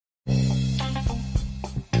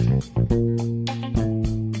In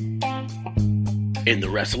the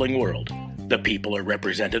wrestling world, the people are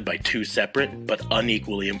represented by two separate but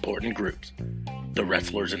unequally important groups. The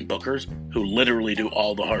wrestlers and bookers, who literally do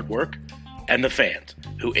all the hard work, and the fans,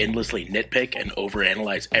 who endlessly nitpick and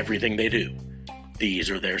overanalyze everything they do. These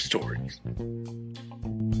are their stories.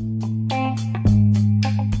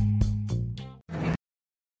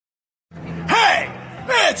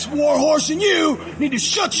 It's Warhorse, and you need to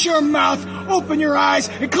shut your mouth, open your eyes,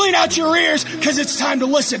 and clean out your ears, because it's time to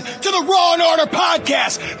listen to the Raw and Order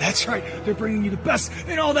podcast. That's right, they're bringing you the best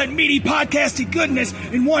in all that meaty podcasty goodness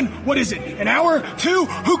in one, what is it, an hour? Two?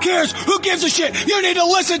 Who cares? Who gives a shit? You need to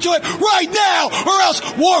listen to it right now, or else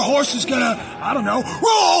Warhorse is gonna,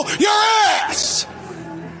 roll your ass!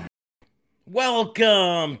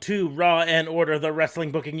 Welcome to Raw and Order, the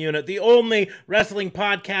wrestling booking unit, the only wrestling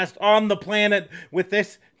podcast on the planet with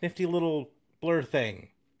this nifty little blur thing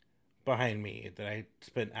behind me that I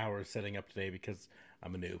spent hours setting up today because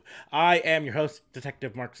I'm a noob. I am your host,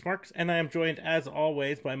 Detective Mark Smarks, and I am joined, as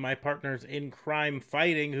always, by my partners in crime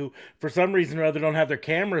fighting, who, for some reason or other, don't have their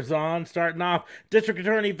cameras on. Starting off, District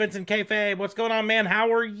Attorney Vincent Kayfabe. What's going on, man?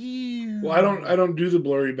 How are you? Well, I don't do the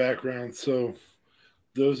blurry background, so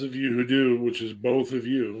those of you who do, which is both of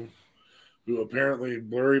you, who apparently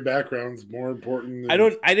blurry background's more important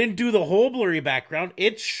than... I didn't do the whole blurry background.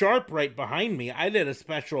 It's sharp right behind me. I did a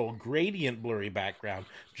special gradient blurry background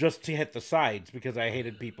just to hit the sides because I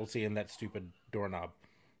hated people seeing that stupid doorknob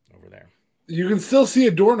over there. You can still see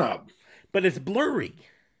a doorknob. But it's blurry.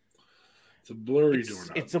 It's a blurry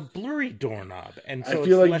doorknob. It's a blurry doorknob. And so I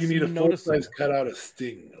feel it's like you need a full-size cutout of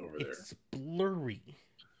Sting over there. It's blurry.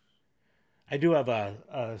 I do have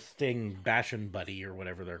a Sting Bashin' Buddy or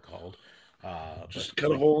whatever they're called. Just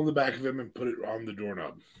cut a hole in the back of him and put it on the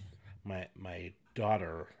doorknob. My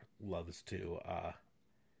daughter loves to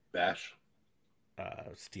bash,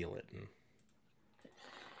 steal it, and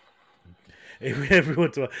every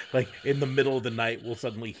once in a while, like in the middle of the night, we'll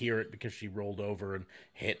suddenly hear it because she rolled over and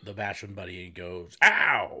hit the Bashin' Buddy and goes,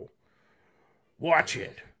 "Ow! Watch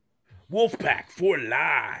it, Wolfpack for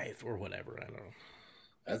life," or whatever. I don't know.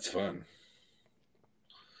 That's fun.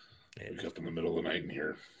 Wake up in the middle of the night and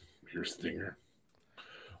hear Stinger.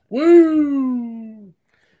 Woo!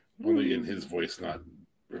 Only in his voice, not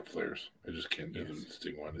Ric Flair's. I just can't do the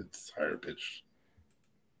Sting one. It's higher pitched.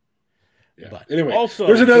 Yeah. But anyway, also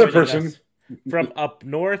there's another person from up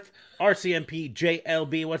north, RCMP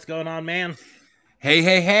JLB. What's going on, man?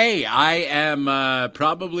 Hey! I am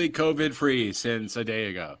probably COVID free since a day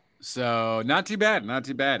ago, so not too bad.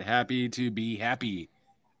 Happy to be happy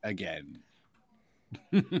again.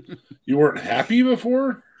 You weren't happy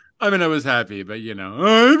before? I mean, I was happy, but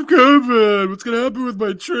I'm COVID. What's gonna happen with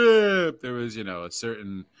my trip? There was, a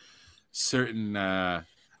certain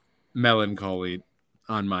melancholy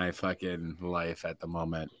on my fucking life at the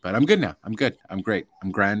moment. But I'm good now. I'm good. I'm great.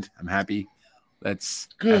 I'm grand. I'm happy. Let's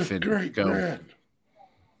great, go. Grand.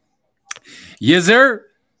 Yes, sir.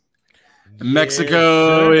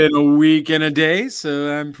 Mexico sir. In a week and a day,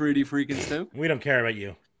 so I'm pretty freaking stoked. We don't care about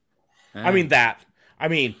you. I mean, fuck.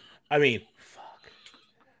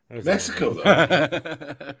 Mexico, though.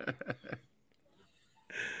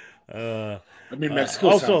 Mexico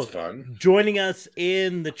also, sounds fun. Joining us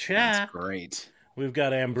in the chat, that's great. We've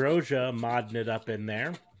got Ambrosia modding it up in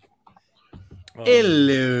there.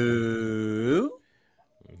 Hello.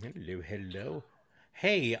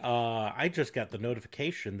 Hey, I just got the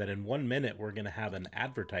notification that in 1 minute we're going to have an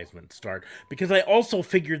advertisement start because I also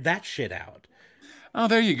figured that shit out. Oh,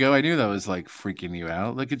 there you go. I knew that was like freaking you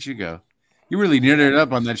out. Look at you go. You really nerded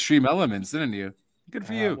up on that Stream Elements, didn't you? Good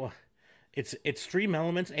for you. Well, it's Stream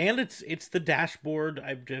Elements and it's the dashboard.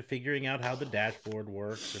 I'm just figuring out how the dashboard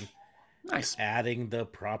works and nice adding the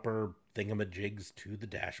proper thingamajigs to the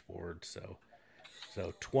dashboard. So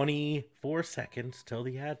 24 seconds till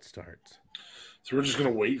the ad starts. So we're just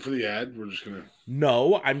going to wait for the ad? We're just going to...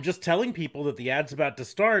 No, I'm just telling people that the ad's about to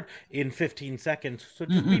start in 15 seconds, so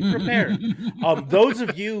just be prepared. Those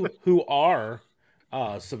of you who are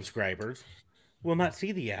subscribers will not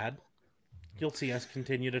see the ad. You'll see us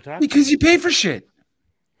continue to talk. Because you pay for shit.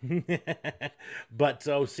 But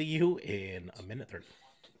so see you in a minute 30.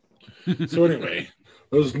 So anyway,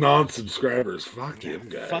 those non-subscribers, fuck them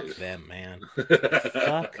guys. Fuck them, man.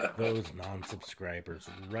 Fuck those non-subscribers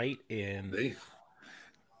right in the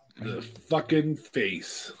fucking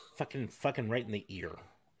face. Fucking right in the ear.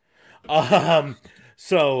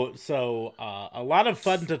 So a lot of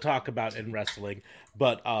fun to talk about in wrestling,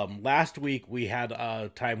 but last week we had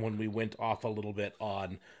a time when we went off a little bit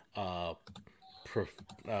on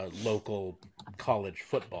local college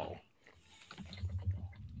football,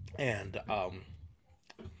 and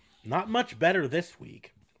not much better this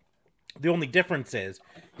week. The only difference is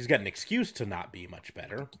he's got an excuse to not be much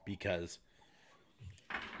better because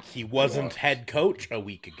he wasn't head coach a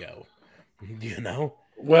week ago. You know?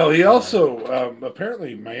 Well, he also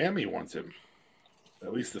apparently Miami wants him.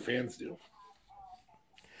 At least the fans do.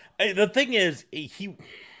 The thing is,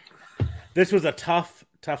 this was a tough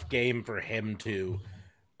game for him to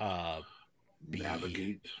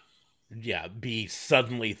navigate. Yeah, be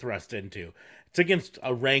suddenly thrust into. It's against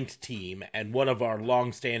a ranked team and one of our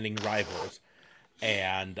long-standing rivals,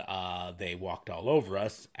 and they walked all over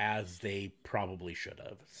us, as they probably should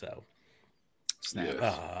have. So,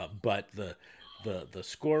 but the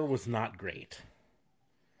score was not great.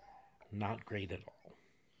 Not great at all.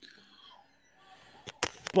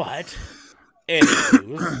 But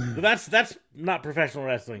anywho, that's not professional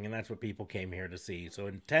wrestling, and that's what people came here to see. So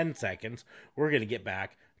in 10 seconds, we're going to get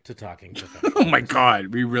back to talking professional. Oh my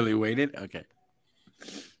God, we really waited? Okay.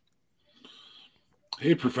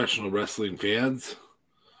 Hey, professional wrestling fans.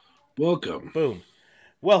 Welcome. Boom.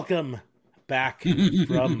 Welcome back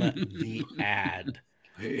from the ad.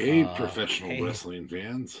 Hey, professional wrestling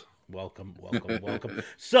fans. Welcome.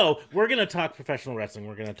 So, we're going to talk professional wrestling.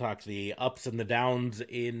 We're going to talk the ups and the downs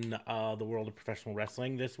in the world of professional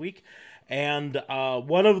wrestling this week. And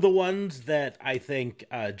one of the ones that I think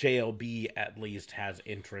JLB at least has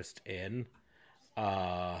interest in.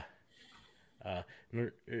 And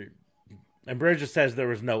Bridget says there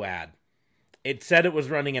was no ad. It said it was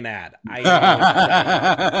running an ad.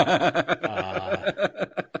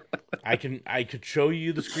 I could show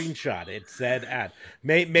you the screenshot. It said ad.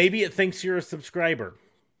 Maybe it thinks you're a subscriber.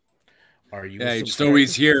 Are you? Yeah, you just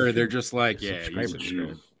always hear. They're just like, yeah.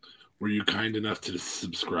 Were you kind enough to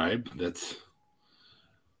subscribe? Don't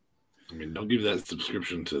give that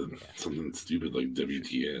subscription to something stupid like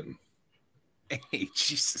WTN. Hey,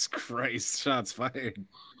 Jesus Christ! Shots fired.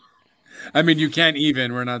 I mean, you can't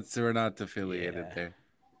even. We're not affiliated there.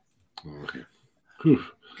 Okay. Whew.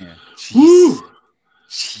 Yeah. Woo!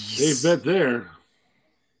 Safe bet there.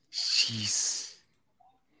 Jeez.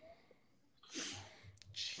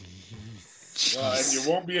 And you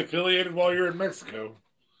won't be affiliated while you're in Mexico.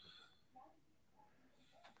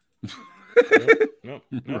 Nope.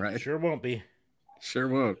 Right. Sure won't be. Sure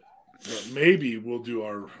won't. But maybe we'll do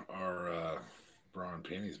our bra and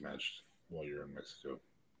panties match while you're in Mexico.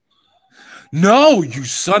 No, you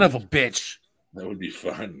son of a bitch. That would be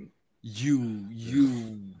fun.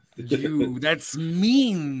 You. That's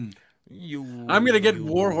mean. I'm gonna get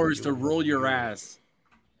Warhorse to roll your ass.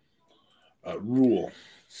 Rule.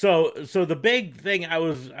 So the big thing I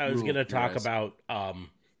was gonna talk about,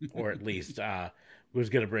 or at least was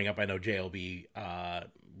gonna bring up. I know JLB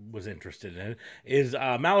was interested in it. Is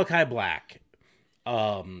Malachi Black?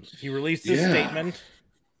 He released a statement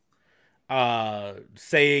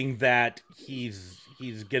saying that he's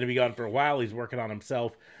gonna be gone for a while. He's working on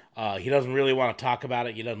himself. He doesn't really want to talk about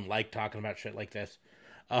it. He doesn't like talking about shit like this.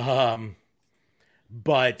 But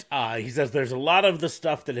he says there's a lot of the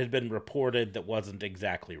stuff that had been reported that wasn't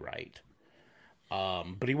exactly right.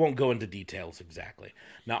 But he won't go into details exactly.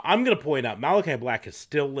 Now, I'm going to point out Malachi Black is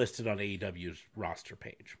still listed on AEW's roster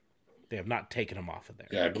page. They have not taken him off of there.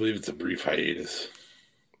 Yeah, I believe it's a brief hiatus.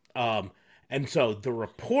 And so the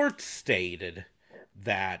report stated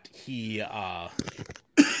that he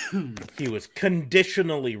was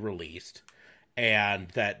conditionally released and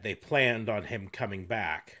that they planned on him coming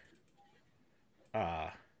back.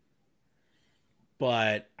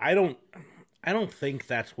 But I don't think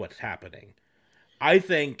that's what's happening. I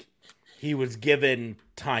think he was given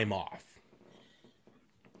time off.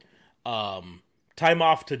 Time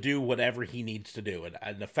off to do whatever he needs to do.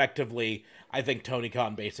 And effectively, I think Tony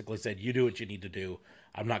Khan basically said, you do what you need to do.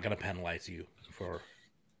 I'm not going to penalize you for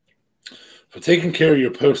taking care of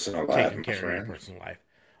your personal life. Taking care of your personal life.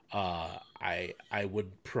 I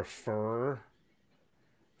would prefer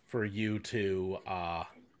for you to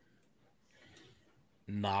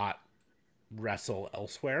not wrestle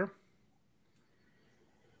elsewhere.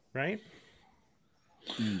 Right?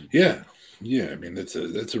 Yeah. I mean, that's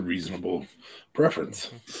a reasonable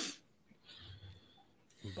preference.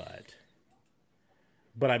 But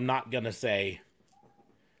I'm not gonna say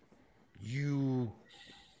you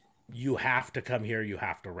have to come here. You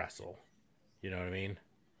have to wrestle. You know what I mean?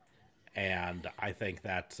 And I think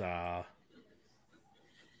that's a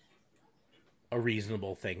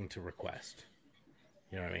reasonable thing to request.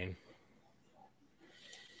 You know what I mean?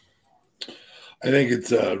 I think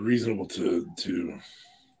it's reasonable to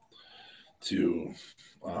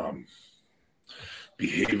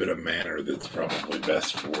behave in a manner that's probably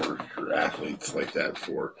best for your athletes like that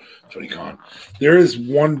for Tony Khan. There is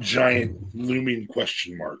one giant looming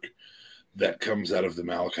question mark that comes out of the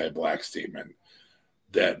Malachi Black statement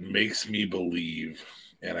that makes me believe,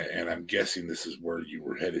 and I'm guessing this is where you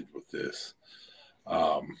were headed with this,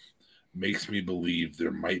 makes me believe there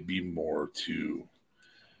might be more to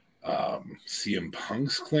CM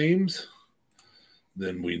Punk's claims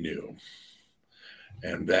than we knew.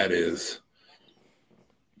 And that is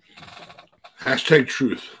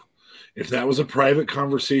 #truth. If that was a private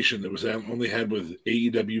conversation that was only had with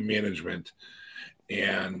AEW management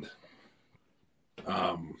and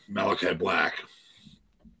Malachi Black,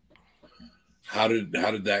 how did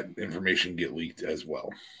that information get leaked as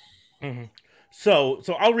well? Mm-hmm. So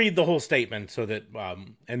I'll read the whole statement so that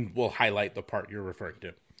and we'll highlight the part you're referring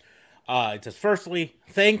to. It says, firstly,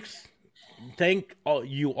 thank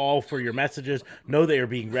you all for your messages. Know they are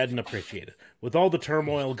being read and appreciated. With all the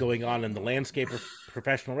turmoil going on in the landscape of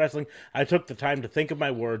professional wrestling, I took the time to think of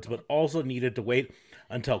my words, but also needed to wait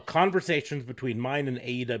until conversations between mine and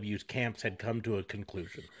AEW's camps had come to a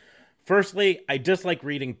conclusion. Firstly, I dislike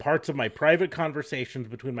reading parts of my private conversations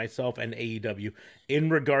between myself and AEW in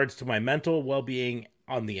regards to my mental well-being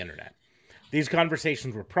on the internet. These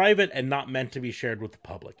conversations were private and not meant to be shared with the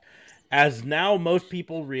public. As now most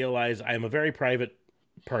people realize, I am a very private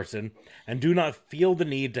person and do not feel the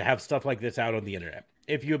need to have stuff like this out on the internet.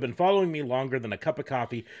 If you have been following me longer than a cup of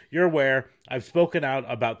coffee, you're aware I've spoken out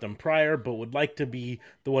about them prior, but would like to be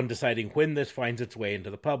the one deciding when this finds its way into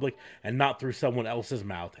the public and not through someone else's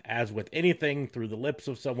mouth. As with anything through the lips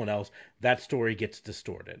of someone else, that story gets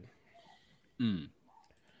distorted. He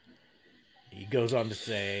goes on to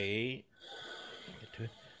say,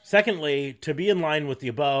 secondly, to be in line with the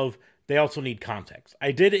above, they also need context.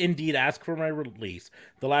 I did indeed ask for my release.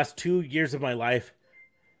 The last 2 years of my life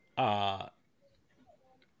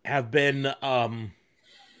have been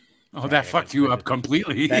that fucked you up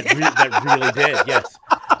completely. That really did, yes.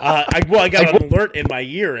 I got an alert in my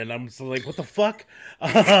ear, and I'm just like, what the fuck?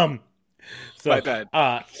 My bad.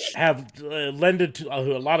 Have lended to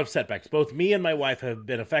a lot of setbacks. Both me and my wife have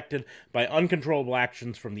been affected by uncontrollable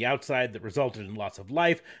actions from the outside that resulted in loss of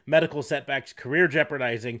life, medical setbacks, career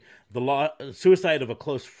jeopardizing, the suicide of a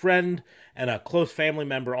close friend, and a close family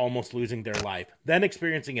member almost losing their life, then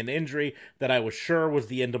experiencing an injury that I was sure was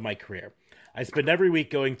the end of my career. I spend every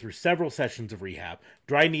week going through several sessions of rehab,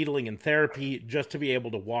 dry needling and therapy just to be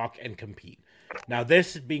able to walk and compete. Now,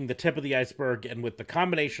 this being the tip of the iceberg, and with the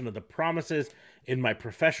combination of the promises in my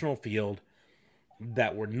professional field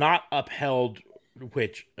that were not upheld,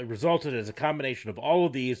 which resulted as a combination of all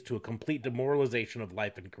of these to a complete demoralization of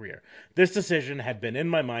life and career. This decision had been in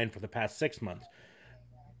my mind for the past 6 months.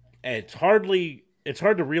 It's hard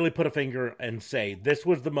to really put a finger and say this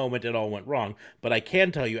was the moment it all went wrong, but I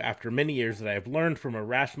can tell you after many years that I have learned from a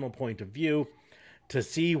rational point of view to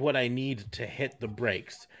see what I need to hit the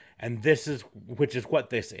brakes. And which is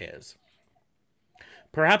what this is.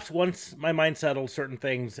 Perhaps once my mind settles certain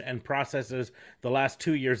things and processes the last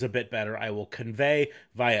 2 years a bit better, I will convey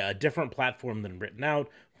via a different platform than written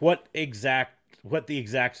out what the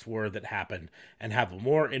exacts were that happened and have a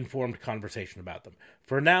more informed conversation about them.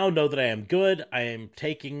 For now, know that I am good. I am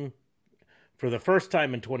taking, for the first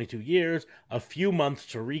time in 22 years, a few months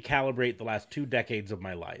to recalibrate the last 2 decades of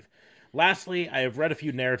my life. Lastly, I have read a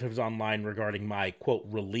few narratives online regarding my, quote,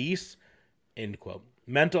 release, end quote,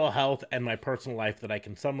 mental health, and my personal life that I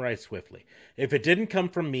can summarize swiftly. If it didn't come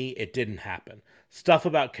from me, it didn't happen. Stuff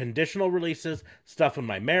about conditional releases, stuff in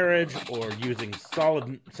my marriage, or using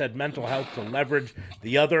said mental health to leverage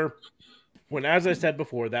the other, when, as I said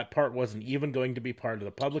before, that part wasn't even going to be part of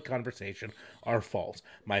the public conversation, are false.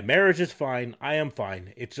 My marriage is fine. I am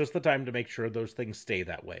fine. It's just the time to make sure those things stay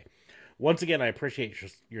that way. Once again, I appreciate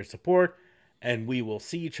your support, and we will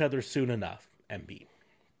see each other soon enough, MB.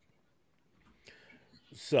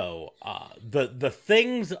 So, the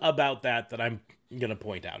things about that I'm going to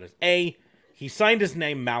point out is, A, he signed his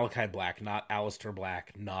name Malachi Black, not Aleister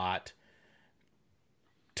Black, not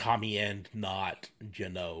Tommy End, not,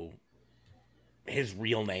 his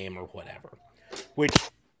real name or whatever. Which,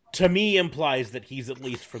 to me, implies that he's, at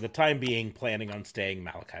least for the time being, planning on staying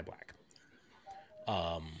Malachi Black.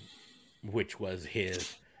 Which was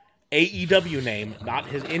his AEW name, not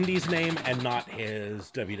his Indies name, and not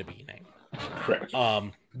his WWE name. Correct.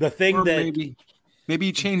 The thing or that maybe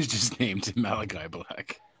he changed his name to Malachi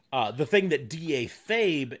Black. The thing that D.A.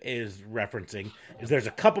 Fabe is referencing is there's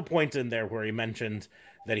a couple points in there where he mentions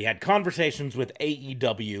that he had conversations with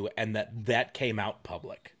AEW and that came out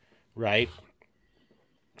public, right?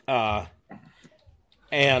 And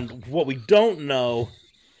what we don't know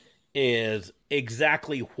is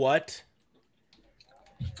exactly what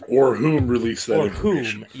or whom released that or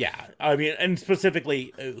information. whom. Yeah, I mean, and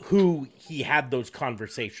specifically who he had those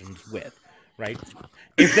conversations with, right?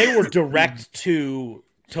 If they were direct to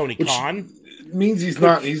Tony Khan, means he's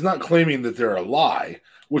not claiming that they're a lie,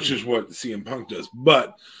 which is what CM Punk does.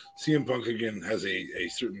 But CM Punk again has a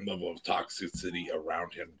certain level of toxicity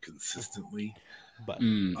around him consistently, but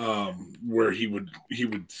where he would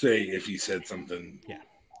say if he said something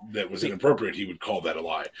that was inappropriate, he would call that a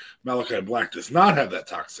lie. Malachi Black does not have that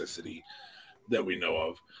toxicity that we know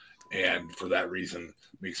of, and for that reason,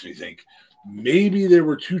 makes me think maybe there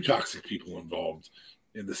were two toxic people involved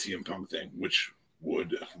in the CM Punk thing, which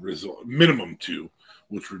would result minimum two,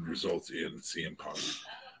 which would result in CM Punk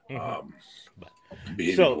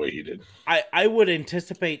behaving the way he did. I would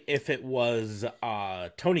anticipate if it was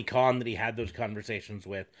Tony Khan that he had those conversations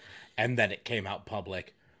with, and then it came out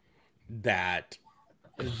public, that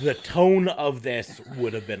the tone of this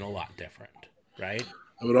would have been a lot different, right?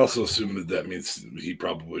 I would also assume that means he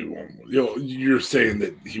probably won't. You're saying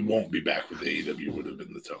that he won't be back with AEW would have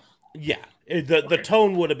been the tone. Yeah, the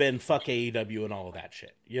tone would have been fuck AEW and all of that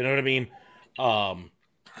shit. You know what I mean?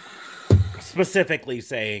 Specifically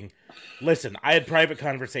saying, listen, I had private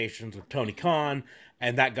conversations with Tony Khan,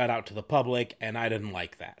 and that got out to the public, and I didn't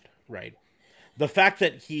like that, right? The fact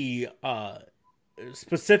that he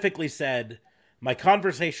specifically said, my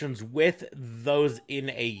conversations with those in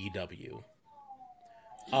AEW.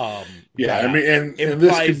 I mean, and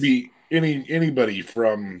this could be anybody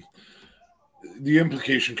from... The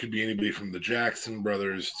implication could be anybody from the Jackson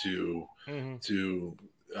brothers to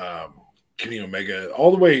Kenny Omega,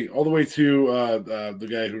 all the way to the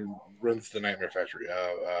guy who runs the Nightmare Factory,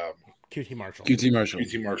 QT Marshall.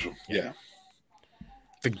 QT Marshall, yeah.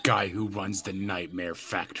 The guy who runs the Nightmare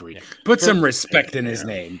Factory. Yeah. Put some respect in his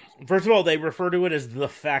name. First of all, they refer to it as the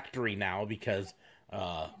Factory now because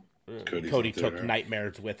Cody took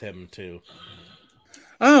Nightmares with him to.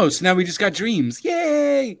 Oh, so now we just got dreams!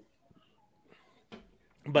 Yay!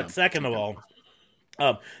 But second of all,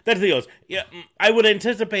 that's the deal. Yeah, I would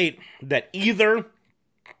anticipate that either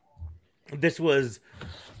this was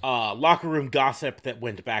locker room gossip that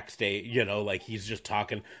went backstage, like he's just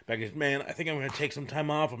talking backstage, man, I think I'm going to take some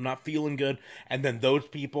time off. I'm not feeling good. And then those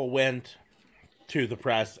people went to the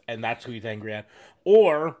press and that's who he's angry at.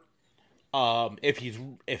 Or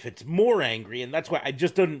if it's more angry, and that's why I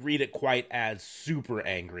just didn't read it quite as super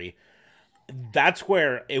angry. That's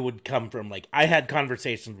where it would come from. Like, I had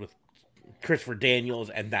conversations with Christopher Daniels,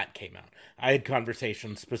 and that came out. I had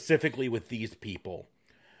conversations specifically with these people,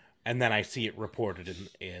 and then I see it reported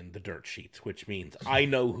in the dirt sheets, which means I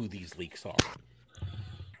know who these leaks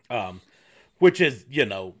are. Which is,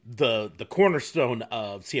 the cornerstone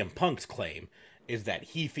of CM Punk's claim is that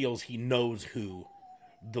he feels he knows who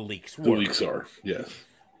the leaks were. The leaks are, yes.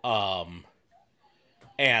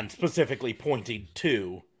 And specifically pointing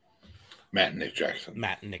to Matt and Nick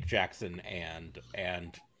Jackson,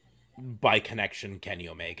 and by connection Kenny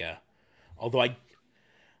Omega. Although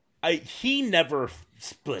he never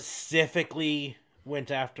specifically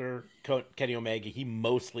went after Kenny Omega. He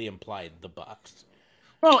mostly implied the Bucks.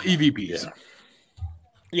 Well, EVPs.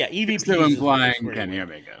 Yeah, EVPs still implying Kenny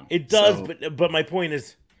Omega. It does, but my point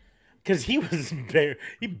is because he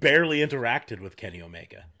barely interacted with Kenny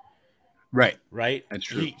Omega. Right. That's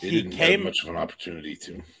true. He didn't have much of an opportunity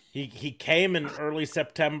to. He came in early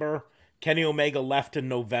September. Kenny Omega left in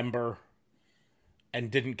November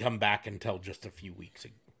and didn't come back until just a few weeks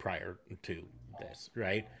prior to this,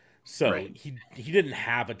 right? So he didn't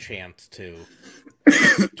have a chance to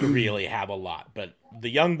really have a lot, but the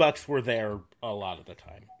Young Bucks were there a lot of the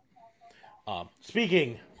time.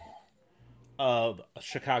 Speaking of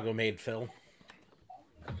Chicago-made Phil,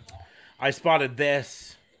 I spotted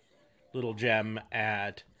this little gem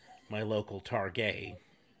at my local Target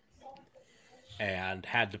and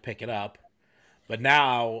had to pick it up. But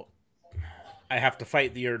now I have to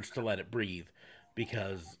fight the urge to let it breathe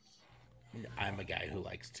because I'm a guy who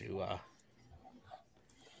likes to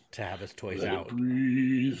have his toys out.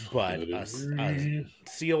 But a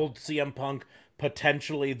sealed CM Punk,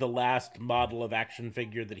 potentially the last model of action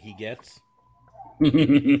figure that he gets.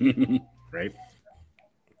 Right.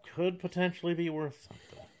 Could potentially be worth something.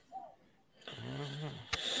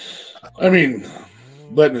 I mean,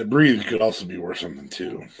 letting it breathe could also be worth something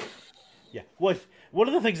too. Yeah. One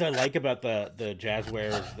of the things I like about the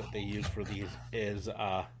Jazzwares that they use for these is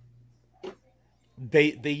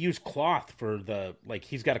they use cloth for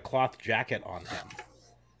he's got a cloth jacket on him.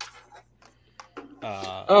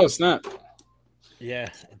 Oh snap! Yeah,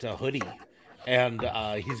 it's a hoodie, and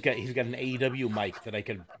he's got an AEW mic that I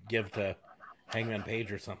could give to Hangman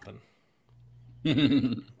Page or something. I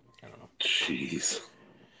don't know. Jeez.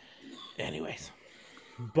 Anyways,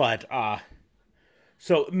 but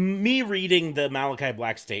so me reading the Malachi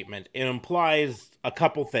Black statement, it implies a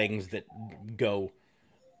couple things that go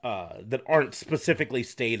that aren't specifically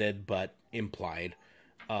stated but implied.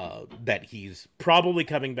 That he's probably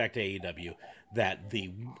coming back to AEW. That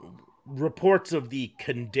the reports of the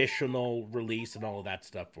conditional release and all of that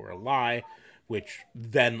stuff were a lie, which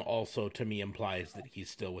then also to me implies that he's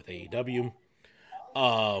still with AEW.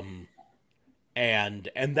 And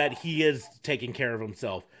that he is taking care of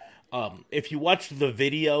himself. If you watched the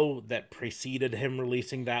video that preceded him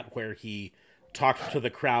releasing that, where he talked to the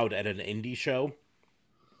crowd at an indie show,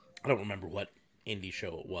 I don't remember what indie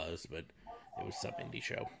show it was, but it was some indie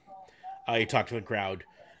show. He talked to the crowd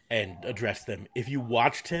and addressed them. If you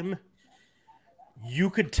watched him, you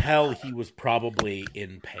could tell he was probably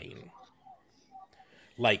in pain.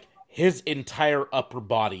 Like, his entire upper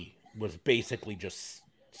body was basically just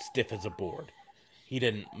stiff as a board. He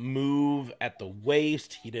didn't move at the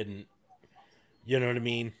waist. He didn't, you know what I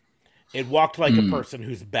mean? It walked like a person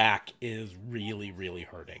whose back is really, really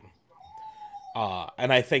hurting.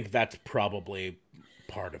 And I think that's probably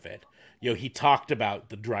part of it. You know, he talked about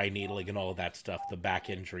the dry needling and all of that stuff, the back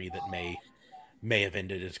injury that may have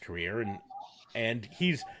ended his career. And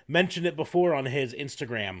he's mentioned it before on his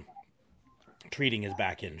Instagram, treating his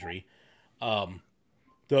back injury.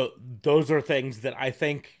 Those are things that I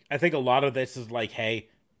think a lot of this is like, hey,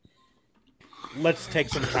 let's take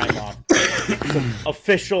some time off, some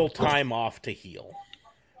official time off to heal,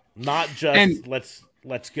 not just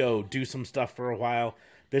let's go do some stuff for a while.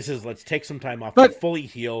 This is let's take some time off to fully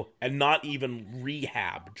heal and not even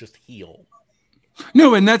rehab, just heal.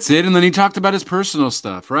 No, and that's it. And then he talked about his personal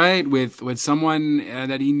stuff, right? With someone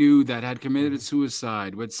that he knew that had committed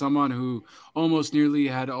suicide, with someone who almost nearly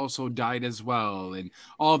had also died as well, and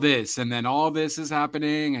all this. And then all this is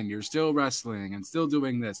happening, and you're still wrestling and still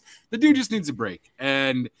doing this. The dude just needs a break.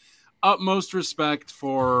 And utmost respect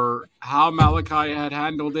for how Malachi had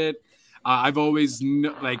handled it. I've always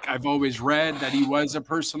read that he was a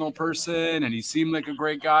personal person, and he seemed like a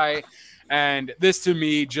great guy. And this to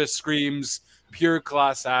me just screams pure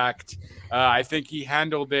class act. I think he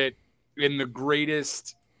handled it in the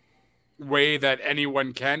greatest way that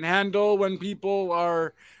anyone can handle when people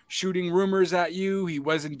are shooting rumors at you. He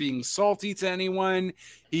wasn't being salty to anyone.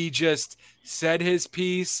 He just said his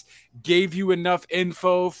piece, gave you enough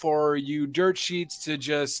info for you dirt sheets to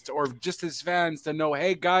just his fans to know,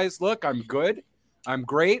 hey guys, look, I'm good. I'm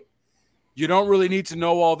great. You don't really need to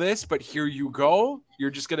know all this, but here you go. You're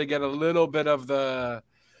just going to get a little bit of the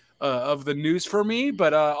news for me,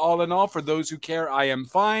 but all in all, for those who care, I am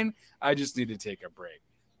fine. I just need to take a break.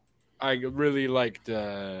 I really liked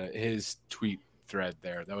his tweet thread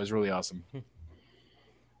there. That was really awesome.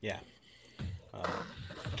 Yeah.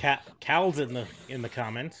 Cal's in the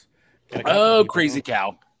comments. Oh, crazy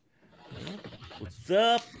Cal! What's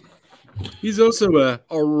up? He's also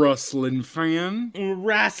a wrestling fan.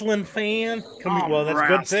 Wrestling fan. Well, that's a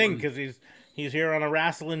good thing because he's here on a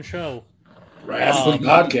wrestling show. Wrestling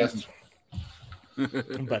podcast.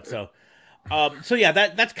 But so yeah,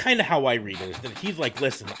 that's kind of how I read it. Is that he's like,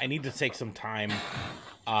 listen, I need to take some time.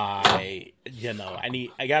 I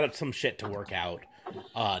got some shit to work out.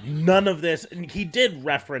 None of this. And he did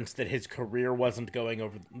reference that his career wasn't going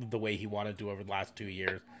over the way he wanted to over the last 2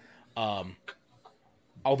 years.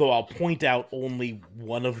 Although I'll point out only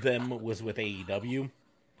one of them was with AEW,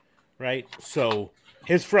 right? So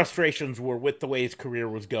his frustrations were with the way his career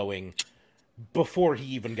was going before he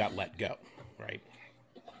even got let go, right?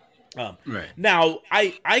 Right. Now,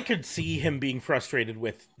 I could see him being frustrated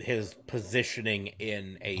with his positioning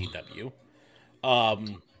in AEW.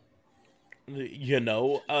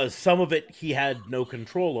 Some of it he had no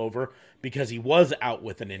control over because he was out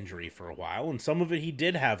with an injury for a while, and some of it he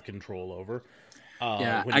did have control over.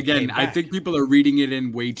 Again, I think people are reading it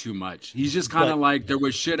in way too much. He's just kind of like, there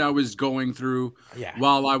was shit I was going through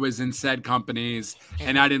while I was in said companies,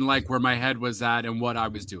 and I didn't like where my head was at and what I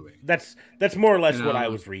was doing. That's more or less what I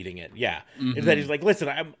was reading it. Yeah. Mm-hmm. Is that he's like, listen,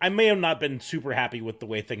 I may have not been super happy with the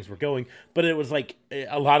way things were going, but it was like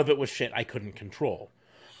a lot of it was shit I couldn't control.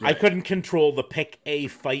 Right. I couldn't control the pick a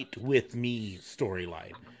fight with me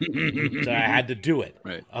storyline. So I had to do it.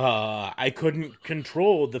 Right. I couldn't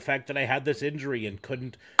control the fact that I had this injury and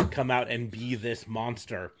couldn't come out and be this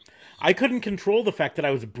monster. I couldn't control the fact that I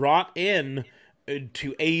was brought in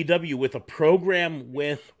to AEW with a program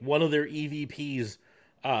with one of their EVPs,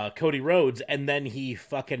 Cody Rhodes, and then he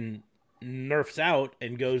fucking nerfs out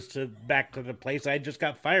and goes back to the place I just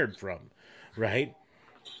got fired from. Right?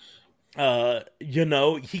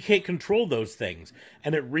 he can't control those things,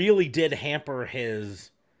 and it really did hamper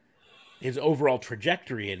his overall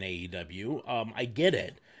trajectory in AEW. I get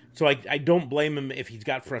it, so I don't blame him if he's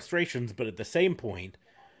got frustrations, but at the same point,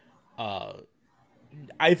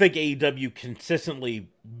 I think AEW consistently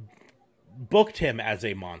booked him as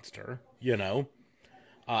a monster.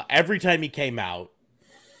 Every time he came out,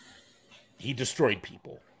 he destroyed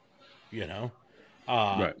people.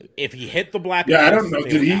 Right. If he hit the black, I don't know.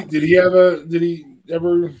 Did he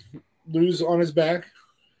ever lose on his back?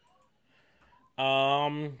 Give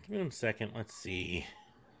me 1 second. Let's see.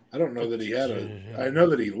 I don't know that he had I know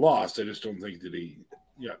that he lost. I just don't think that he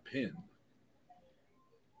got pinned.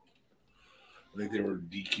 I think they were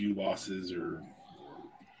DQ losses or.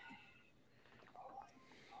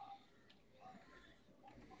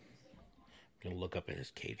 I'm gonna look up in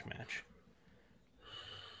his cage match.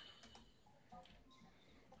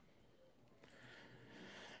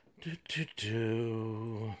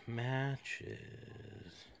 Matches.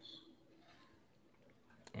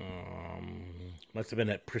 Must have been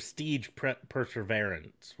at Prestige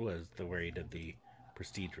Perseverance was where he did the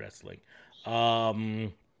Prestige Wrestling.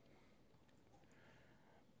 They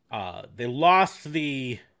lost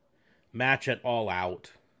the match at All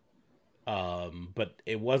Out. But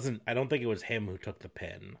it wasn't. I don't think it was him who took the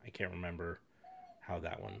pin. I can't remember how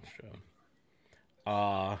that one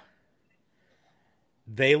showed.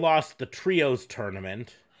 They lost the trios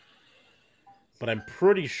tournament, but I'm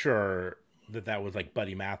pretty sure that was like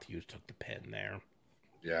Buddy Matthews took the pin there.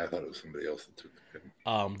 Yeah, I thought it was somebody else that took the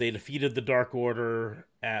pin. They defeated the Dark Order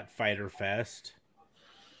at Fyter Fest.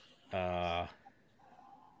 It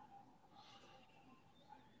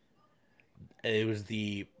was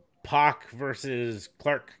the Pac versus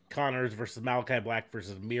Clark Connors versus Malachi Black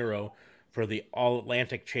versus Miro for the All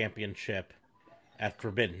Atlantic Championship at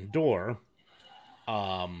Forbidden Door.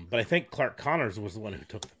 But I think Clark Connors was the one who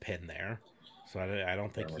took the pin there, so I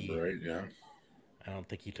don't think he. Right, yeah. I don't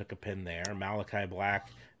think he took a pin there. Malachi Black,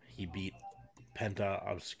 he beat Penta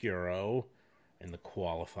Obscuro in the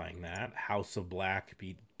qualifying that. House of Black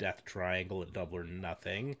beat Death Triangle at Double or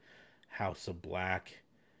Nothing. House of Black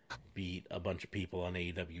beat a bunch of people on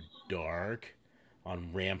AEW Dark.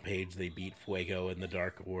 On Rampage, they beat Fuego in the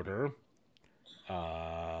Dark Order.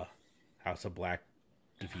 House of Black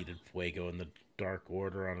defeated Fuego in the Dark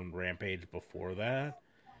Order on Rampage before that.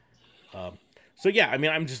 So yeah, I mean,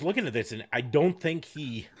 I'm just looking at this, and I don't think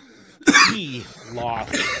he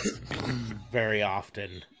lost very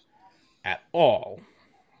often at all.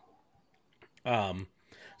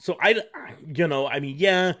 So I mean,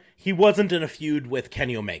 yeah, he wasn't in a feud with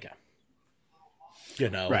Kenny Omega.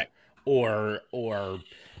 Right. Or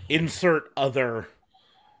insert other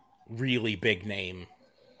really big name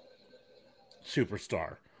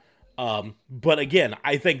superstar. But again,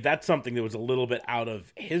 I think that's something that was a little bit out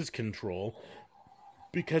of his control,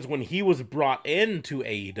 because when he was brought into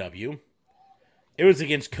AEW, it was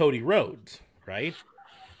against Cody Rhodes, right?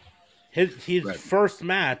 His Right. first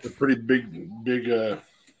match, A pretty big.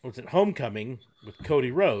 was at Homecoming with Cody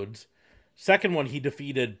Rhodes. Second one, he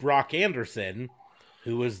defeated Brock Anderson,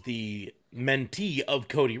 who was the mentee of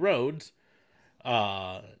Cody Rhodes.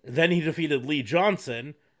 Then he defeated Lee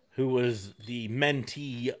Johnson, who was the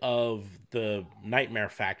mentee of the Nightmare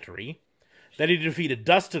Factory. Then he defeated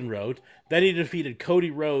Dustin Rhodes. Then he defeated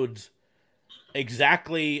Cody Rhodes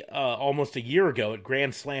exactly almost a year ago at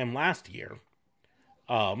Grand Slam last year.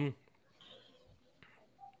 And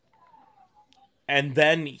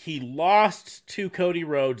then he lost to Cody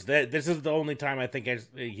Rhodes. This is the only time I think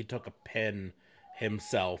he took a pin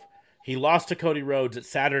himself. He lost to Cody Rhodes at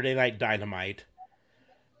Saturday Night Dynamite.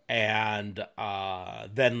 And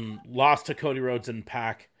then lost to Cody Rhodes and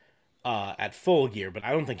Pac at Full Gear, but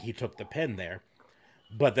I don't think he took the pin there.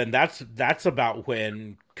 But then that's about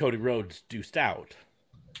when Cody Rhodes deuced out.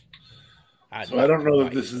 So I don't know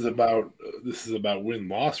that this is about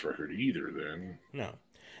win-loss record either. Then no,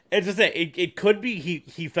 it's just that it could be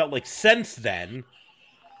he felt like since then,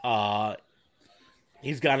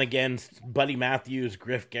 he's gone against Buddy Matthews,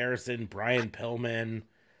 Griff Garrison, Brian Pillman,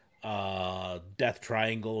 Death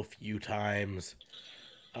Triangle a few times.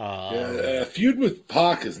 a feud with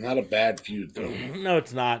Pac is not a bad feud, though. No,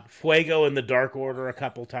 it's not. Fuego in the Dark Order a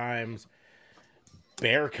couple times.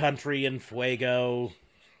 Bear Country and Fuego.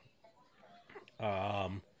 A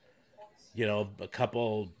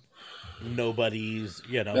couple nobodies.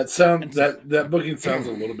 That booking sounds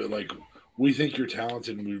a little bit like, we think you're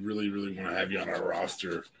talented and we really, really want to have you on our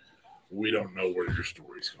roster. We don't know where your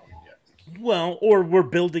story's going yet. Well, or we're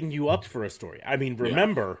building you up for a story. I mean,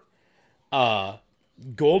 remember,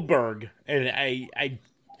 Goldberg, and I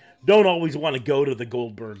don't always want to go to the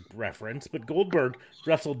Goldberg reference, but Goldberg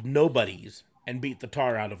wrestled nobodies and beat the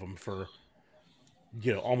tar out of them for,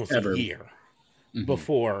 almost Ever. a year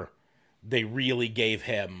before they really gave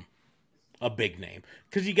him a big name.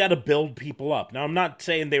 Because you got to build people up. Now, I'm not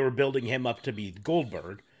saying they were building him up to be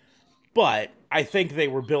Goldberg, but I think they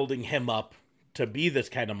were building him up to be this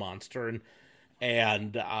kind of monster.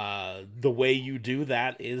 And the way you do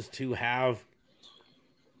that is to have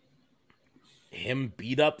him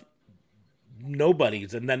beat up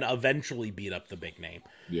nobodies and then eventually beat up the big name.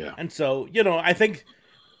 Yeah. And so, I think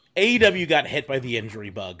AEW got hit by the injury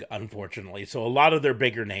bug, unfortunately. So a lot of their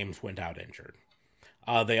bigger names went out injured.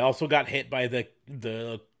 They also got hit by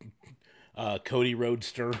the Cody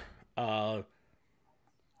Roadster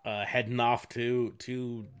heading off to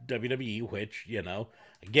WWE, which,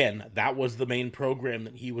 again, that was the main program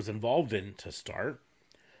that he was involved in to start.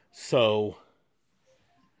 So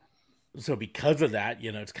because of that,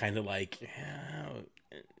 it's kind of like,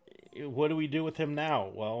 what do we do with him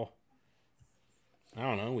now? Well, I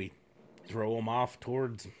don't know. We throw him off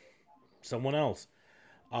towards someone else.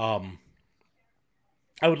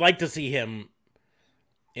 I would like to see him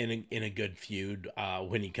in a good feud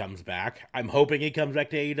when he comes back. I'm hoping he comes back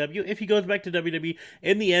to AEW. If he goes back to WWE,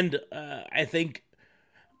 in the end, I think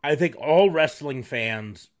all wrestling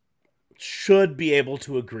fans should be able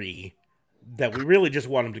to agree that we really just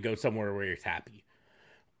want him to go somewhere where he's happy.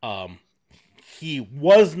 He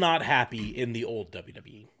was not happy in the old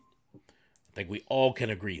WWE. I think we all can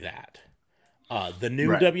agree that. The new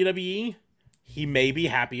WWE, he may be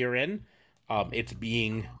happier in. It's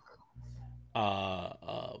being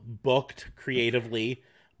booked creatively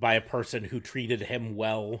by a person who treated him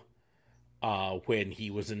well when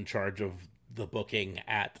he was in charge of the booking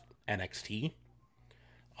at NXT.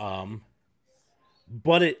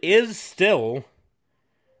 But it is still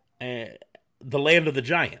the land of the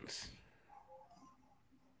giants.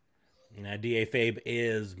 Now, D.A. Fabe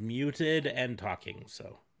is muted and talking,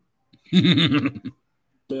 so.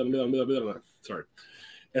 Sorry.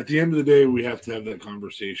 At the end of the day, we have to have that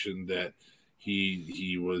conversation that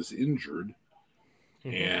he was injured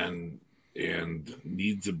and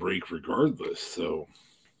needs a break regardless. So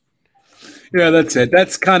yeah, that's it.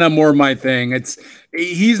 That's kind of more my thing.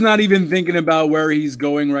 He's not even thinking about where he's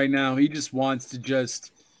going right now. He just wants to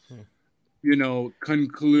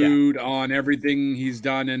conclude on everything he's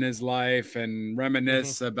done in his life and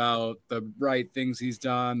reminisce about the right things he's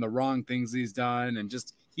done, the wrong things he's done, and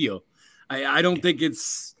just heal. I don't think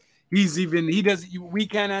we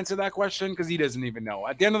can't answer that question because he doesn't even know.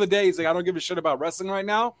 At the end of the day, he's like, I don't give a shit about wrestling right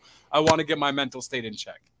now. I want to get my mental state in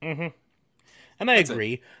check. Mm-hmm. And I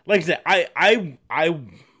agree. Like I said, I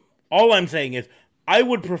all I'm saying is I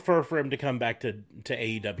would prefer for him to come back to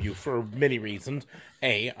AEW for many reasons.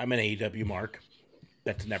 A, I'm an AEW mark.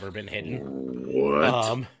 That's never been hidden.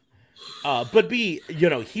 What? But B,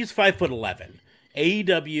 he's 5'11".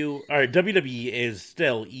 AEW or WWE is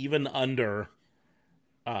still, even under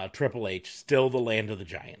Triple H, still the land of the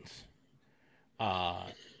giants.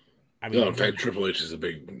 In fact, Triple H is a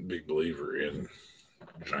big believer in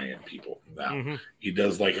giant people. Now he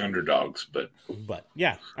does like underdogs, but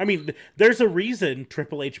yeah, there's a reason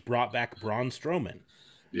Triple H brought back Braun Strowman.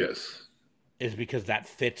 Yes, is because that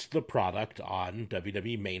fits the product on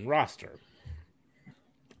WWE main roster.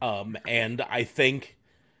 And I think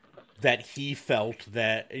that he felt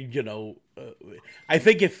that, I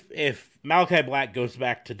think if Malachi Black goes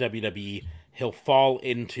back to WWE, he'll fall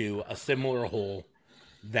into a similar hole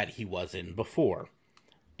that he was in before,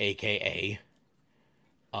 aka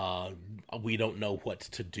we don't know what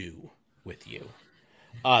to do with you.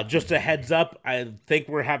 Just a heads up, I think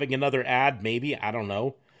we're having another ad, maybe, I don't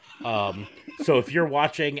know. So if you're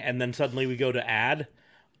watching and then suddenly we go to ad,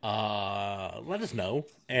 let us know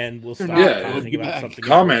and we'll stop talking about something.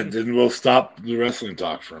 Comment and we'll stop the wrestling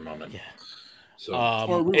talk for a moment. Yeah.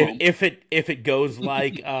 So if it goes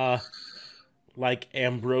like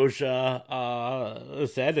Ambrosia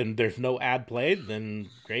said, and there's no ad played, then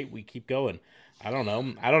great, we keep going. I don't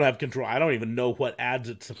know. I don't have control. I don't even know what ads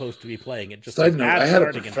it's supposed to be playing. It just says ads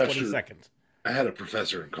starting in 20 seconds. I had a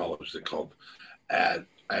professor in college that called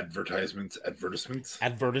advertisements.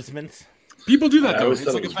 People do that I though. always It's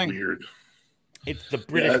thought like it was weird. It's the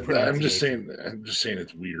British pronunciation. I'm just saying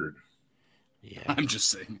it's weird. Yeah. I'm just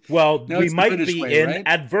saying. Well, no, we might be in right?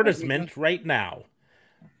 advertisement right now.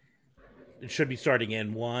 It should be starting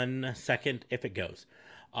in 1 second if it goes.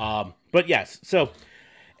 But yes, so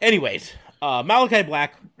anyways, Malachi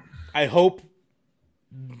Black, I hope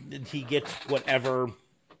he gets whatever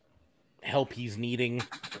help he's needing.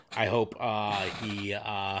 I hope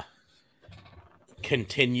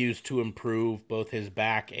continues to improve both his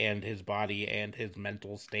back and his body and his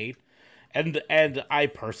mental state. And I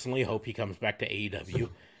personally hope he comes back to AEW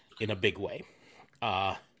in a big way.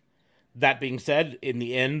 That being said, in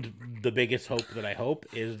the end, the biggest hope that I hope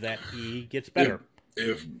is that he gets better.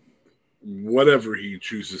 If whatever he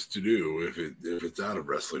chooses to do, if it's out of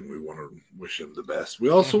wrestling, we want to wish him the best. We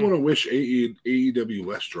also want to wish AEW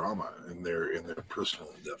less drama in their personal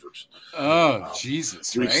endeavors. Oh,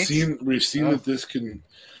 Jesus! We've seen that this can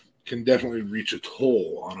definitely reach a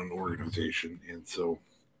toll on an organization, and so.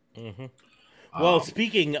 Well,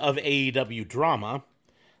 speaking of AEW drama,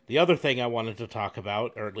 the other thing I wanted to talk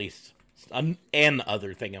about, or at least an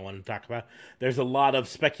other thing I wanted to talk about, there's a lot of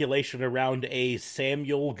speculation around a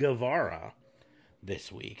Samuel Guevara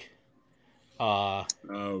this week. Oh,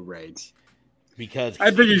 right. Because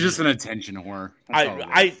I think he's just an attention whore.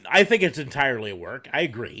 I think it's entirely a work. I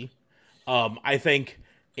agree. I think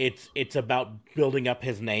it's about building up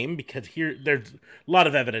his name, because there's a lot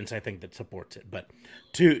of evidence I think that supports it. But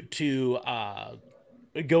to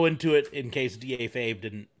go into it, in case DA Fave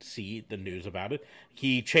didn't see the news about it,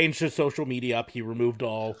 he changed his social media up. He removed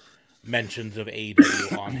all mentions of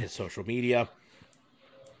AEW on his social media.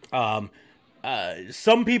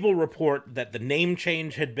 Some people report that the name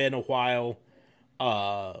change had been a while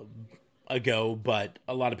ago, but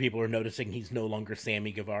a lot of people are noticing he's no longer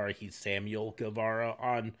Sammy Guevara, he's Samuel Guevara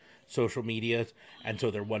on social media, and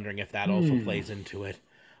so they're wondering if that also plays into it.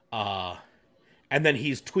 And then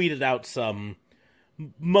he's tweeted out some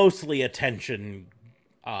mostly attention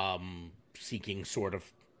seeking sort of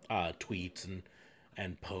tweets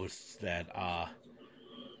and posts that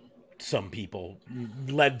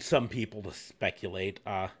led some people to speculate.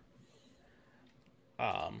 Let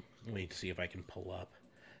me see if I can pull up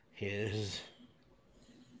his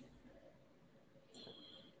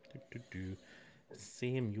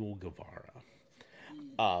Samuel Guevara.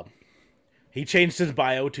 He changed his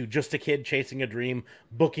bio to "Just a Kid Chasing a Dream,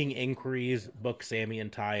 Booking Inquiries, book Sammy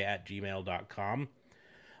and Ty at gmail.com."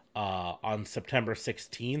 On September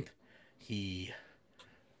 16th, he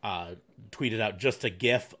tweeted out just a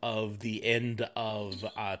gif of the end of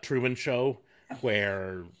Truman Show,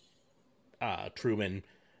 where Truman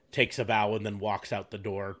takes a bow and then walks out the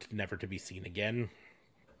door, never to be seen again.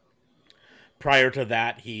 Prior to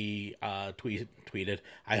that, he tweeted,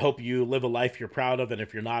 "I hope you live a life you're proud of, and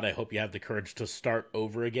if you're not, I hope you have the courage to start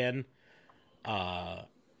over again."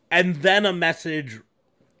 And then a message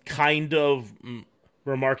kind of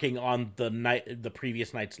remarking on the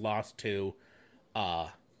previous night's loss to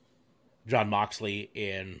Jon Moxley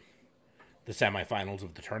in the semifinals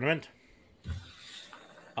of the tournament.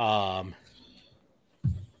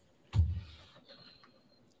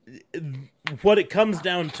 What it comes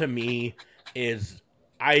down to me is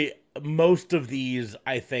most of these,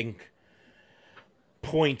 I think,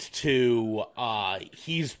 point to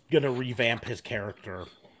he's going to revamp his character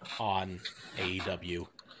on AEW,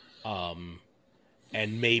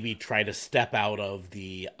 and maybe try to step out of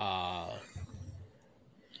the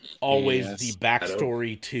the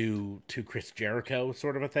backstory to Chris Jericho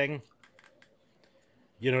sort of a thing.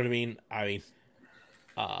 You know what I mean? I mean,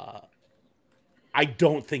 I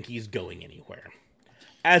don't think he's going anywhere,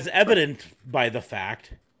 as evident by the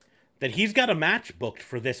fact that he's got a match booked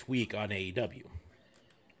for this week on AEW.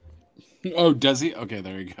 Oh, does he? Okay,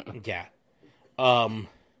 there you go. Yeah. And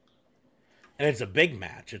it's a big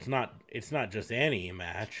match. It's not just any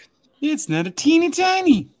match. It's not a teeny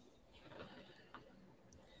tiny.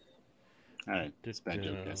 All right, this bad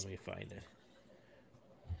joke. Let me find it.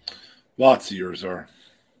 Lots of yours are.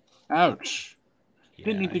 Ouch. Yeah,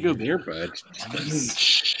 Didn't need to go there, bud.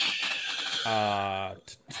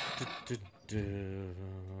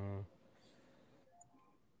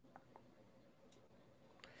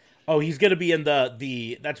 Oh, he's gonna be in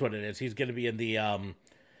the that's what it is. He's gonna be in the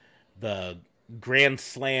Grand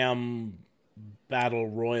Slam Battle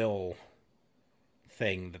Royal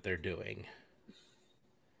thing that they're doing.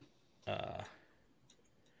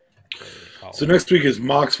 So next week is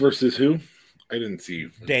Mox versus who? I didn't see.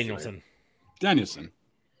 Danielson.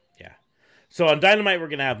 Yeah. So on Dynamite, we're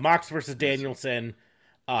going to have Mox versus Danielson,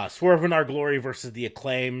 Swerve in Our Glory versus The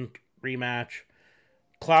Acclaimed rematch,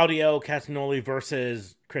 Claudio Castagnoli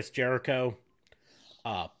versus Chris Jericho,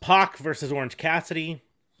 Pac versus Orange Cassidy,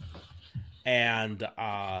 and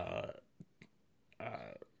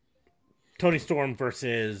Tony Storm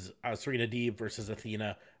versus Serena Deeb versus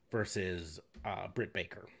Athena versus Britt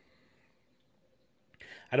Baker.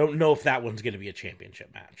 I don't know if that one's going to be a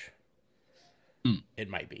championship match. It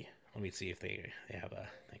might be. Let me see if they have a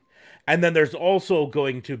thing. And then there's also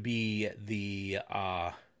going to be the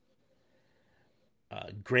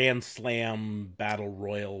Grand Slam Battle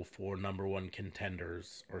Royal for number one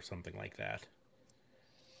contenders or something like that.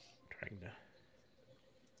 I'm trying to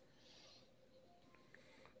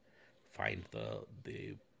find the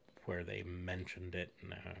where they mentioned it.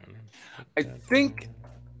 No. I think.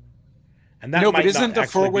 And that No, might but isn't not the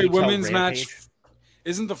actually four-way be till women's Rampage. match?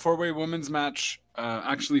 Isn't the four-way women's match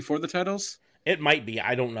actually for the titles? It might be.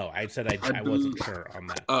 I don't know. I said I wasn't sure on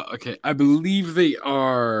that. Okay, I believe they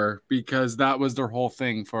are because that was their whole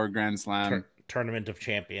thing for Grand Slam. Tournament of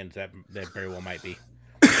Champions. That very well might be.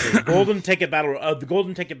 The Golden Ticket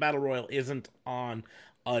Battle Royal isn't on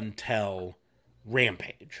until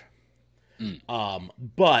Rampage.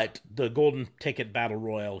 But the Golden Ticket Battle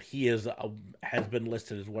Royal, he has been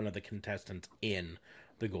listed as one of the contestants in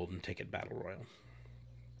the Golden Ticket Battle Royal.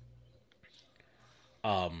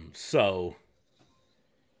 So,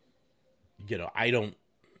 I don't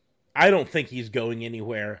think he's going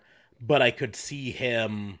anywhere, but I could see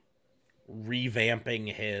him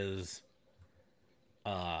revamping his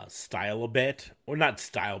style a bit, or not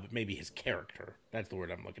style, but maybe his character. That's the word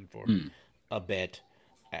I'm looking for. A bit.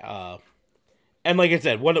 And like I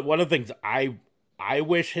said, one of the things I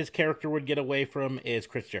wish his character would get away from is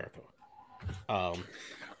Chris Jericho.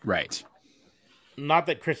 Right. Not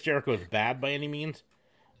that Chris Jericho is bad by any means,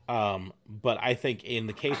 but I think in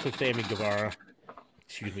the case of Samuel Guevara,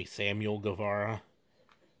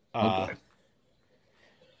 I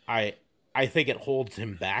think it holds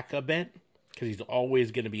him back a bit because he's always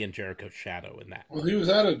going to be in Jericho's shadow in that. Well, he was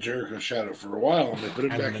out of Jericho's shadow for a while, and they put him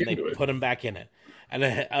back into it. Put him back in it.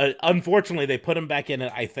 And unfortunately, they put him back in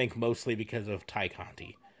it, I think, mostly because of Ty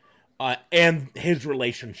Conti. And his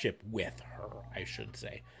relationship with her, I should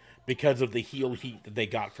say. Because of the heel heat that they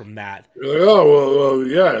got from that. You're like, oh, well,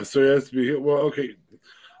 yeah, so he has to be... Well, okay.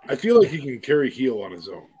 I feel like he can carry heel on his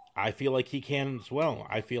own. I feel like he can as well.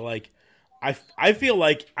 I feel like I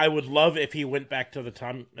would love if he went back to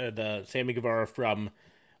the Sammy Guevara from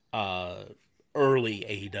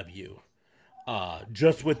early AEW.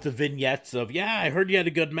 Just with the vignettes of, yeah, I heard you had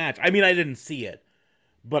a good match. I mean, I didn't see it,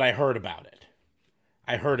 but I heard about it.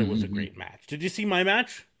 I heard it was a great match. Did you see my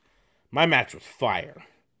match? My match was fire.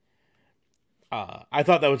 I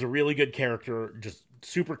thought that was a really good character, just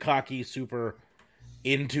super cocky, super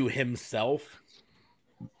into himself.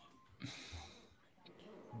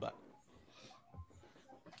 But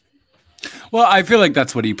Well, I feel like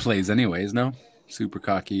that's what he plays anyways, no? Super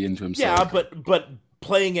cocky into himself. yeah, but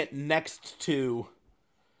playing it next to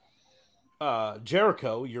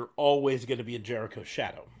Jericho, you're always going to be in Jericho's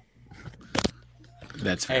shadow.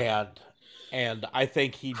 That's fair. And I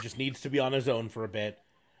think he just needs to be on his own for a bit,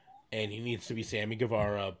 and he needs to be Sammy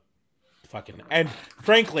Guevara, and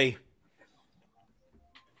frankly,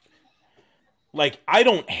 like, I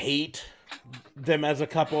don't hate them as a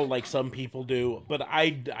couple like some people do, but I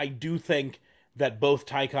do think that both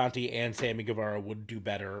Ty Conti and Sammy Guevara would do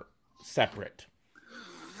better separate.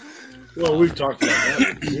 Well, we've talked about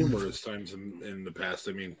that numerous times in the past.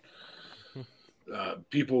 I mean,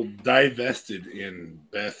 people divested in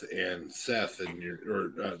Beth and Seth,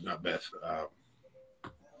 not Beth,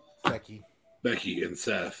 Becky and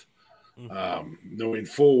Seth, knowing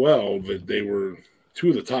full well that they were two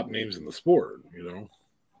of the top names in the sport.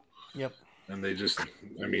 Yep. And they just,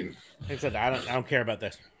 I mean, like I said, I don't care about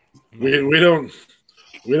this. we don't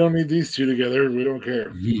need these two together. We don't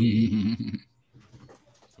care.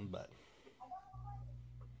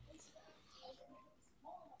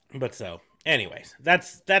 But so, anyways,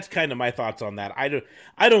 that's kind of my thoughts on that. I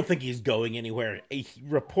don't think he's going anywhere.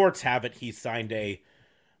 Reports have it he signed a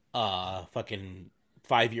fucking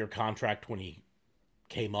 5-year contract when he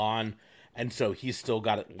came on, and so he's still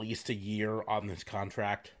got at least a year on this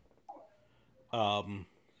contract. I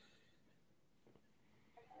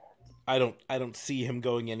don't see him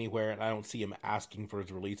going anywhere, and I don't see him asking for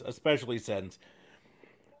his release, especially since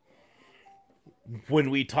when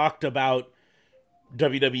we talked about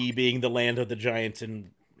WWE being the land of the giants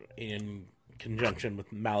in conjunction with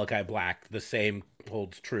Malachi Black, the same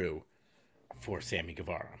holds true for Sammy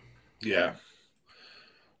Guevara. Yeah.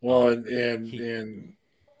 Well, and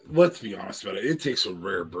let's be honest about it. It takes a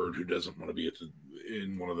rare bird who doesn't want to be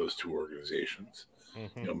in one of those two organizations.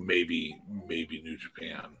 Mm-hmm. Maybe New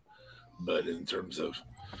Japan, but in terms of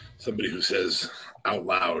somebody who says out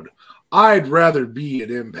loud, "I'd rather be at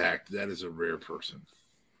Impact," that is a rare person.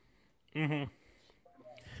 Mm-hmm.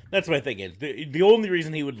 That's my thing is the only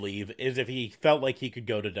reason he would leave is if he felt like he could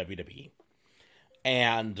go to WWE,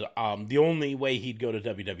 and the only way he'd go to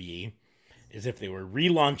WWE is if they were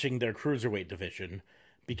relaunching their cruiserweight division,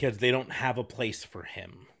 because they don't have a place for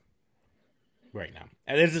him right now.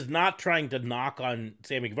 And this is not trying to knock on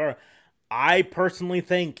Sammy Guevara. I personally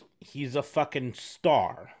think he's a fucking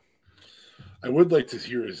star. I would like to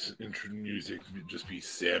hear his intro music just be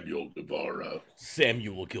Samuel Guevara.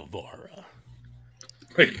 Samuel Guevara.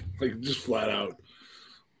 Like just flat out.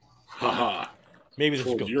 Haha. Maybe this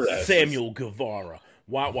Told goes your asses. Samuel Guevara.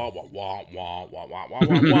 Wah wah wah wah wah wah wah wah wah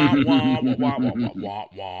wah wah wah wah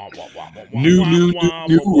wah wah wah. New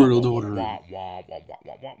world order. Wah wah wah wah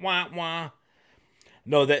wah wah wah wah.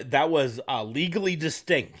 No, that was legally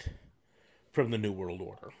distinct from the New World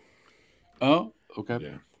Order. Oh, okay.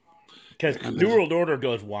 Yeah. Because New World Order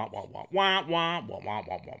goes wah wah wah wah wah wah wah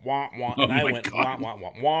wah wah wah wah, and I went wah wah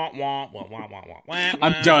wah wah wah wah wah wah wah.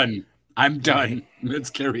 I'm done. Let's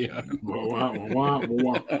carry on. Wah, wah, wah,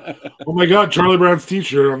 wah. Oh my God, Charlie Brown's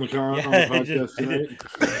T-shirt on the podcast tonight.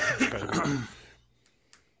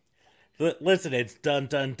 Listen, it's dun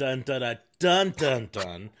dun dun dun dun dun dun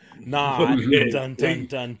dun. Not Okay. dun dun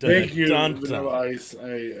dun dun. Thank you, dun, Vanilla dun. Ice. I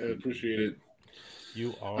appreciate it.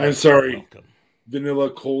 You are. I'm sorry. Welcome. Vanilla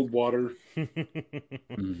cold water. Yes.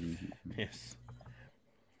 This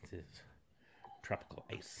is tropical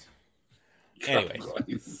ice. Anyways,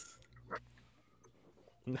 Tropical ice.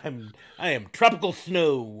 I am tropical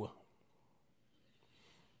snow.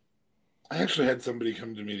 I actually had somebody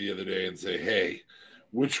come to me the other day and say, "Hey,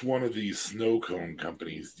 which one of these snow cone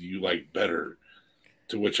companies do you like better?"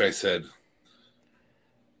 To which I said,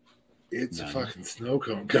 "It's a fucking snow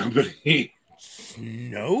cone company."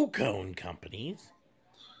 Snow cone companies.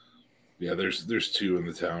 Yeah, there's two in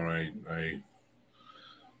the town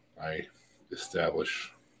I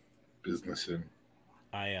establish business in.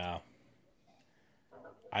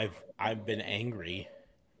 I've been angry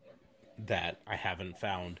that I haven't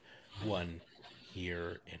found one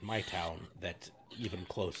here in my town that's even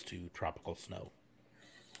close to tropical snow.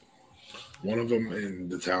 One of them in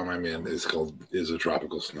the town I'm in is a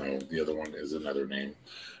tropical snow. The other one is another name.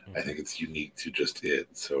 I think it's unique to just it,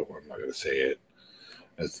 so I'm not going to say it.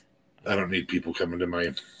 I don't need people coming to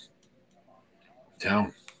my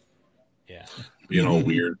town. Yeah. Being all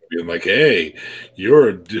weird, being like, "Hey, you're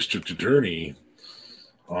a district attorney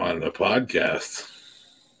on a podcast."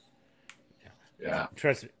 Yeah.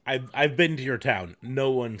 Trust me, I've been to your town. No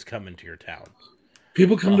one's coming to your town.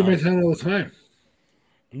 People come to my town all the time.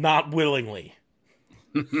 Not willingly.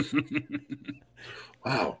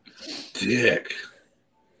 Wow. Dick.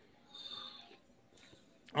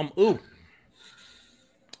 Ooh.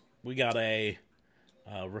 We got a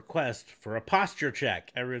request for a posture check.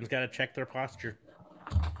 Everyone's got to check their posture.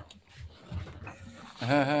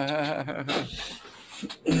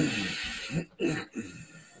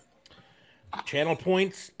 Channel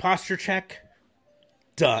points, posture check,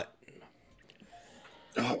 done.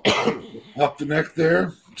 Up the neck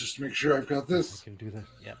there. Just make sure I've got this. Can do that.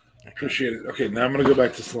 Yep. Okay. Appreciate it. Okay, now I'm going to go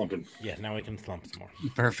back to slumping. Yeah, now we can slump some more.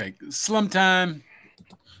 Perfect. Slump time.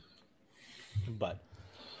 But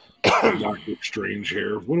Dr. Strange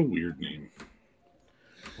Hair. What a weird name.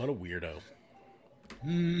 what a weirdo.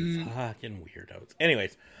 Fucking weirdos.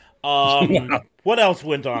 Anyways, what else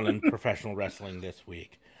went on in professional wrestling this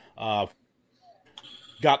week? Got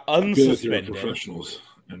I feel like there are unsuspended professionals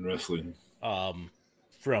in wrestling.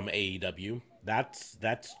 from AEW. That's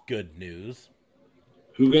good news.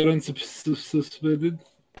 Who got unsuspended?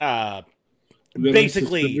 Who got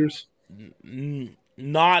Basically, unsuspenders?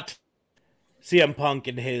 not CM Punk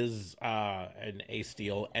and his and Ace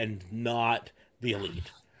Steel, and not the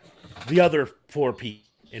Elite. The other 4 people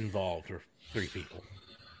involved, or 3 people.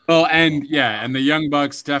 Oh, and the Young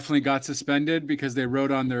Bucks definitely got suspended because they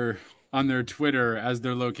wrote on their Twitter as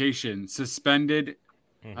their location suspended,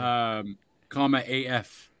 comma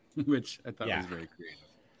AF, which I thought was very creative.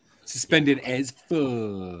 Suspended as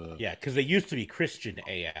fuck. Yeah, because they used to be Christian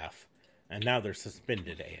AF, and now they're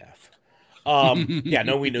suspended AF. Yeah,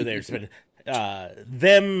 no, we knew they were suspended.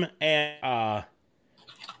 Them and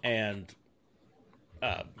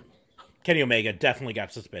Kenny Omega definitely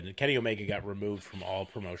got suspended. Kenny Omega got removed from all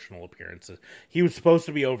promotional appearances. He was supposed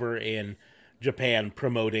to be over in Japan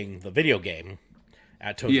promoting the video game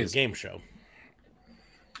at Tokyo Game Show.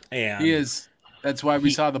 And He is. That's why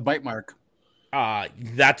we saw the bite mark.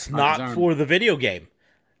 that's not for the video game,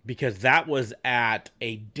 because that was at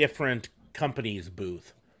a different company's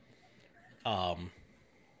booth. That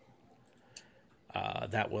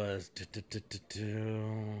was let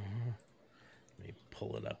me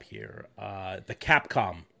pull it up here. The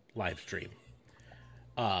Capcom live stream,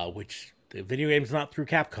 which the video game's not through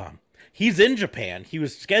Capcom. He's in Japan. He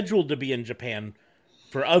was scheduled to be in Japan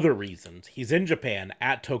for other reasons. He's in Japan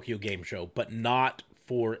at Tokyo Game Show, but not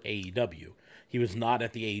for AEW. He was not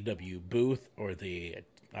at the AEW booth, or the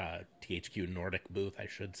THQ Nordic booth, I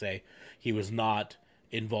should say. He was not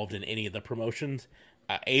involved in any of the promotions.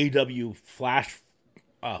 AEW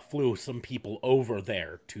flew some people over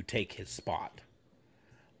there to take his spot.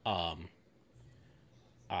 So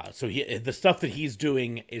the stuff that he's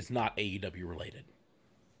doing is not AEW related.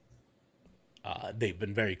 They've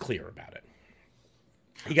been very clear about it.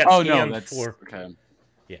 He got scanned for. Okay.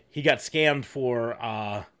 Yeah, he got scanned for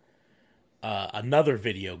another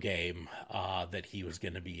video game that he was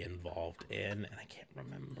going to be involved in, and I can't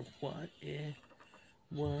remember what it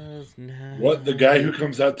was now. What, the guy who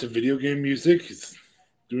comes out to video game music is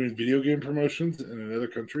doing video game promotions in another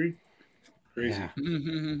country? Crazy. Yeah.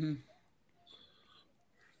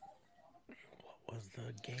 What was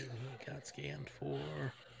the game he got scanned for?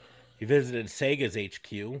 He visited Sega's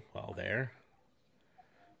HQ while there.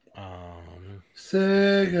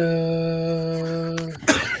 Sega.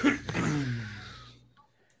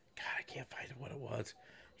 God, I can't find what it was.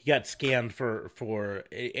 He got scanned for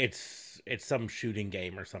it's some shooting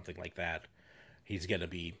game or something like that. He's gonna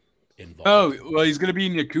be involved. Oh, well, he's gonna be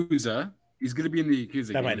in Yakuza. He's gonna be in the Yakuza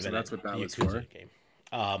That game, might have so been that's what that was Yakuza for. game.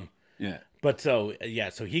 Yeah. But so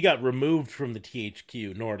he got removed from the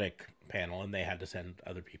THQ Nordic panel, and they had to send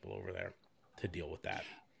other people over there to deal with that.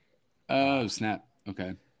 Oh, snap.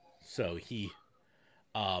 Okay. So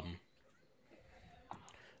but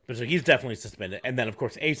so he's definitely suspended. And then of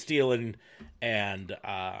course Ace Steel and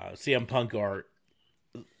CM Punk are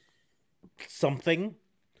something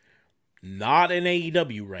not in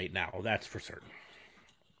AEW right now, that's for certain.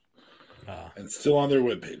 And still on their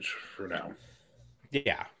webpage for now.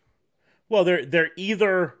 Yeah. Well, they're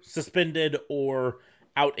either suspended or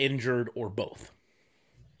out injured or both.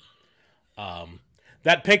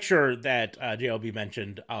 That picture that JLB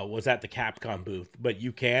mentioned was at the Capcom booth, but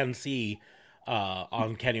you can see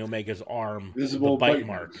on Kenny Omega's arm Visible the bite bite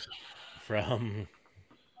mark marks. from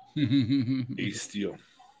Ace Steel.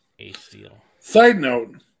 Ace Steel. Side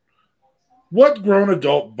note, what grown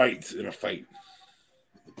adult bites in a fight?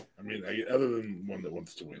 I mean, other than one that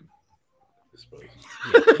wants to win, I suppose.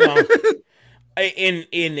 Yeah, well,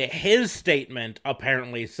 in his statement,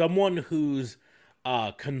 apparently, someone who's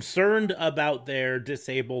concerned about their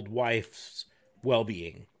disabled wife's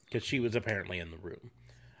well-being, because she was apparently in the room.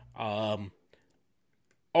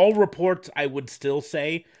 All reports, I would still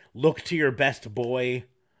say, look to your best boy,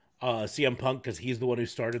 CM Punk, because he's the one who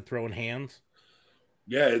started throwing hands.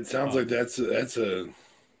 Yeah, it sounds like that's an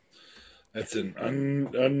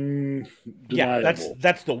undeniable. Yeah,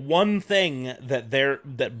 that's the one thing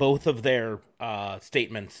that both of their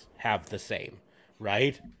statements have the same,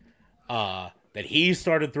 right? That he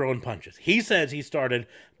started throwing punches. He says he started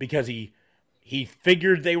because he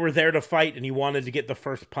figured they were there to fight and he wanted to get the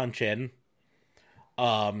first punch in.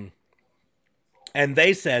 And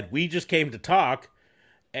they said, we just came to talk,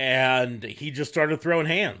 and he just started throwing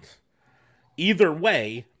hands. Either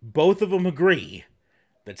way, both of them agree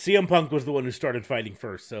that CM Punk was the one who started fighting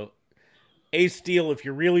first. So, Ace Steel, if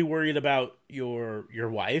you're really worried about your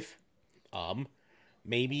wife,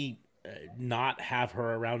 maybe not have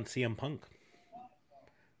her around CM Punk.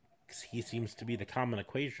 Because he seems to be the common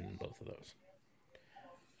equation in both of those.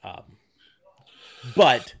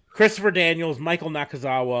 But Christopher Daniels, Michael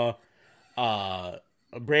Nakazawa,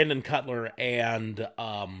 Brandon Cutler, and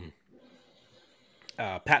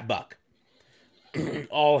Pat Buck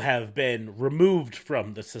all have been removed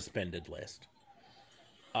from the suspended list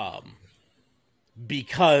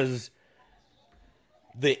because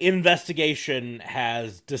the investigation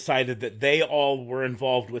has decided that they all were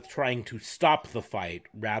involved with trying to stop the fight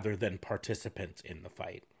rather than participants in the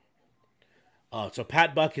fight. So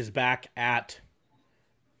Pat Buck is back at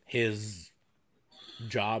his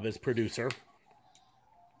job as producer.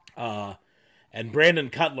 And Brandon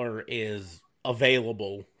Cutler is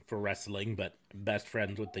available for wrestling, but best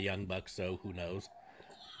friends with the Young Bucks, so who knows.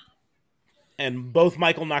 And both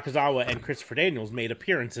Michael Nakazawa and Christopher Daniels made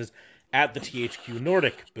appearances at the THQ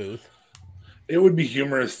Nordic booth. It would be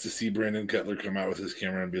humorous to see Brandon Cutler come out with his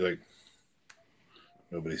camera and be like,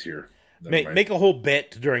 nobody's here. Make a whole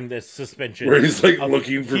bit during this suspension where he's like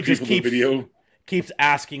looking for people to video. Keeps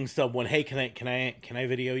asking someone, "Hey, can I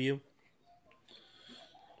video you?"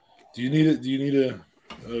 Do you need a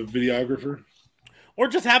videographer? Or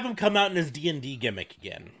just have him come out in his D&D gimmick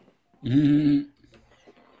again. Mm-hmm.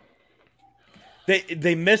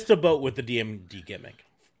 They missed a boat with the D&D gimmick.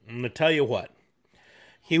 I'm gonna tell you what.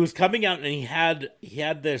 He was coming out and he had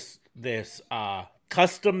this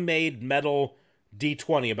custom made metal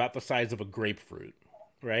D20 about the size of a grapefruit,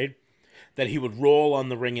 right? That he would roll on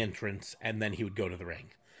the ring entrance and then he would go to the ring.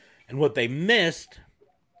 And what they missed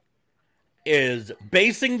is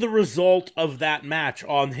basing the result of that match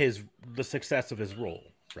on the success of his role,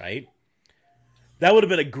 right? That would have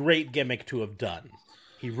been a great gimmick to have done.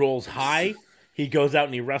 He rolls high, he goes out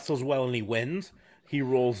and he wrestles well and he wins. He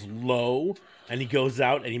rolls low and he goes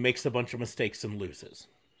out and he makes a bunch of mistakes and loses.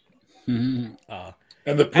 And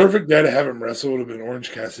the perfect guy to have him wrestle would have been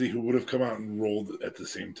Orange Cassidy, who would have come out and rolled at the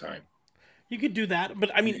same time. You could do that,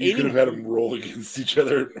 but I mean, you could have had them roll against each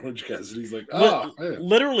other. And Orange Cassidy's like,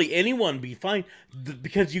 literally anyone be fine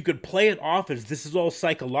because you could play it off as this is all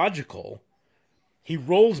psychological. He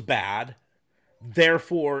rolls bad,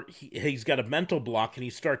 therefore he's got a mental block and he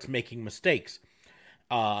starts making mistakes.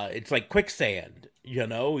 It's like quicksand, you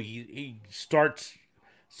know. He starts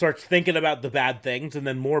thinking about the bad things, and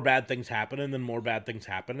then more bad things happen, and then more bad things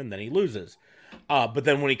happen, and then he loses. But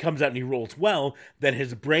then when he comes out and he rolls well, then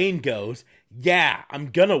his brain goes, yeah,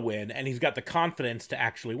 I'm gonna win, and he's got the confidence to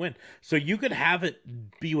actually win. So you could have it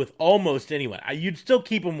be with almost anyone. You'd still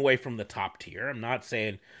keep him away from the top tier. I'm not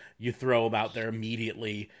saying you throw him out there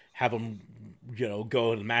immediately, have him, you know,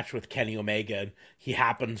 go in a match with Kenny Omega, and he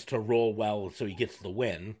happens to roll well, so he gets the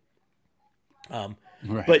win.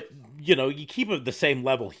 Right. But, you know, you keep him at the same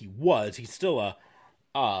level he was. He's still a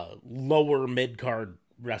lower mid-card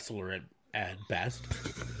wrestler at best.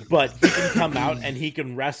 But he can come out and he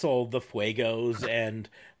can wrestle the Fuegos and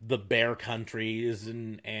the Bear Countries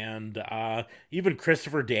and even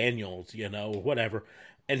Christopher Daniels, you know, whatever.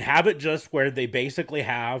 And have it just where they basically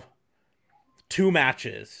have 2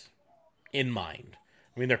 matches in mind.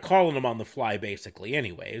 I mean, they're calling them on the fly basically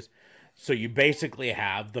anyways. So you basically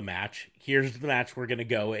have the match. Here's the match we're going to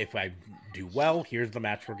go if I do well. Here's the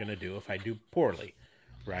match we're going to do if I do poorly.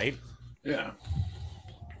 Right? Yeah.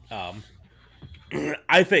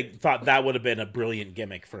 I thought that would have been a brilliant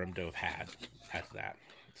gimmick for him to have had as that.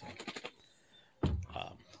 So,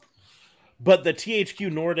 but the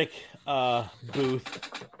THQ Nordic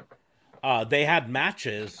booth, they had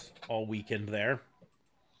matches all weekend there.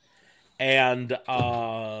 And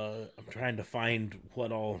I'm trying to find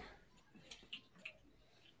what all...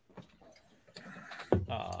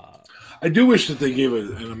 I do wish that they gave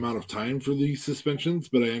an amount of time for these suspensions,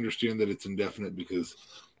 but I understand that it's indefinite because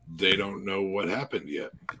they don't know what happened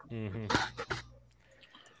yet. Mm-hmm.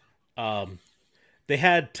 They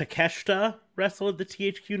had Takeshita wrestle at the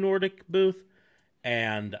THQ Nordic booth,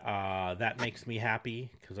 and that makes me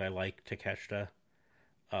happy because I like Takeshita.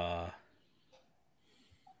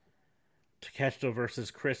 Takeshita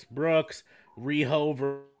versus Chris Brooks, Riho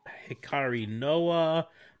versus Hikari Noah,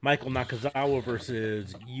 Michael Nakazawa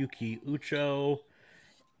versus Yuki Ucho,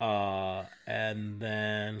 and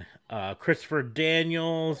then Christopher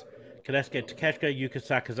Daniels, Kanesuke Takeshita, Yuka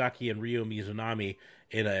Sakazaki, and Ryo Mizunami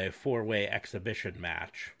in a 4-way exhibition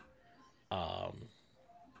match. And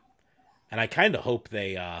I kind of hope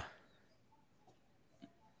they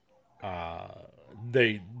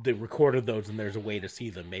recorded those and there's a way to see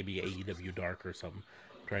them. Maybe AEW Dark or something.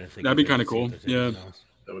 I'm trying to think. That'd be kind of cool. Yeah.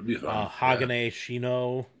 That would be fun. Hagane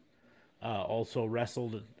Shino also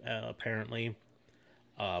wrestled apparently.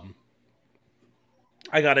 I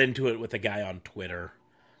got into it with a guy on Twitter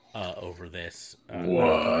over this.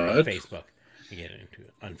 What? Facebook. I get into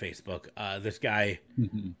it on Facebook. This guy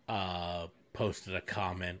posted a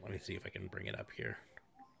comment. Let me see if I can bring it up here.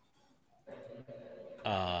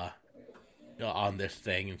 On this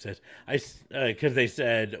thing and says, because they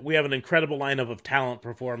said, we have an incredible lineup of talent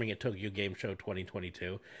performing at Tokyo Game Show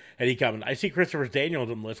 2022. And he commented, I see Christopher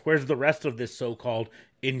Daniels on the list. Where's the rest of this so-called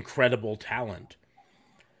incredible talent?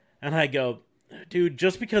 And I go, dude,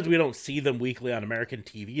 just because we don't see them weekly on American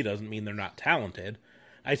TV doesn't mean they're not talented.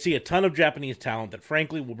 I see a ton of Japanese talent that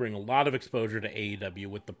frankly will bring a lot of exposure to AEW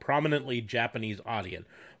with the prominently Japanese audience.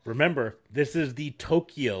 Remember, this is the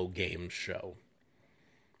Tokyo Game Show.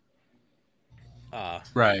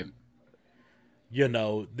 Right. You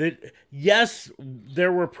know, yes,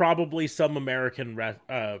 there were probably some American,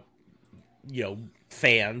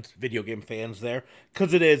 fans, video game fans there,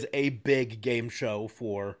 because it is a big game show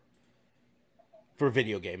for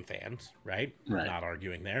video game fans, right? Right. Not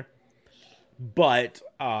arguing there. But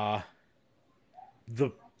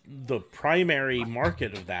the primary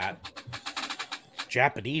market of that,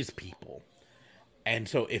 Japanese people. And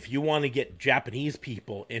so if you want to get Japanese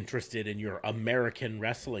people interested in your American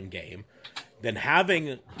wrestling game, then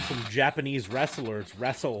having some Japanese wrestlers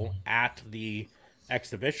wrestle at the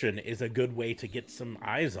exhibition is a good way to get some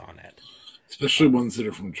eyes on it. Especially ones that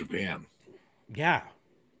are from Japan. Yeah.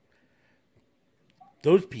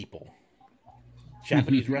 Those people.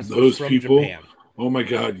 Japanese wrestlers from Japan. Oh my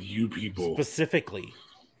God, you people. Specifically.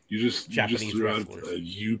 You just threw wrestlers. out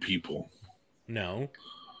you people. No.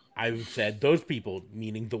 I've said those people,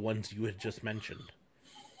 meaning the ones you had just mentioned.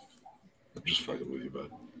 I'm just fucking with you,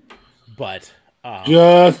 bud. But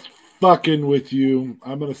just fucking with you.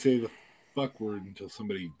 I'm gonna say the fuck word until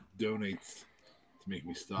somebody donates to make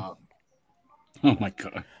me stop. Oh my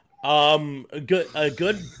god. A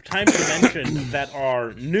good time to mention that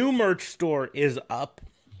our new merch store is up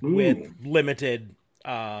with Ooh. limited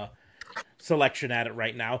selection at it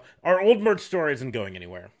right now. Our old merch store isn't going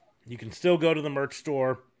anywhere. You can still go to the merch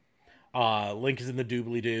store. Link is in the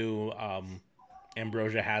doobly doo.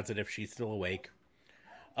 Ambrosia has it if she's still awake.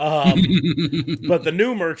 But the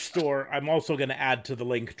new merch store, I'm also going to add to the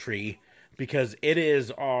link tree because it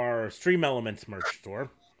is our Stream Elements merch store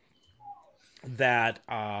that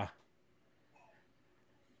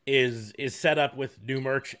is set up with new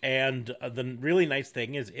merch. And the really nice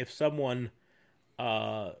thing is if someone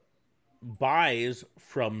buys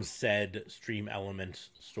from said Stream Elements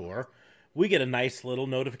store, we get a nice little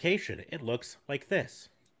notification. It looks like this.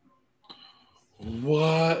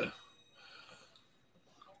 What?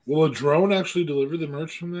 Will a drone actually deliver the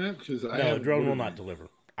merch from that? Because No, a drone will not deliver.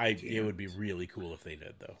 It would be really cool if they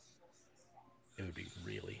did, though. It would be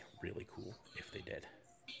really, really cool if they did.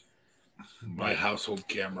 My household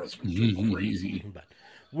cameras would go crazy.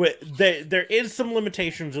 But there is some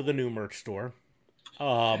limitations of the new merch store.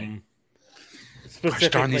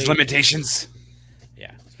 Specifically, on these limitations.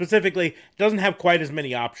 Yeah, specifically, it doesn't have quite as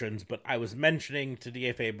many options. But I was mentioning to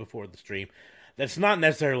DFA before the stream that's not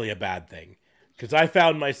necessarily a bad thing because I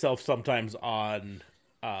found myself sometimes on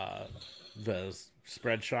the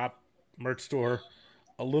Spread Shop merch store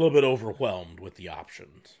a little bit overwhelmed with the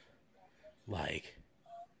options. Like,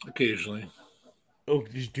 occasionally, oh,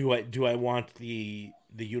 do I want the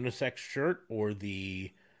unisex shirt or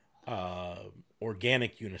the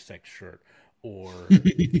organic unisex shirt or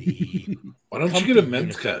the why don't you get a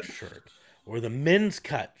men's cut shirt or the men's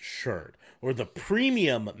cut shirt or the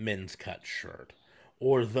premium men's cut shirt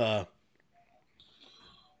or the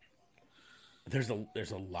there's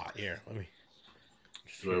a lot here. Let me.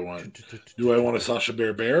 Do I want a Sasha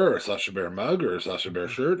Bear or a Sasha Bear mug or a Sasha Bear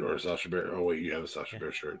shirt or a Sasha Bear? Oh wait, you have a Sasha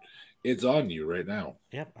Bear shirt. It's on you right now.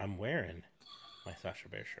 Yep, I'm wearing my Sasha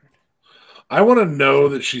Bear shirt. I want to know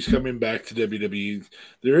that she's coming back to WWE.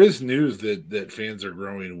 There is news that fans are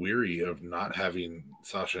growing weary of not having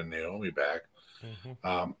Sasha and Naomi back.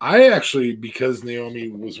 Mm-hmm. I actually, because Naomi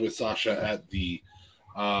was with Sasha at the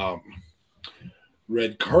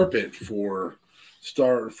red carpet for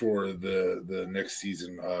the next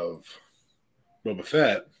season of Boba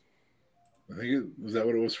Fett. I think was that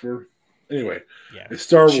what it was for? Anyway, yeah, it's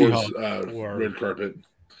Star Wars red carpet.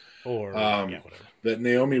 Or that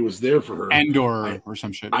Naomi was there for her. Andor or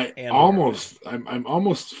some shit. I'm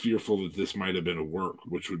almost fearful that this might have been a work,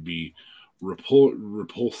 which would be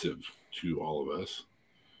repulsive to all of us.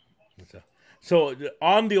 So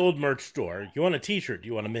on the old merch store, you want a t-shirt.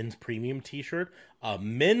 You want a men's premium t-shirt, a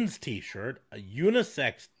men's t-shirt, a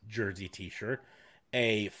unisex jersey t-shirt,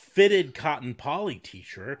 a fitted cotton poly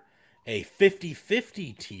t-shirt, a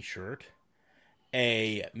 50-50 t-shirt,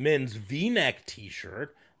 a men's v-neck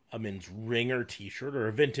t-shirt, a men's ringer t-shirt, or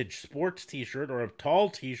a vintage sports t-shirt, or a tall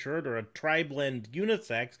t-shirt, or a tri-blend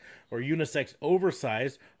unisex, or unisex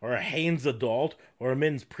oversized, or a Hanes adult, or a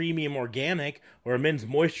men's premium organic, or a men's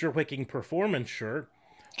moisture-wicking performance shirt,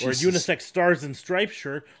 or a unisex stars and stripes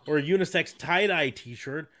shirt, or a unisex tie-dye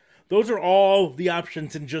t-shirt. Those are all the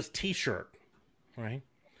options in just t-shirt, right?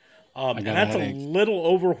 And that's a little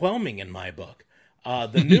overwhelming in my book.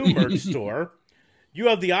 The new merch store, you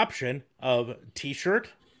have the option of t-shirt,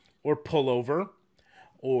 or pullover,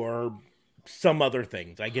 or some other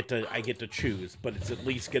things. I get to choose, but it's at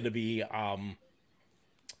least going to be a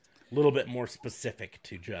little bit more specific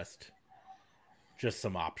to just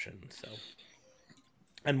some options. So,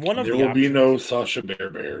 and one of there will be no Sasha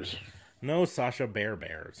Bears. No Sasha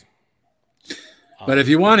Bears. But if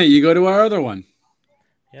you want it, you go to our other one.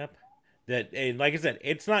 Yep. That, like I said,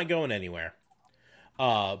 it's not going anywhere.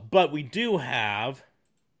 But we do have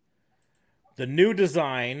the new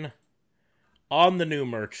design on the new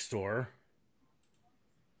merch store.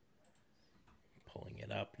 Pulling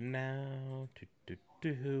it up now.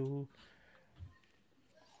 The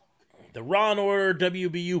Raw and Order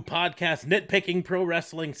WBU podcast Nitpicking Pro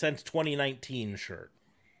Wrestling since 2019 shirt.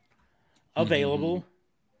 Available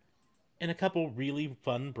in a couple really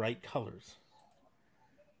fun, bright colors.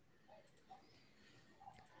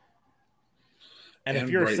 And if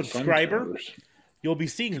you're a subscriber, you'll be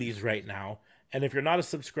seeing these right now. And if you're not a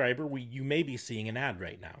subscriber, you may be seeing an ad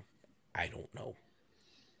right now. I don't know.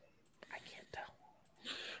 I can't tell.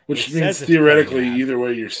 Which means theoretically, either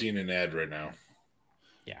way, you're seeing an ad right now.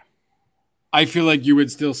 Yeah. I feel like you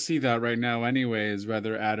would still see that right now anyways,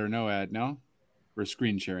 whether ad or no ad, no? We're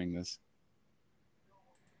screen sharing this.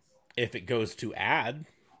 If it goes to ad.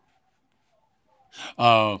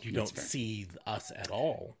 Oh, You that's don't fair. see us at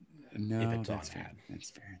all. No, if it's that's on fair. ad. That's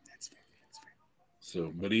fair.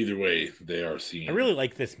 So, but either way, they are seeing I really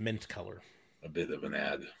like this mint color. a bit of an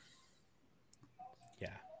ad. Yeah.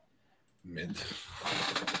 Mint.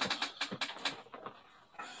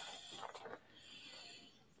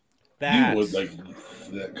 You would like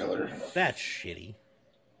that color. That's shitty.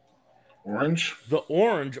 Orange? The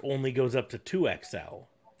orange only goes up to 2XL.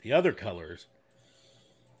 The other colors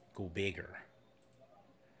go bigger.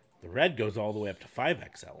 The red goes all the way up to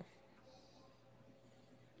 5XL.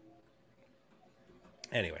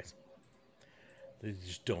 Anyways. They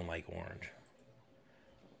just don't like orange.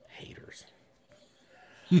 Haters.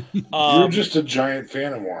 You're just a giant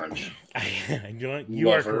fan of orange. You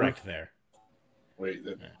are Lover. correct there. Wait,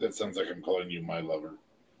 that sounds like I'm calling you my lover.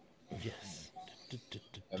 Yes.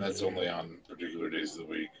 And that's only on particular days of the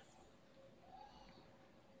week.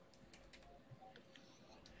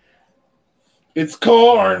 It's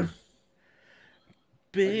corn.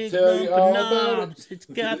 Big tell you lump all of about knobs. It's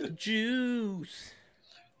got the juice.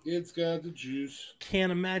 It's got the juice.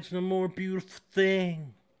 Can't imagine a more beautiful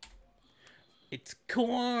thing. It's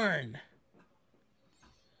corn.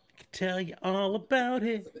 I can tell you all about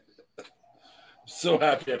it. So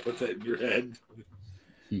happy I put that in your head.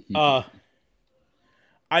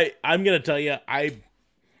 I'm gonna tell you,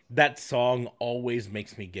 that song always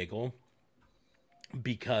makes me giggle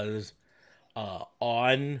because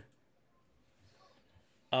on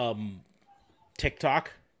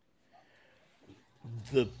TikTok,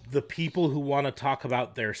 the people who want to talk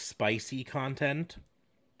about their spicy content,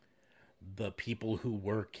 the people who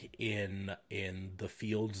work in the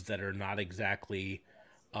fields that are not exactly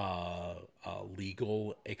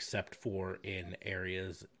legal except for in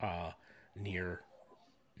areas near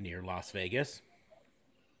Las Vegas.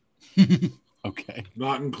 Okay.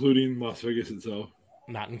 Not including Las Vegas itself.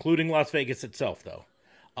 Not including Las Vegas itself, though.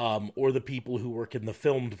 Or the people who work in the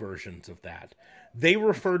filmed versions of that. They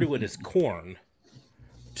refer to it as corn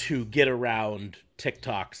to get around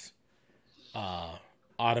TikTok's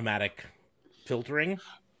automatic filtering.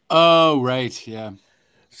 Oh, right. Yeah.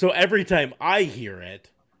 So every time I hear it,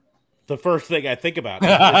 the first thing I think about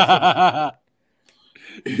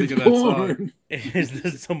Think of that song. is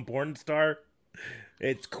this some porn star?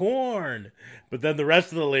 It's corn. But then the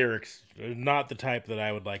rest of the lyrics are not the type that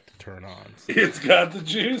I would like to turn on. So. It's got the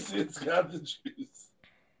juice. It's got the juice.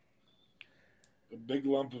 A big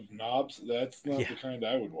lump of knobs. That's not the kind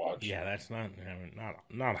I would watch. Yeah, that's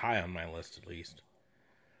not high on my list, at least.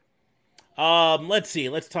 Let's see.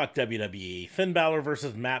 Let's talk WWE. Finn Balor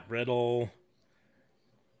versus Matt Riddle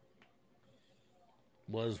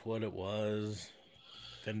was what it was.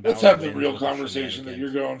 Finn Let's Balor have the real conversation that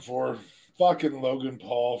you're going for. Fucking Logan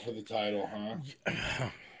Paul for the title, huh?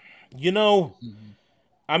 You know,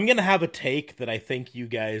 I'm going to have a take that I think you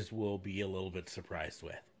guys will be a little bit surprised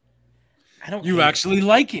with. You actually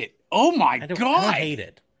like it. Oh my God. I don't hate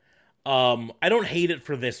it. I don't hate it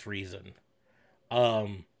for this reason.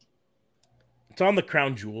 It's on the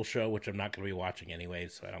Crown Jewel show, which I'm not going to be watching anyway,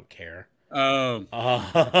 so I don't care.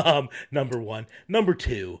 Number one. Number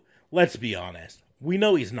two, let's be honest. We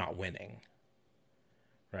know he's not winning.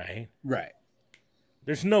 Right? Right.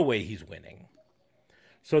 There's no way he's winning.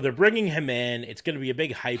 So they're bringing him in. It's going to be a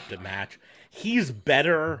big hyped match. He's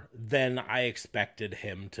better than I expected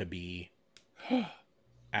him to be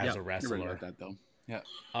as a wrestler. You're right about that, though. Yeah.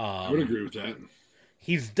 I would agree with that.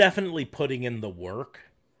 He's definitely putting in the work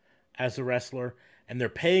as a wrestler, and they're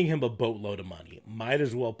paying him a boatload of money. Might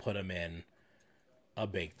as well put him in a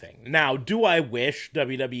big thing. Now, do I wish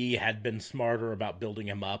WWE had been smarter about building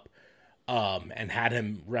him up and had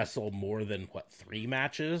him wrestle more than, 3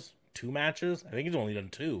 matches? 2 matches? I think he's only done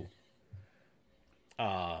 2.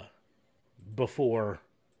 Before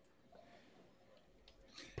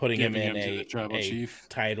putting him in a chief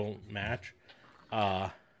title match.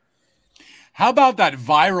 How about that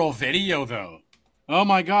viral video, though? Oh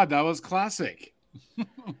my God, that was classic.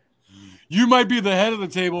 You might be the head of the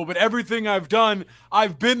table, but everything I've done,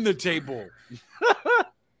 I've been the table.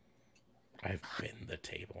 I've been the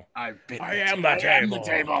table. I am the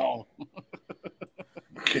table.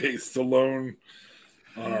 Okay, Stallone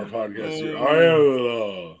on our podcast here. I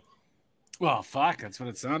am. Well, fuck, that's what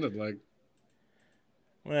it sounded like.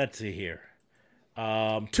 Let's see here.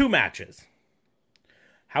 2 matches.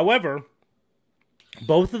 However,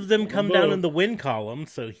 both of them come down in the win column,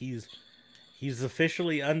 so he's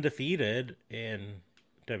officially undefeated in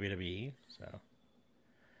WWE. So,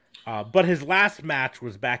 but his last match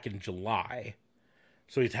was back in July,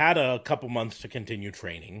 so he's had a couple months to continue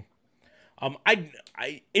training.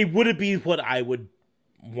 It wouldn't be what I would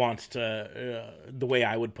want to, the way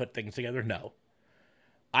I would put things together. No,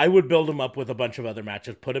 I would build him up with a bunch of other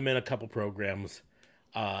matches, put him in a couple programs,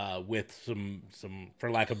 with some,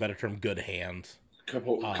 for lack of a better term, good hands.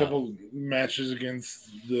 Couple matches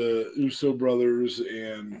against the Uso brothers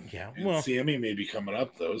and Sammy may be coming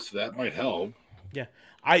up though, so that might help. Yeah,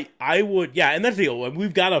 I would. Yeah, and that's the deal.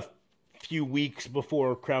 We've got a few weeks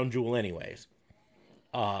before Crown Jewel, anyways.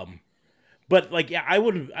 But like, yeah, I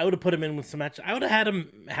would have put him in with some matches. I would have had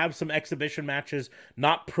him have some exhibition matches,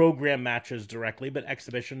 not program matches directly, but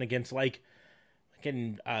exhibition against like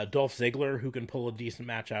Dolph Ziggler, who can pull a decent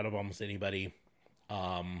match out of almost anybody.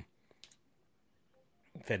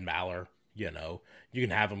 Finn Balor, you can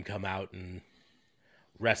have him come out and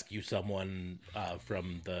rescue someone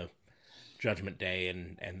from the Judgment Day,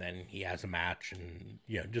 and then he has a match, and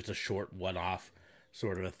just a short one-off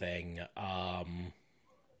sort of a thing.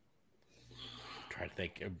 Try to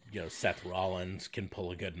think, Seth Rollins can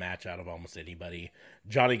pull a good match out of almost anybody.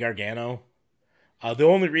 Johnny Gargano. The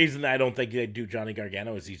only reason I don't think they do Johnny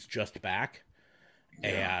Gargano is he's just back,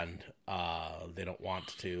 and they don't want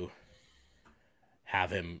to have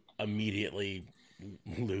him immediately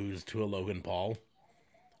lose to a Logan Paul.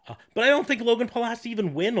 But I don't think Logan Paul has to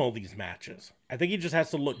even win all these matches. I think he just has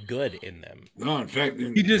to look good in them. No, in fact,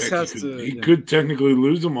 he could technically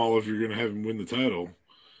lose them all if you're going to have him win the title.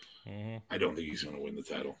 Mm-hmm. I don't think he's going to win the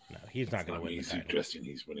title. No, he's not going to win the title. Suggesting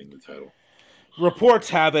he's winning the title. Reports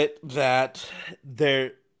have it that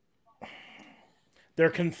they're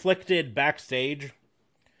conflicted backstage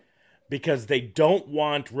because they don't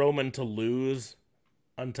want Roman to lose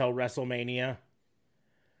until WrestleMania,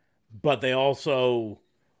 but they also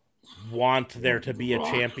want there to be a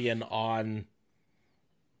champion on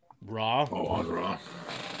Raw. Oh, on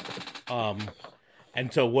Raw.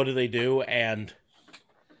 And so what do? And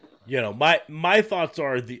my thoughts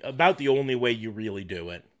are about the only way you really do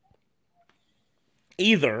it.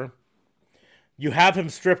 Either you have him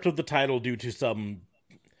stripped of the title due to some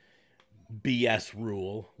BS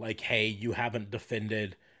rule, like, hey, you haven't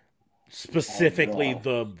defended specifically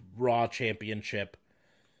the Raw Championship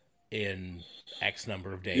in X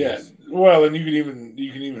number of days. Yeah, well, and you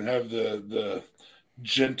can even have the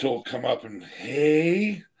gentle come up and,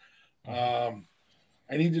 hey, I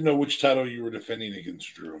need to know which title you were defending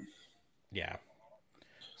against Drew. Yeah,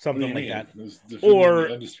 something like that. Or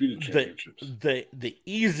undisputed championships. The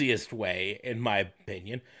easiest way, in my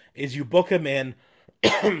opinion, is you book him in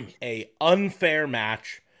a unfair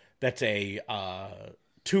match. That's a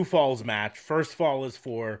 2 falls match. First fall is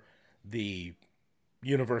for the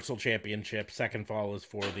Universal Championship. Second fall is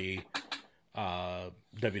for the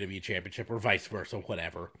WWE Championship, or vice versa,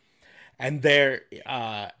 whatever. And then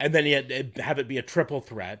you have it be a triple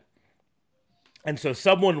threat. And so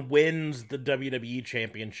someone wins the WWE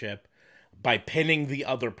Championship by pinning the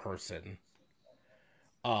other person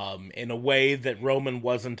in a way that Roman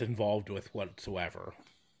wasn't involved with whatsoever.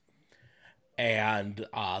 And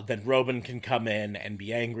then Roman can come in and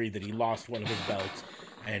be angry that he lost one of his belts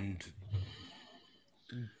and,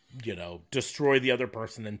 destroy the other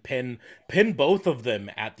person and pin both of them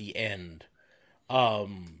at the end.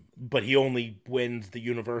 But he only wins the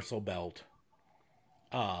Universal belt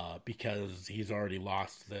because he's already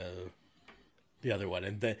lost the other one.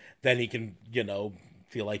 And then he can,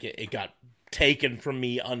 feel like it got taken from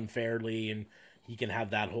me unfairly, and he can have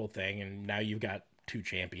that whole thing. And now you've got 2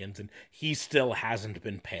 champions, and he still hasn't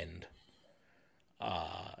been pinned.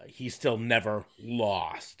 He still never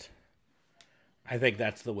lost. I think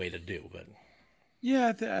that's the way to do, but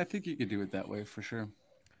yeah, I think you could do it that way for sure.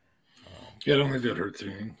 Yeah, I don't think that hurts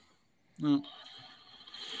anything. No.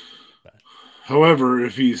 However,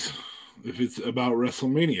 if it's about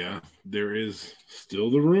WrestleMania, there is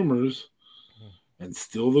still the rumors and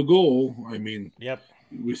still the goal. I mean, yep.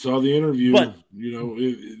 We saw the interview,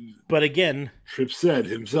 but again, Tripp said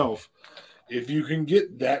himself, if you can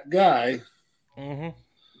get that guy,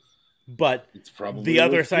 but it's probably the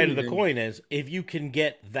other side of the coin is, if you can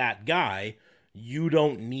get that guy, you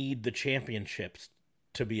don't need the championships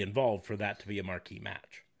to be involved for that to be a marquee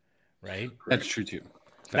match, right? That's true too.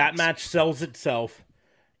 That match sells itself.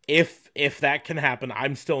 If that can happen,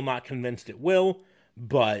 I'm still not convinced it will,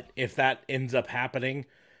 but if that ends up happening,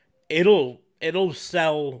 it'll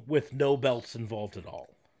sell with no belts involved at all.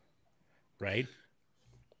 Right?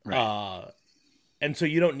 And so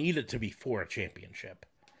you don't need it to be for a championship.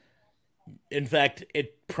 In fact,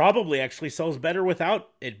 it probably actually sells better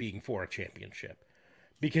without it being for a championship,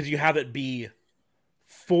 because you have it be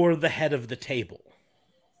for the head of the table.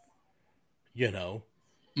 Sure.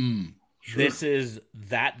 This is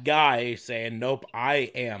that guy saying, nope,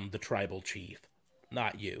 I am the tribal chief,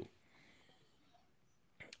 not you.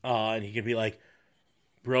 And he can be like,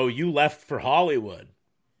 bro, you left for Hollywood.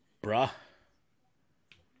 Bruh.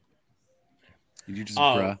 Did you just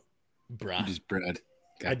Bruh. You just bread.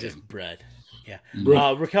 I just bread. Yeah.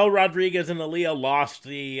 Bruh. Raquel Rodriguez and Aaliyah lost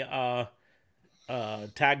the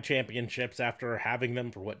tag championships after having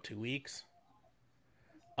them for 2 weeks.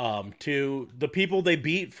 To the people they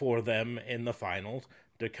beat for them in the finals,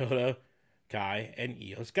 Dakota Kai and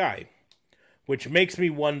Io Sky, which makes me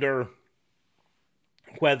wonder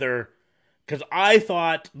whether, because I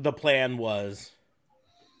thought the plan was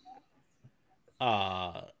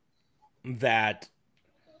that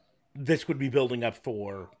this would be building up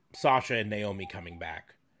for Sasha and Naomi coming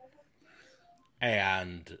back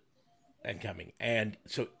and coming. And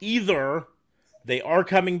so either they are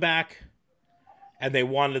coming back and they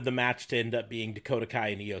wanted the match to end up being Dakota Kai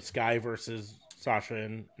and Io Sky versus Sasha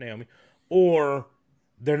and Naomi, or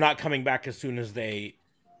they're not coming back as soon as they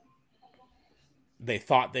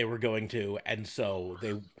thought they were going to, and so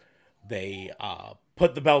they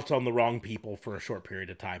put the belts on the wrong people for a short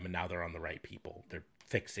period of time, and now they're on the right people. They're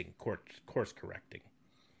fixing, course correcting.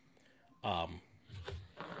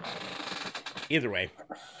 Either way,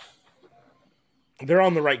 they're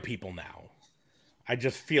on the right people now. I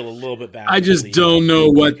just feel a little bit bad. I just don't know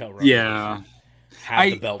what. Yeah,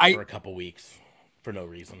 had the belt for a couple weeks for no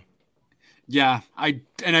reason. Yeah,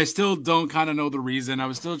 I still don't kind of know the reason. I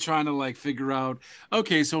was still trying to figure out.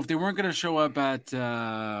 Okay, so if they weren't going to show up at,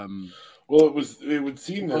 well, it would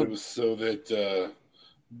seem that it was so that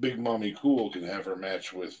Big Mommy Cool can have her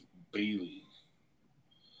match with Bayley,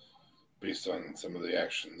 based on some of the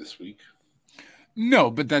action this week.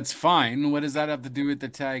 No, but that's fine. What does that have to do with the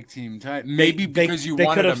tag team title? Maybe because you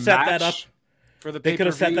wanted to set that up for the pay-per-view? They could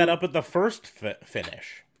have set that up at the first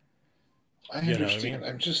finish. I understand.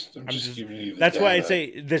 I'm just giving you the That's data. why I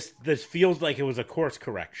say this feels like it was a course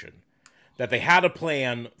correction. That they had a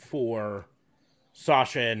plan for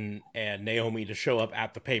Sasha and Naomi to show up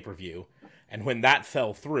at the pay-per-view, and when that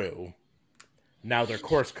fell through, now they're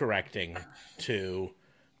course correcting to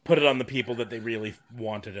put it on the people that they really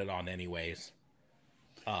wanted it on anyways.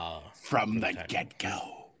 From the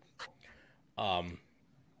get-go.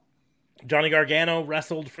 Johnny Gargano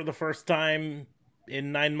wrestled for the first time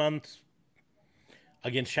in 9 months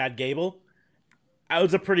against Chad Gable. That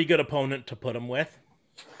was a pretty good opponent to put him with.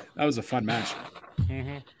 That was a fun match.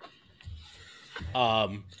 Mm-hmm.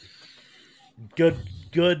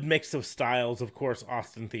 Good mix of styles. Of course,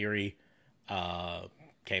 Austin Theory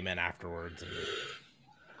came in afterwards. And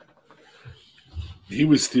he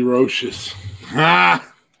was ferocious. Ha!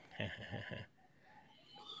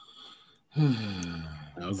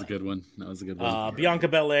 That was a good one. Bianca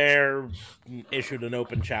Belair issued an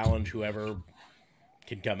open challenge. Whoever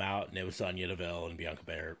can come out, and it was Sonya Deville, and Bianca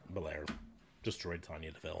Belair destroyed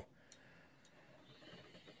Sonya Deville.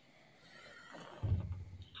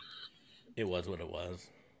 It was what it was.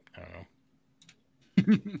 I don't know.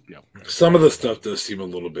 Yeah. Some of the stuff does seem a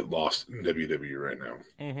little bit lost in WWE right now.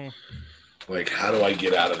 Mm-hmm. Like, how do I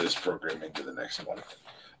get out of this program into the next one?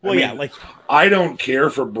 Well, I don't care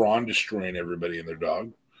for Braun destroying everybody and their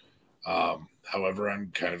dog. However, I'm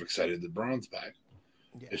kind of excited that Braun's back.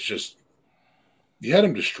 Yeah. It's just, you had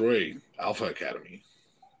him destroy Alpha Academy.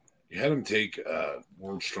 You had him take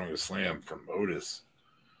World's Strongest Slam from Otis.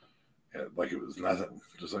 Like it was nothing.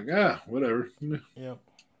 Just whatever. Yeah.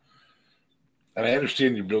 And I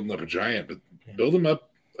understand you're building up a giant, but build him up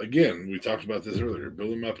again. We talked about this earlier.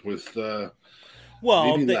 Build him up with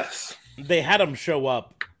maybe less. They had him show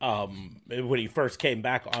up when he first came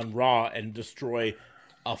back on Raw and destroy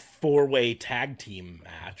a 4-way tag team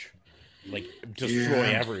match. Like,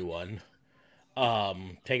 destroy everyone.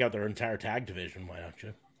 Take out their entire tag division. Why don't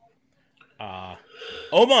you?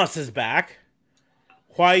 Omos is back.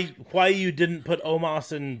 Why you didn't put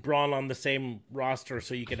Omos and Braun on the same roster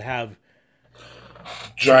so you could have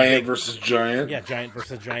Giant versus Giant? Yeah, Giant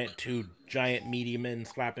versus Giant. 2 giant meaty men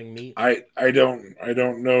slapping meat. I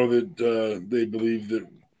don't know that they believe that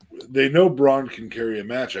they know Braun can carry a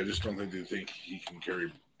match. I just don't think they think he can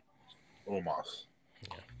carry Omos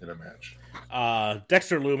in a match.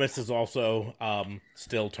 Dexter Lumis is also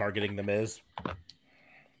still targeting The Miz.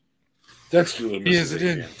 Dexter Lumis is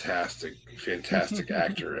a fantastic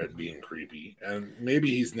actor at being creepy, and maybe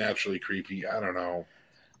he's naturally creepy. I don't know.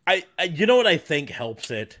 I you know what I think helps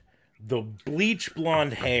it? The bleach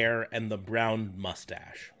blonde hair and the brown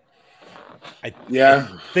mustache. I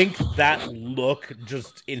think that look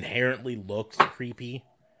just inherently looks creepy.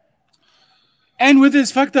 And with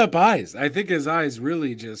his fucked up eyes, I think his eyes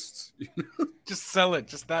really just sell it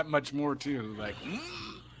just that much more too. Like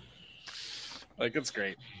it's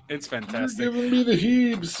great. It's fantastic. You're giving me the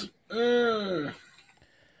heebs.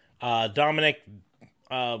 Dominic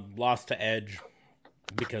lost to Edge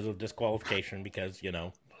because of disqualification, because,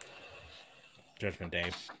 Judgment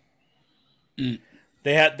Day.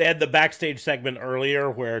 They had the backstage segment earlier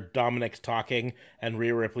where Dominic's talking and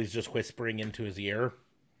Rhea Ripley's just whispering into his ear.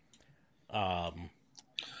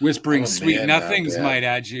 Whispering Oh, sweet man, nothings, yeah. might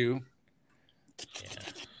add you.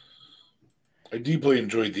 I deeply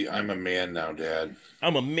enjoyed the "I'm a man now, Dad."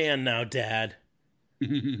 I'm a man now, Dad.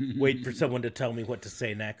 Wait for someone to tell me what to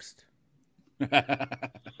say next.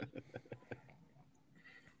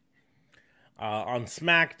 On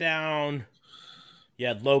SmackDown, you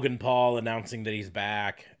had Logan Paul announcing that he's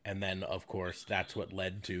back, and then, of course, that's what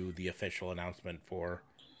led to the official announcement for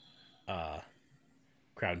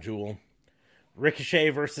Crown Jewel. Ricochet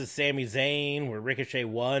versus Sami Zayn, where Ricochet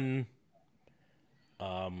won.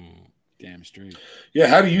 Damn straight. Yeah,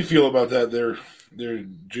 how do you feel about that? Their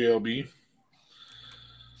JLB.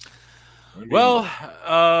 I mean, Well,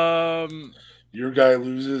 your guy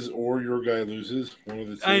loses or your guy loses. One of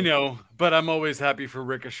the two. I know, but I'm always happy for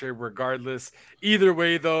Ricochet regardless. Either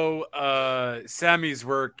way, though, Sammy's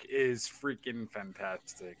work is freaking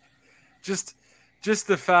fantastic. Just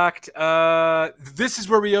the fact, this is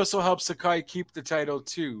where we also help Sakai keep the title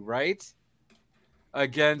too, right?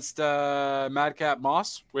 Against Madcap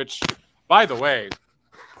Moss, which, by the way,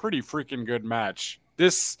 pretty freaking good match.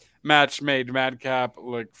 This match made Madcap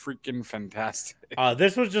look freaking fantastic.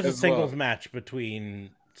 This was just a As singles well. match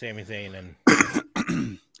between Sami Zayn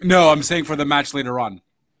and... No, I'm saying for the match later on.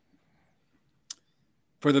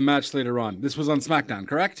 For the match later on. This was on SmackDown,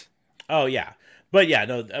 correct? Oh, yeah. But yeah,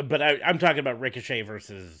 no, but I'm talking about Ricochet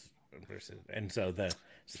versus, and so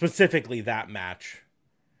specifically that match,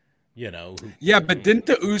 Yeah, but didn't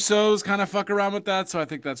the Usos kind of fuck around with that? So I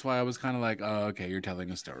think that's why I was kind of like, oh, okay, you're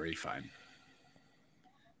telling a story. Fine.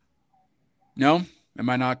 No? Am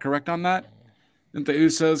I not correct on that? Didn't the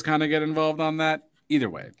Usos kind of get involved on that? Either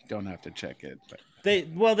way, don't have to check it. But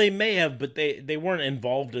they may have, but they weren't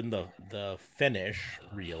involved in the finish,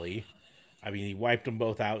 really. I mean, he wiped them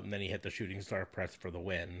both out, and then he hit the shooting star press for the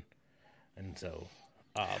win. And so...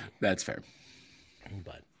 that's fair.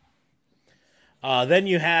 But then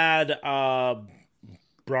you had Braun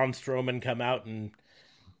Strowman come out and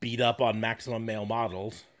beat up on Maximum Male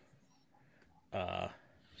Models.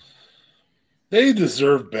 They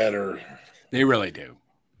deserve better. They really do.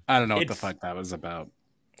 I don't know what the It's- fuck that was about.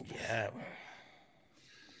 Yeah.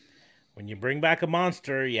 When you bring back a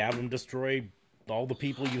monster, you have them destroy all the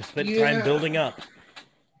people you've spent time building up.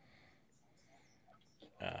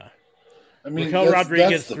 I mean, Raquel that's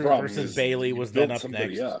Rodriguez the problem, versus is Bayley you was built then up somebody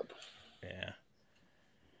next. up. Yeah.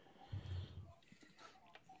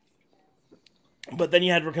 But then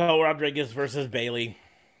you had Raquel Rodriguez versus Bayley.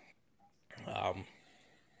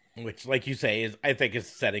 Which, like you say, I think is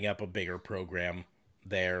setting up a bigger program.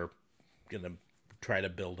 They're gonna try to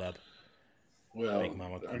build up. Well, Big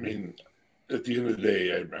Mama I Queen. mean, at the end of the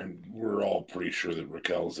day, we're all pretty sure that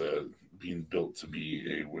Raquel's being built to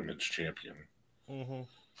be a women's champion. Mm-hmm.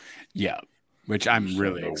 Yeah, which I'm So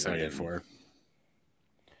really no excited win. for.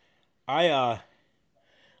 I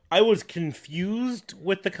was confused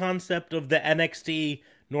with the concept of the NXT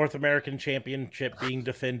North American Championship being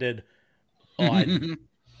defended on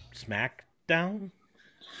SmackDown.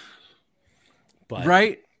 But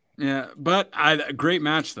Right? Yeah, but a great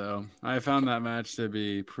match, though. I found that match to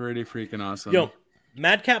be pretty freaking awesome.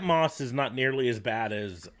 Madcap Moss is not nearly as bad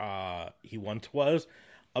as he once was.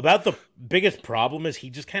 About the biggest problem is he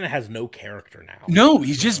just kind of has no character now. No,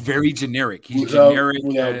 he's just very generic. He's Without- generic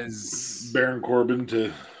without as... Baron Corbin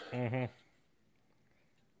to Mm-hmm.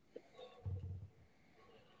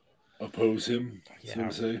 oppose him, so Yeah.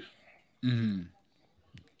 to say. Mhm.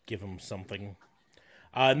 Give him something.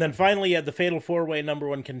 And then finally, you had the Fatal 4-Way number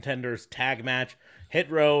one contenders tag match. Hit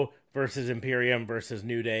Row versus Imperium versus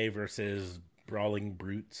New Day versus Brawling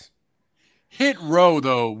Brutes. Hit Row,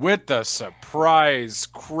 though, with the surprise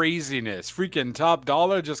craziness. Freaking Top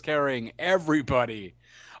Dollar just carrying everybody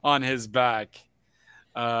on his back.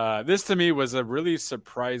 This, to me, was a really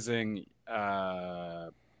surprising,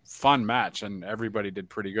 fun match, and everybody did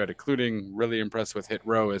pretty good, including really impressed with Hit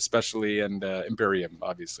Row, especially, and Imperium,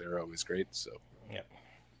 obviously, are always great, so... Yep.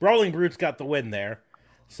 Brawling Brutes got the win there.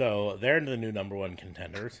 So they're the new number one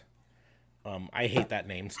contenders. I hate that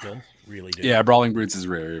name still. Really do. Yeah, Brawling Brutes is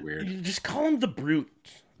very weird. You just call them the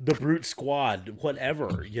Brute Squad, whatever,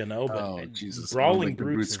 But Oh, Jesus. Brawling the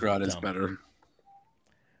Brute Brutes Squad is dumb. better.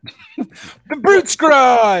 The Brute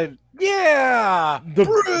Squad! Yeah!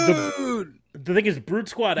 Brute! The thing is, Brute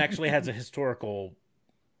Squad actually has a historical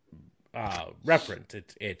reference.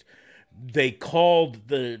 They called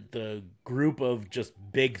the group of just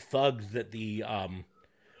big thugs that the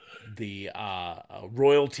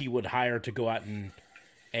royalty would hire to go out and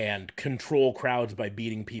and control crowds by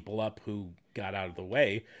beating people up who got out of the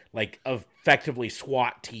way, like effectively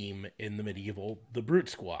SWAT team in the medieval, the Brute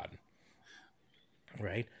Squad,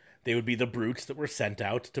 right? They would be the brutes that were sent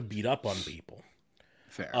out to beat up on people.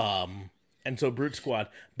 Fair. And so Brute Squad,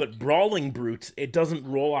 but brawling brutes, it doesn't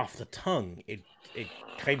roll off the tongue. It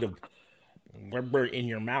kind of in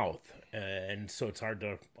your mouth, and so it's hard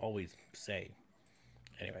to always say.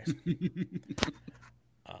 Anyways,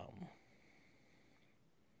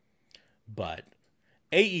 but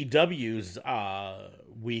AEW's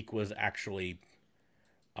week was actually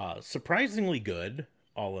surprisingly good,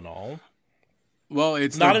 all in all. Well,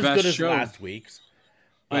 it's Not their as best good show, as last week's.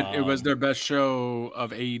 but it was their best show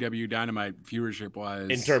of AEW Dynamite viewership wise.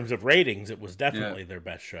 In terms of ratings, it was definitely their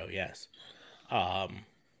best show, yes. But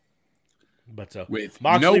so With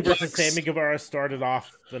Moxley no versus books. Sammy Guevara started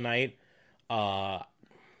off the night. Was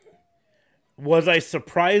I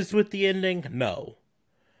surprised with the ending? No.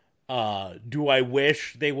 Do I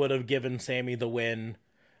wish they would have given Sammy the win?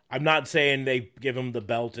 I'm not saying they give him the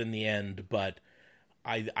belt in the end, but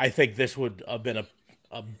I think this would have been a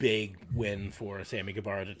big win for Sammy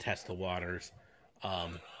Guevara to test the waters.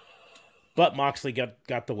 But Moxley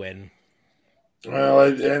got the win. Well,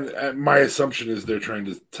 and my assumption is they're trying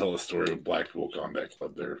to tell a story of Blackpool Combat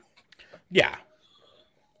Club there. Yeah.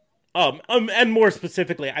 And more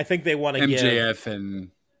specifically, I think they want to give MJF and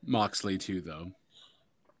Moxley too, though.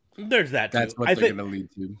 There's that too. That's what I they're think going to lead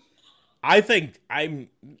to. I think I'm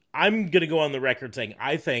gonna go on the record saying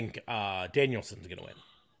I think Danielson's gonna win.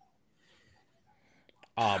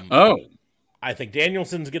 I think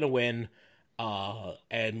Danielson's gonna win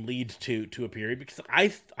and lead to a period because I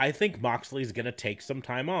think Moxley's gonna take some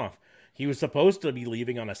time off. He was supposed to be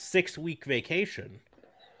leaving on a 6-week vacation.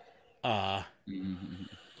 And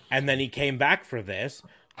then he came back for this.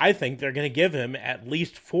 I think they're gonna give him at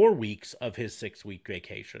least 4 weeks of his 6-week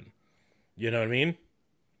vacation. You know what I mean?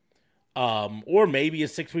 Or maybe a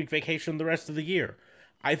 6-week vacation the rest of the year.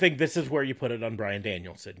 I think this is where you put it on Bryan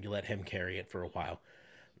Danielson. You let him carry it for a while.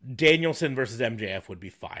 Danielson versus MJF would be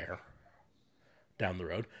fire down the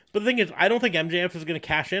road. But the thing is, I don't think MJF is going to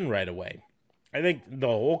cash in right away. I think the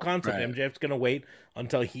whole concept, Right. MJF's going to wait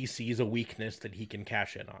until he sees a weakness that he can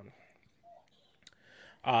cash in on.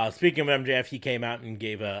 Speaking of MJF, he came out and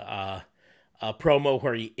gave a promo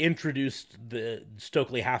where he introduced the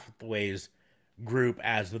Stokely Hathaway's group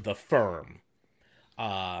as the Firm.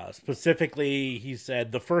 Specifically, he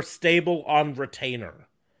said the first stable on retainer,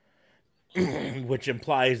 which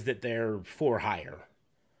implies that they're for hire.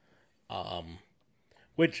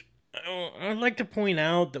 Which I'd like to point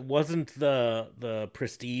out that wasn't the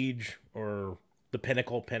Prestige or the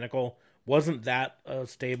Pinnacle, wasn't that a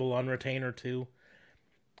stable on retainer too?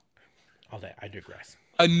 I digress.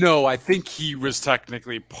 No, I think he was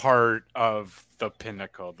technically part of the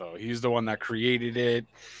Pinnacle, though. He's the one that created it.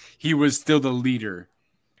 He was still the leader.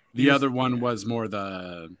 The other one was more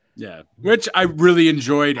which I really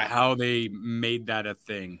enjoyed how they made that a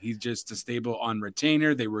thing. He's just a stable on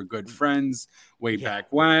retainer. They were good friends way back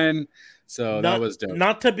when. So that was dope.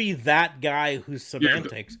 Not to be that guy who's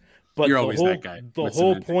semantics, but you're the always whole, that guy the with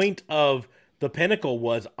whole semantics. point of the Pinnacle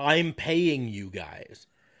was I'm paying you guys.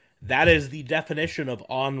 That is the definition of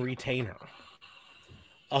on retainer.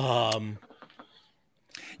 Yeah,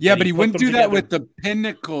 and but he he put wouldn't them do that together. with the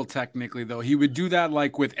Pinnacle, technically, though. He would do that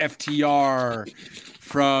like with FTR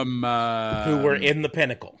from Who were in the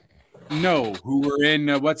Pinnacle. No, who were in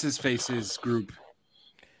what's his face's group.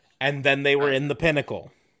 And then they were in the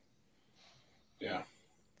Pinnacle. Yeah.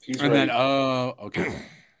 He's And right. then okay.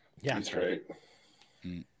 Yeah. He's right.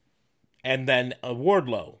 And then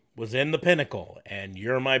Wardlow was in the Pinnacle, and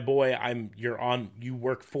you're my boy. You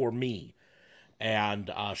work for me.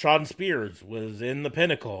 And Shawn Spears was in the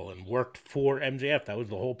Pinnacle and worked for MJF. That was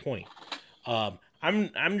the whole point.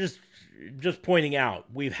 I'm just pointing out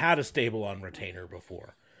we've had a stable on retainer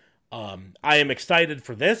before. I am excited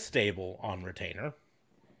for this stable on retainer.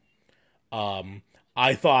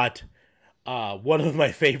 I thought one of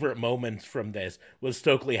my favorite moments from this was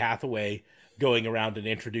Stokely Hathaway going around and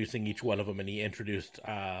introducing each one of them, and he introduced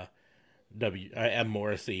M.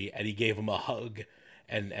 Morrissey, and he gave him a hug,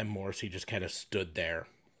 and M. Morrissey just kind of stood there,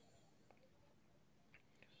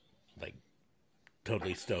 like,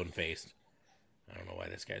 totally stone-faced. I don't know why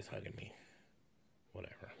this guy's hugging me.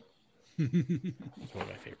 Whatever. It's one of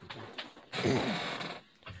my favorite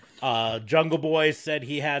ones. Jungle Boy said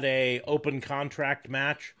he had a open contract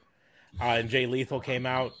match, and Jay Lethal came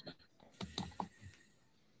out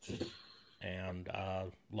and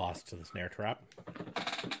lost to the snare trap.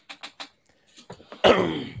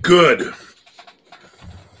 Good.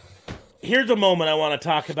 Here's a moment I want to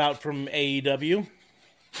talk about from AEW.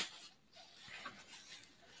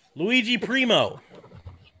 Luigi Primo.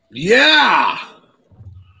 Yeah.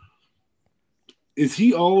 Is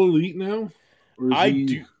he all elite now? Or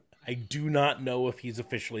is I do not know if he's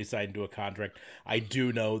officially signed to a contract. I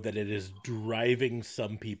do know that it is driving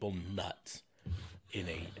some people nuts in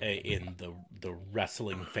the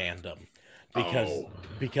wrestling fandom because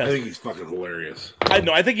I think he's fucking hilarious.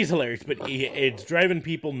 I think he's hilarious, but it's driving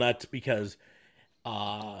people nuts because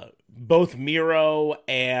both Miro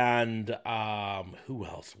and who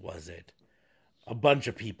else was it? A bunch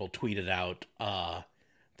of people tweeted out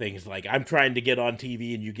things like, I'm trying to get on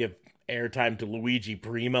TV and you give airtime to Luigi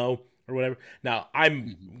Primo or whatever. Now,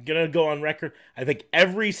 I'm going to go on record. I think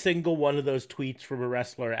every single one of those tweets from a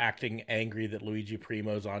wrestler acting angry that Luigi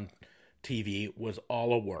Primo's on TV was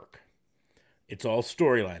all a work. It's all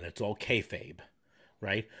storyline. It's all kayfabe,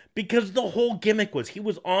 right? Because the whole gimmick was he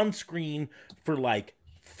was on screen for like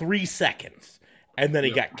 3 seconds and then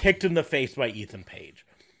he got kicked in the face by Ethan Page.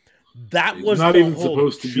 That He's was not the even whole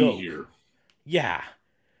supposed to joke. be here. Yeah.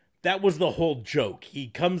 That was the whole joke. He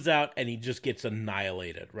comes out and he just gets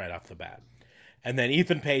annihilated right off the bat. And then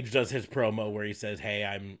Ethan Page does his promo where he says, "Hey,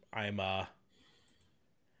 I'm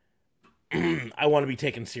I want to be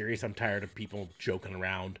taken serious. I'm tired of people joking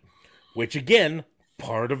around." Which again,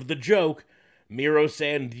 part of the joke. Miro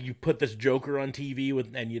saying you put this Joker on TV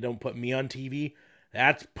and you don't put me on TV.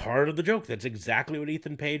 That's part of the joke. That's exactly what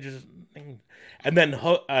Ethan Page is. And then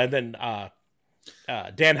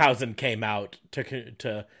Danhausen came out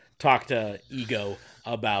to talk to Ego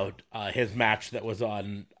about his match that was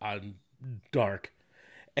on Dark,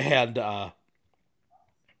 and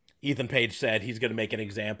Ethan Page said he's going to make an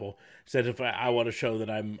example. Said if I want to show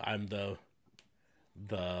that I'm the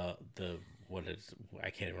what is,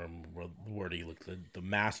 I can't remember the word he looked, the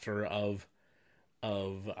master of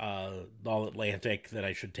All Atlantic, that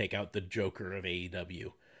I should take out the Joker of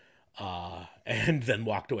AEW. And then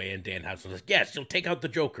walked away, and Danhausen was like, "Yes, you'll take out the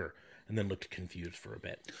Joker," and then looked confused for a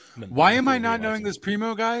bit. Why am I not knowing this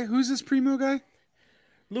Primo guy? Who's this Primo guy?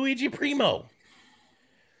 Luigi Primo.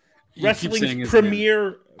 You keep saying Wrestling's his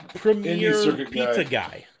premier Indie circuit pizza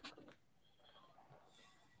guy.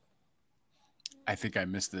 I think I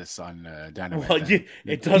missed this on Dynamite. Well,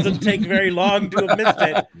 it doesn't take very long to have missed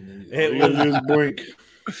it. It was Blink.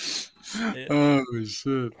 Oh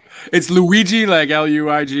shit! It's Luigi, like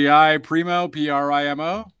Luigi, Primo,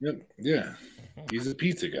 Primo. Yep. Yeah. He's a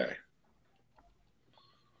pizza guy.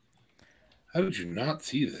 How did you not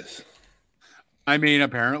see this? I mean,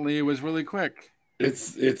 apparently it was really quick.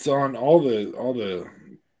 It's on all the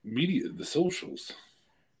media, the socials.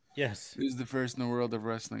 yes. Who's the first in the world of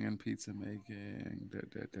wrestling and pizza making?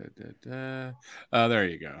 Oh, there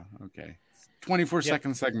you go. Okay,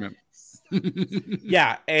 24-second segment.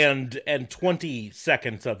 Yeah, and 20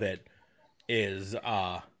 seconds of it is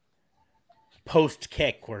post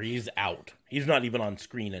kick where he's out. He's not even on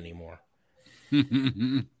screen anymore.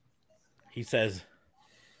 He says,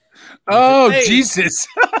 "Oh, "Hey." Jesus!"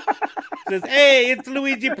 Says, "Hey, it's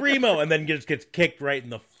Luigi Primo," and then just gets kicked right in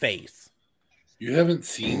the face. You haven't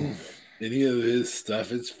seen any of his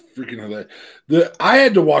stuff. It's freaking hilarious. I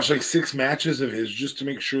had to watch like 6 matches of his just to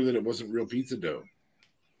make sure that it wasn't real pizza dough.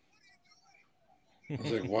 I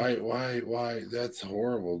was like, why? That's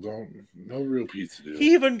horrible. No real pizza dough.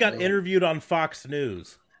 He even got interviewed on Fox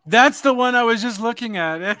News. That's the one I was just looking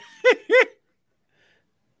at.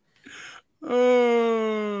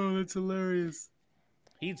 Oh, that's hilarious.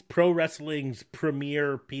 He's pro wrestling's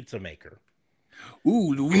premier pizza maker.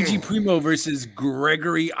 Ooh, Luigi Primo versus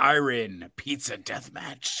Gregory Iron pizza death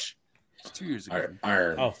match. 2 years ago.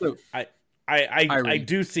 Iron. Oh, So- I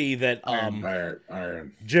do see that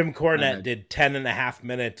Iron. Jim Cornette did 10.5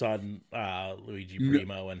 minutes on Luigi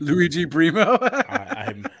Primo, and Luigi Primo.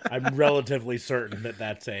 I'm relatively certain that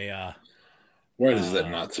that's Why does that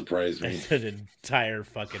not surprise me? an entire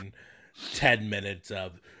fucking 10 minutes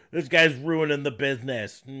of this guy's ruining the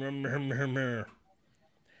business.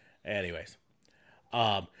 Anyways,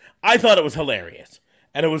 I thought it was hilarious,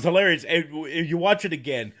 and it was hilarious. If you watch it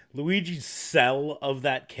again, Luigi's sell of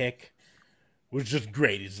that kick was just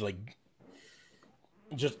great. He's like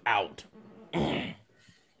just out.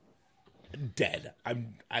 Dead.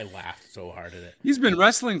 I laughed so hard at it. He's been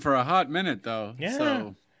wrestling for a hot minute, though. Yeah.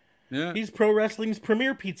 So, yeah. He's pro wrestling's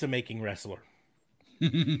premier pizza making wrestler.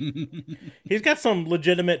 He's got some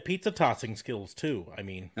legitimate pizza tossing skills too. I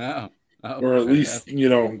mean, Or at least,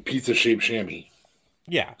 pizza shaped chamois.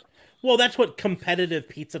 yeah. Well, that's what competitive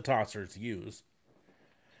pizza tossers use.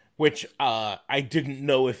 Which I didn't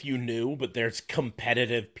know if you knew, but there's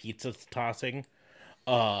competitive pizza tossing.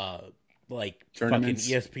 Like Tournaments?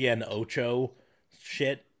 fucking ESPN Ocho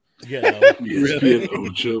shit. You know, ESPN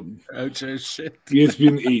Ocho. Ocho shit.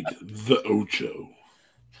 ESPN 8, the Ocho.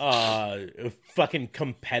 fucking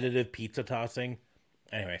competitive pizza tossing.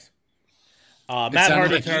 Anyways, It Matt sounded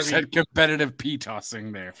Hardy, like you Darby, said competitive pea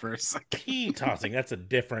tossing there for a second. pea tossing. That's a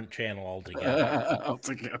different channel altogether.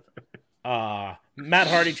 Altogether. Matt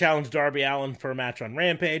Hardy challenged Darby Allin for a match on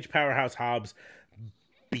Rampage. Powerhouse Hobbs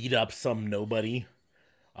beat up some nobody.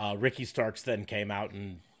 Ricky Starks then came out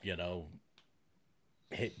and,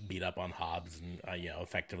 beat up on Hobbs and,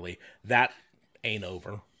 effectively that ain't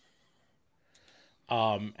over.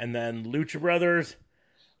 And then Lucha Brothers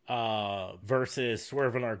versus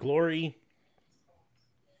Swerve in Our Glory.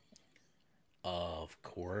 Of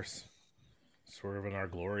course, Swerve in Our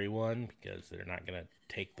Glory won because they're not going to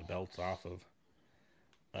take the belts off of.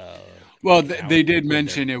 Well, they did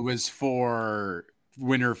mention it was for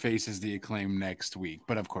winner faces the Acclaim next week,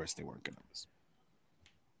 but of course they weren't going to.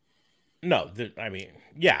 No,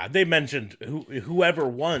 they mentioned whoever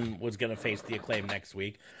won was going to face the Acclaim next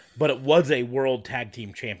week, but it was a World Tag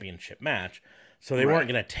Team Championship match, so they weren't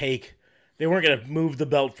going to move the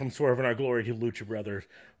belt from Swerve in Our Glory to Lucha Brothers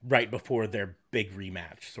right before their big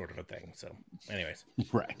rematch, sort of a thing. So, anyways,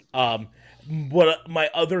 right. What my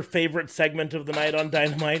other favorite segment of the night on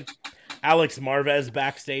Dynamite, Alex Marvez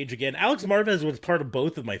backstage again. Alex Marvez was part of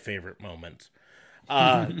both of my favorite moments.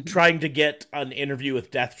 Trying to get an interview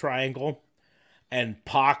with Death Triangle, and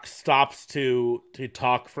Pac stops to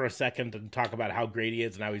talk for a second and talk about how great he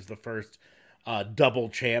is and how he's the first double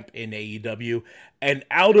champ in AEW. And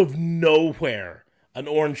out of nowhere, an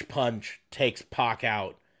Orange Punch takes Pac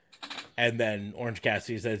out, and then Orange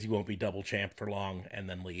Cassidy says he won't be double champ for long, and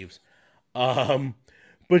then leaves. But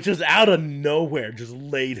just out of nowhere, just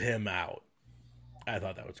laid him out. I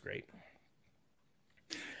thought that was great.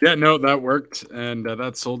 Yeah, no, that worked, and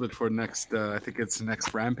that sold it for next. I think it's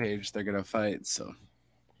next Rampage they're gonna fight. So,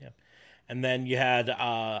 yeah, and then you had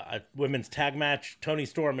a women's tag match: Toni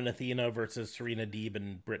Storm and Athena versus Serena Deeb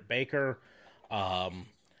and Britt Baker. A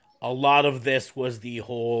lot of this was the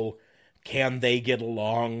whole "can they get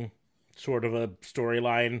along" sort of a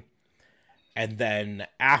storyline, and then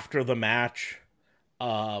after the match,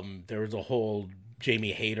 there was a whole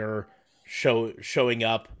Jamie Hayter showing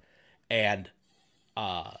up and.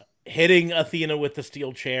 Hitting Athena with the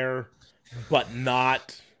steel chair, but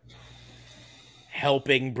not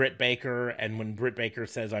helping Britt Baker. And when Britt Baker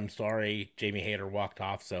says, "I'm sorry," Jamie Hayter walked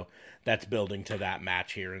off. So that's building to that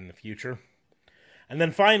match here in the future. And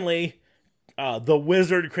then finally, the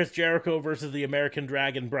Wizard Chris Jericho versus the American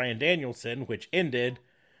Dragon Bryan Danielson, which ended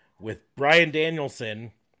with Bryan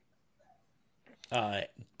Danielson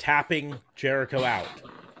tapping Jericho out.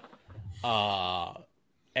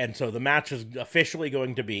 And so the match is officially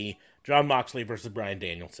going to be Jon Moxley versus Bryan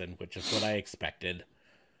Danielson, which is what I expected.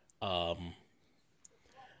 I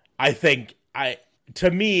think to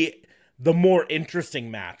me, the more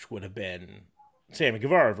interesting match would have been Sammy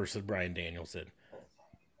Guevara versus Bryan Danielson.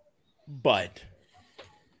 But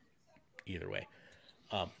either way.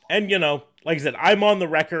 And, like I said, I'm on the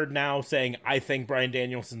record now saying I think Bryan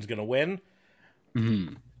Danielson's going to win.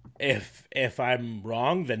 Mm-hmm. If I'm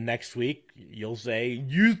wrong, then next week you'll say,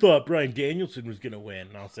 you thought Bryan Danielson was going to win.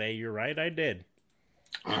 And I'll say, you're right, I did.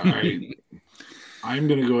 I'm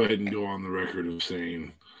going to go ahead and go on the record of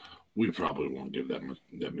saying we probably won't give that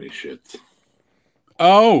many shits.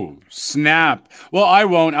 Oh, snap. Well, I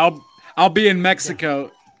won't. I'll be in Mexico. Yeah.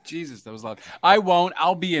 Jesus, that was loud. I won't.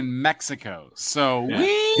 I'll be in Mexico. So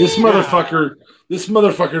this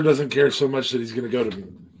motherfucker doesn't care so much that he's going to go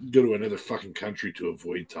to another fucking country to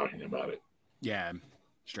avoid talking about it. Yeah,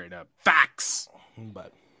 straight up facts.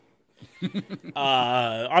 But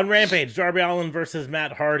on Rampage, Darby Allin versus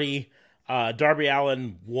Matt Hardy. Darby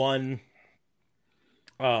Allin won.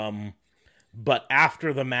 But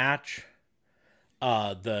after the match,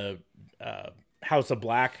 the House of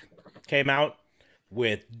Black came out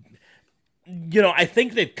with, I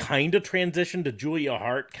think they've kind of transitioned to Julia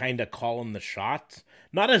Hart kind of calling the shots.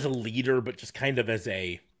 Not as a leader, but just kind of as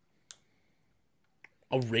a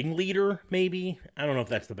ringleader, maybe? I don't know if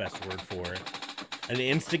that's the best word for it. An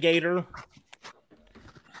instigator.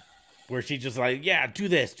 Where she's just like, yeah, do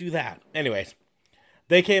this, do that. Anyways,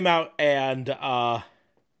 they came out and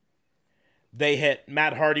they hit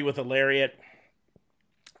Matt Hardy with a lariat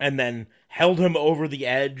and then held him over the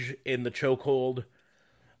edge in the chokehold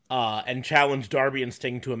and challenged Darby and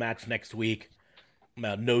Sting to a match next week.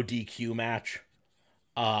 No DQ match.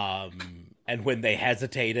 And when they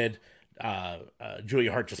hesitated,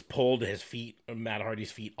 Julia Hart just pulled Matt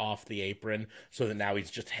Hardy's feet off the apron so that now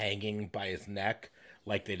he's just hanging by his neck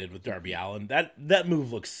like they did with Darby Allin. That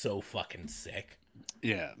move looks so fucking sick.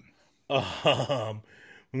 Yeah.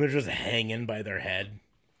 And they're just hanging by their head.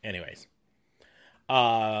 Anyways.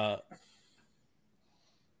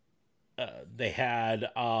 They had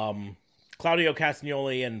Claudio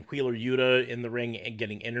Castagnoli and Wheeler Yuta in the ring and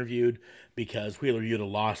getting interviewed because Wheeler Yuta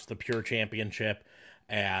lost the Pure Championship,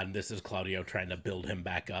 and this is Claudio trying to build him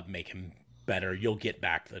back up, make him better. You'll get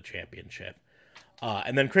back the championship.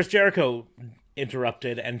 And then Chris Jericho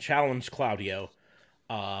interrupted and challenged Claudio.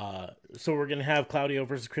 So we're going to have Claudio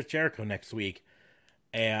versus Chris Jericho next week.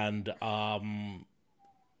 And,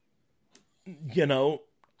 you know,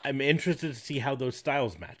 I'm interested to see how those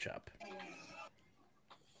styles match up.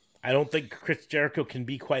 I don't think Chris Jericho can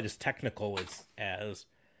be quite as technical as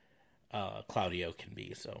Claudio can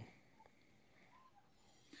be. So,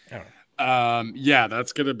 I don't know. Yeah,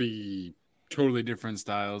 that's gonna be totally different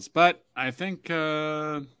styles, but I think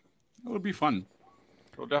it'll be fun.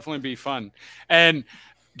 It'll definitely be fun. And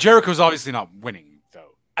Jericho's obviously not winning,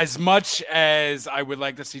 though. As much as I would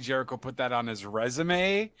like to see Jericho put that on his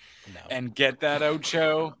resume and get that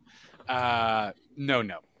Ocho, no.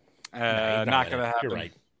 Not gonna happen. You're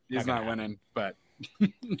right. He's not winning, but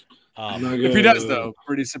If he does, though,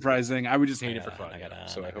 pretty surprising. I would just hate it for Claudio.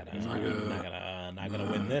 So I hope he's not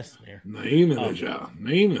gonna win this here.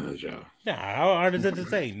 Yeah, how hard is it to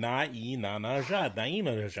say?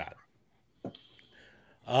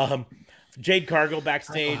 Jade Cargill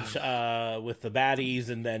backstage with the baddies,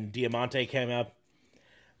 and then Diamante came up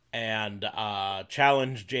and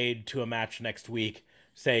challenged Jade to a match next week,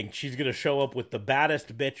 saying she's gonna show up with the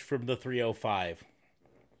baddest bitch from the 305.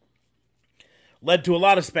 Led to a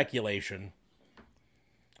lot of speculation.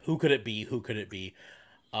 Who could it be?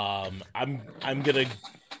 I'm gonna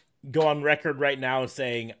go on record right now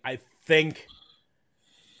saying I think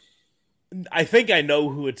I know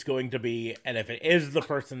who it's going to be, and if it is the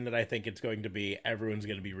person that I think it's going to be, everyone's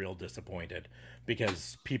going to be real disappointed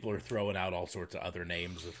because people are throwing out all sorts of other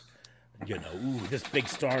names of, ooh, this big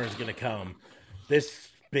star is going to come, this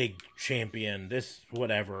big champion, this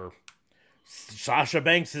whatever. Sasha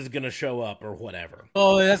Banks is going to show up or whatever.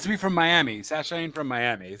 Oh, it has to be from Miami. Sasha ain't from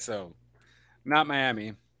Miami, so not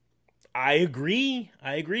Miami. I agree,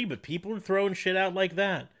 but people are throwing shit out like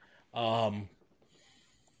that.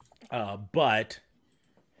 But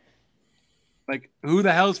like, who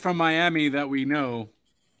the hell's from Miami that we know?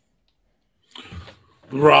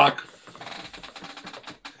 The Rock.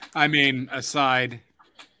 I mean, aside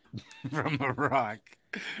from The Rock.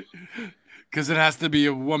 Because it has to be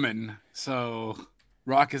a woman, so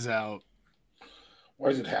Rock is out. Why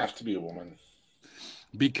does it have to be a woman?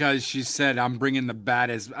 Because she said, I'm bringing the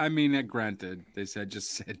baddest. I mean, granted, they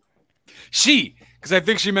just said she. Because I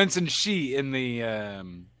think she mentioned she in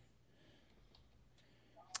the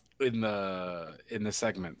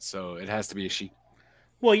segment, so it has to be a she.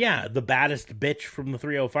 Well, yeah, the baddest bitch from the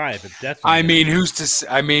 305. It's definitely. I mean, who's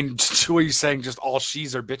to? I mean, what are you saying? Just all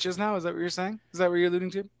she's are bitches now? Is that what you're saying? Is that what you're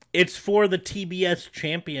alluding to? It's for the TBS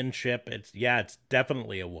championship. It's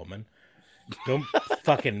definitely a woman. Don't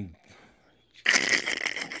fucking.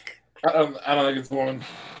 I don't think it's a woman.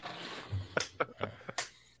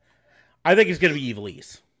 I think it's gonna be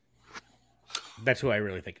Ivelisse. That's who I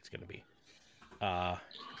really think it's gonna be.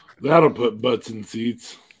 That'll put butts in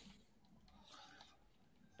seats.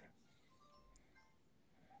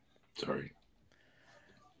 Sorry.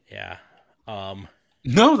 Yeah.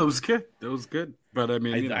 No, that was good. But I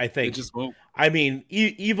mean, I think it just won't. I mean,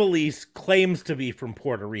 Ivelisse claims to be from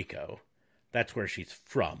Puerto Rico. That's where she's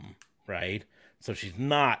from, right? So she's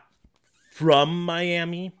not from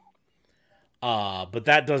Miami. But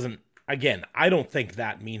that doesn't. Again, I don't think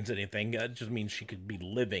that means anything. It just means she could be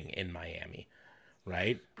living in Miami,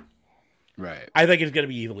 right? Right. I think it's gonna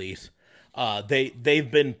be Ivelisse.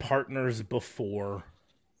 They've been partners before.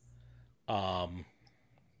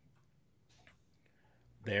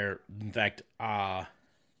 They're in fact, yeah.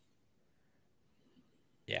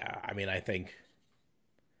 I mean, I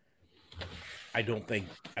don't think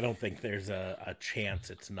there's a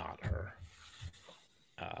chance it's not her.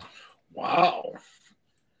 Wow.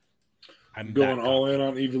 I'm going all in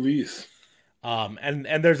on Ivelisse.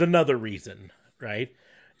 And there's another reason, right?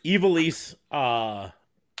 Ivelisse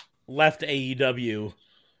left AEW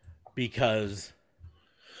because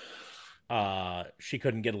she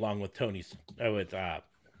couldn't get along with Cody.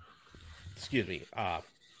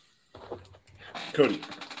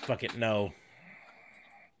 Fuck it, no.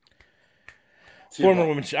 Former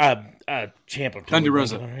women's champ of Thunder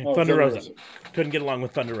Rosa. Thunder Rosa. Couldn't get along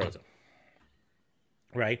with Thunder Rosa.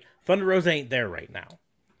 Right? Thunder Rosa ain't there right now.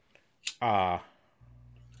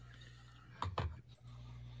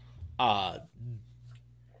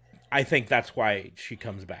 I think that's why she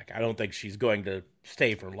comes back. I don't think she's going to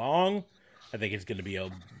stay for long. I think it's going to be a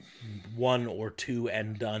 1 or 2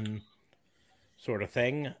 and done sort of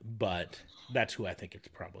thing, but that's who I think it's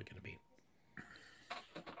probably going to be.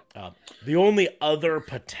 The only other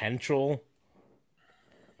potential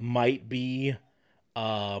might be,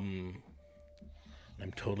 I'm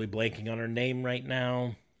totally blanking on her name right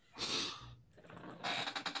now.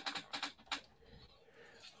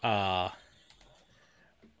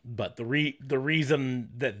 But the reason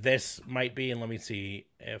that this might be, and let me see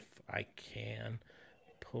if I can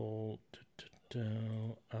pull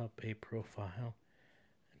up a profile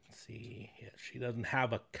and see. Yeah, she doesn't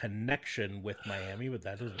have a connection with Miami, but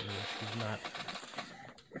that doesn't mean she's not.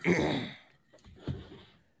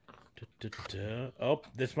 Oh,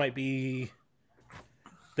 this might be.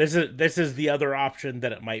 This is the other option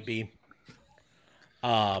that it might be.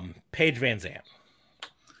 Paige Van Zandt.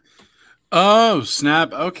 Oh,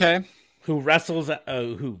 snap. Okay. Who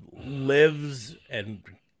lives and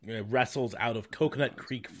wrestles out of Coconut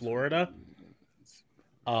Creek, Florida.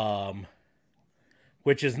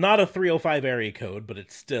 Which is not a 305 area code, but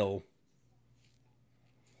it's still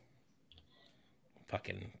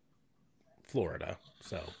fucking Florida.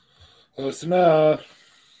 So close enough.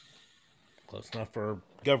 Close enough for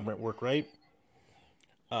government work, right?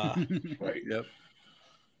 Right. Yep.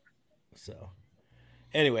 So,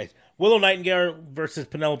 anyways, Willow Nightingale versus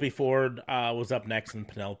Penelope Ford was up next, and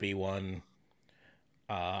Penelope won.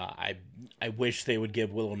 I wish they would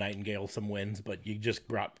give Willow Nightingale some wins, but you just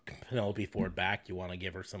brought Penelope Ford back. You want to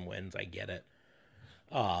give her some wins. I get it.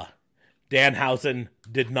 Danhausen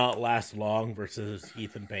did not last long versus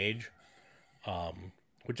Ethan Page,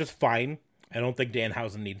 which is fine. I don't think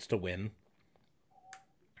Danhausen needs to win.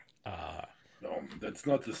 No, that's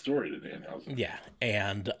not the story to Danhausen. Yeah,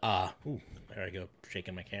 and there I go,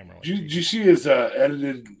 shaking my camera. Did you see his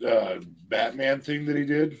edited Batman thing that he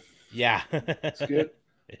did? Yeah, That's good.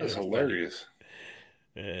 That's hilarious.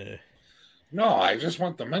 No, I just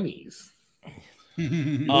want the monies.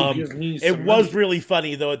 It was really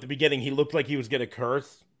funny though. At the beginning, he looked like he was gonna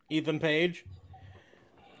curse Ethan Page,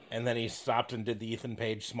 and then he stopped and did the Ethan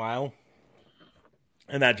Page smile,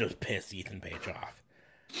 and that just pissed Ethan Page off.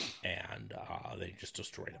 And they just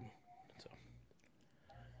destroyed him. So,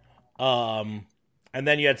 and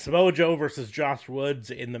then you had Samoa Joe versus Josh Woods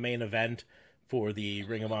in the main event for the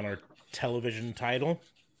Ring of Honor television title.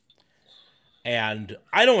 And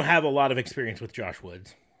I don't have a lot of experience with Josh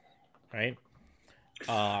Woods, right?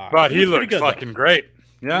 But he looked fucking great.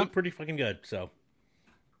 Yeah, he looked pretty fucking good. So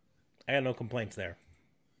I had no complaints there.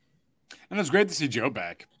 And it's great to see Joe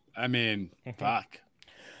back. I mean, fuck.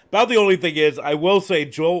 About the only thing is, I will say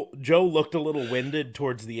Joe looked a little winded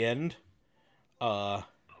towards the end. Not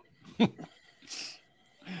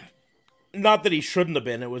that he shouldn't have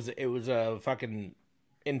been. It was a fucking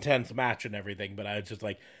intense match and everything, but I was just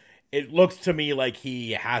like, it looks to me like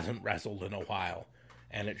he hasn't wrestled in a while,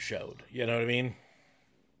 and it showed. You know what I mean?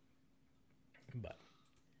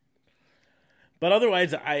 But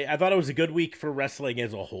otherwise, I thought it was a good week for wrestling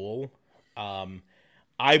as a whole.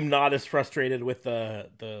 I'm not as frustrated with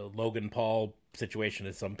the Logan Paul situation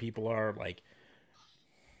as some people are. Like,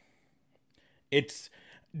 it's,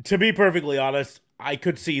 to be perfectly honest, I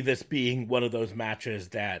could see this being one of those matches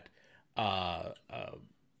that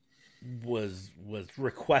was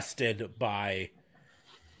requested by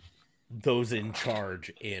those in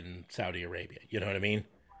charge in Saudi Arabia. You know what I mean?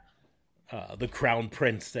 The Crown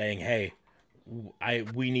Prince saying, "Hey,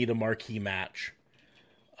 we need a marquee match.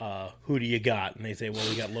 Who do you got?" And they say, "Well,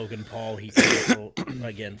 we got Logan Paul. He can wrestle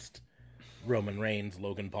against Roman Reigns.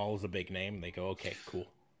 Logan Paul is a big name." And they go, "Okay, cool."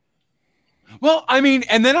 Well, I mean,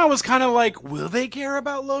 and then I was kind of like, will they care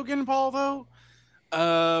about Logan Paul though?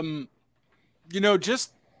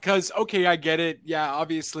 Just because, okay, I get it. Yeah,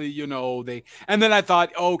 obviously, they, and then I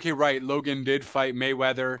thought, okay, right. Logan did fight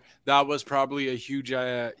Mayweather. That was probably a huge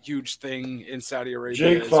thing in Saudi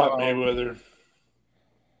Arabia. Jake fought Mayweather.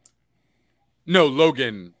 No,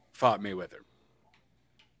 Logan fought Mayweather.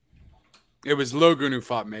 It was Logan who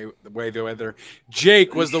fought Mayweather.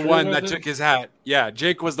 Jake was the one that took his hat. Yeah,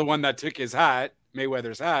 Jake was the one that took his hat,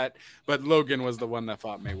 Mayweather's hat, but Logan was the one that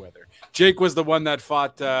fought Mayweather. Jake was the one that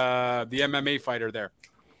fought the MMA fighter there.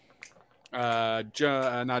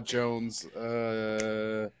 Not Jones.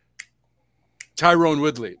 Tyrone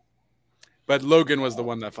Woodley. But Logan was the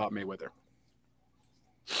one that fought Mayweather.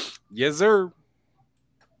 Yes, sir.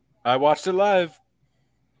 I watched it live.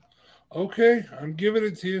 Okay, I'm giving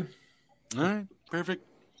it to you. All right, perfect.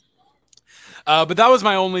 But that was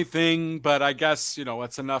my only thing. But I guess,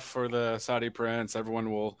 it's enough for the Saudi Prince.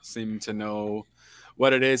 Everyone will seem to know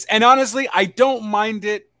what it is. And honestly, I don't mind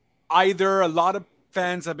it either. A lot of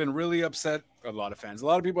fans have been really upset a lot of fans. A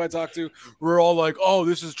lot of people I talk to were all like, "Oh,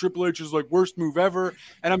 this is Triple H's like worst move ever,"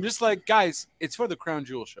 and I'm just like, guys, it's for the Crown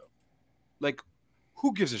Jewel show. Like,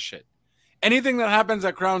 who gives a shit? Anything that happens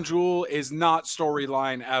at Crown Jewel is not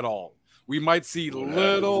storyline at all. We might see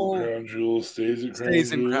little Crown Jewel stays at Crown in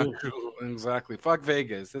Jewel. Crown Jewel. Exactly. Fuck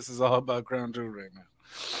Vegas. This is all about Crown Jewel right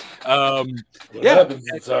now. What happens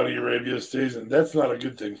in Saudi Arabia stays in. That's not a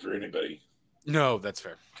good thing for anybody. No, that's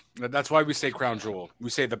fair. That's why we say Crown Jewel. We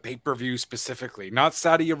say the pay-per-view specifically, not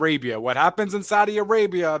Saudi Arabia. What happens in Saudi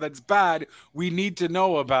Arabia that's bad, we need to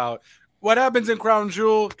know about. What happens in Crown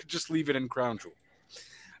Jewel, just leave it in Crown Jewel.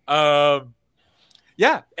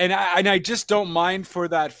 Yeah, and I just don't mind for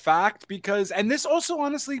that fact because, and this also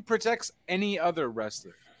honestly protects any other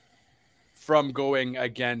wrestler from going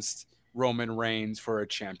against Roman Reigns for a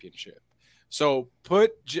championship. So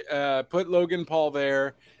put Logan Paul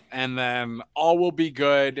there, and then all will be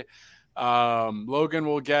good. Logan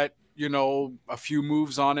will get, a few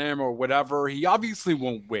moves on him or whatever. He obviously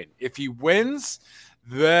won't win. If he wins,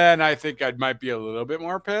 then I think I might be a little bit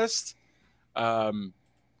more pissed.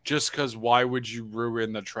 Just because why would you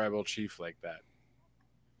ruin the tribal chief like that?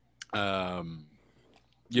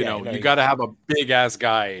 You got to have a big ass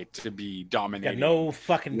guy to be dominating. No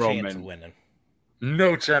fucking chance of winning.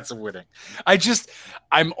 No chance of winning.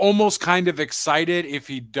 I'm almost kind of excited if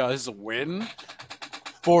he does win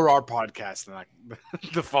for our podcast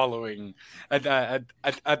the following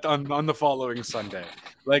on the following Sunday.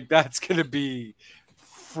 Like that's gonna be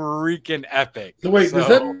freaking epic. So wait, does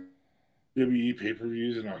that WWE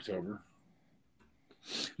pay-per-views in October?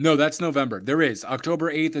 No, that's November. There is October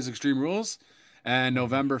 8th is Extreme Rules, and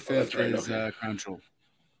November 5th is Crown Jewel.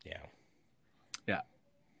 Yeah.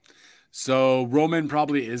 So Roman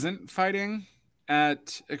probably isn't fighting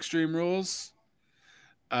at Extreme Rules,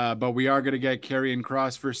 but we are going to get Karrion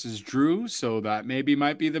Kross versus Drew, so that maybe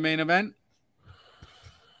might be the main event.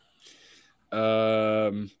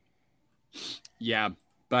 Yeah.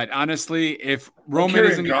 But honestly, if Roman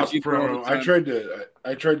isn't going to promo,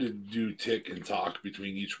 I tried to do tick and talk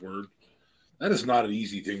between each word. That is not an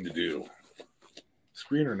easy thing to do.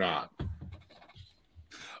 Screen or not.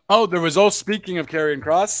 Oh, there was also, speaking of Karrion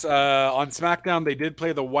Kross, on SmackDown, they did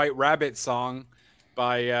play the White Rabbit song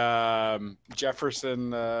by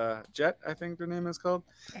Jefferson Jet, I think their name is called.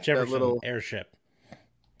 Jefferson Airship.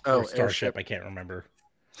 Oh, Starship, I can't remember.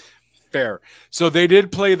 Fair. So they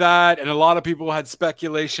did play that, and a lot of people had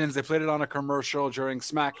speculations. They played it on a commercial during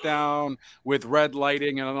SmackDown with red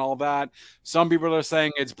lighting and all that. Some people are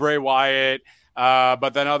saying it's Bray Wyatt, but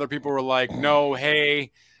then other people were like, no,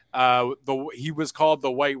 hey, he was called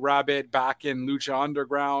the White Rabbit back in Lucha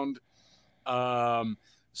Underground.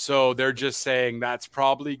 So they're just saying that's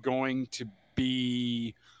probably going to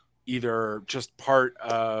be either just part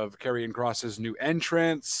of Karrion Kross's new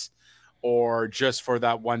entrance or just for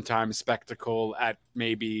that one-time spectacle at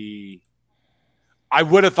maybe... I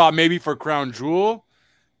would have thought maybe for Crown Jewel,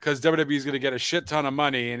 because WWE is going to get a shit ton of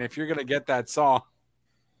money, and if you're going to get that song,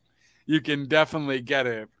 you can definitely get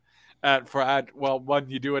it when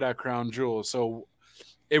you do it at Crown Jewel. So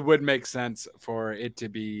it would make sense for it to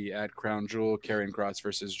be at Crown Jewel, Karrion Kross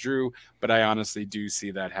versus Drew, but I honestly do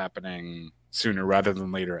see that happening sooner rather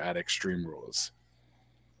than later at Extreme Rules.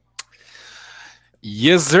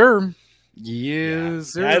 Yes, sir.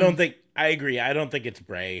 Yes, sir. I agree. I don't think it's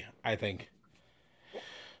Bray. I think,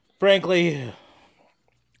 frankly,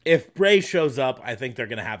 if Bray shows up, I think they're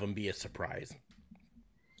going to have him be a surprise.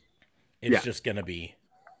 It's just going to be.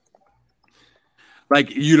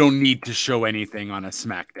 Like, you don't need to show anything on a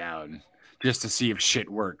SmackDown just to see if shit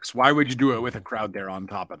works. Why would you do it with a crowd there on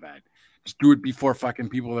top of that? Just do it before fucking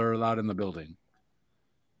people are allowed in the building.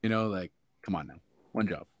 Come on now. One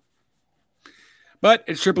job. But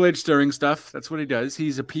it's Triple H stirring stuff. That's what he does.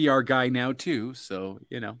 He's a PR guy now, too. So,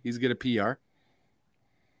 he's good at PR.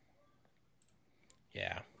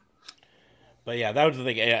 Yeah. But, yeah, that was the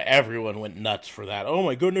thing. Everyone went nuts for that. Oh,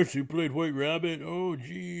 my goodness, he played White Rabbit. Oh,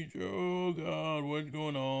 jeez. Oh, God, what's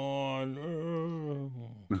going on?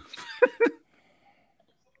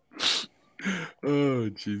 Oh,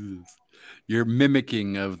 Jesus. Your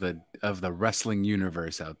mimicking of the wrestling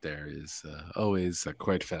universe out there is always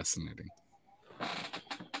quite fascinating.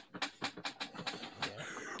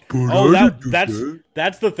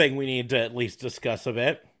 That's the thing we need to at least discuss a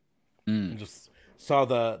bit. I just saw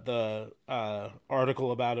the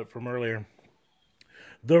article about it from earlier.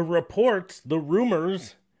 The reports, the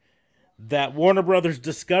rumors that Warner Brothers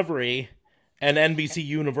Discovery and NBC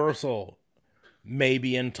Universal may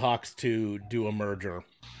be in talks to do a merger.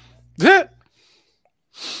 The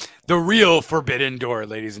real forbidden door,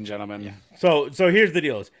 ladies and gentlemen. Yeah. So here's the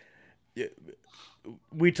deal.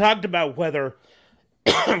 we talked about whether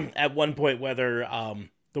at one point whether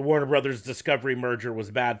the Warner Brothers Discovery merger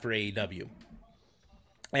was bad for AEW,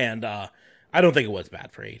 and I don't think it was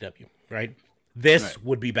bad for AEW. Right? This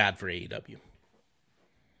would be bad for AEW.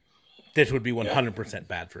 This would be 100%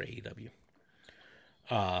 bad for AEW.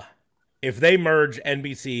 If they merge,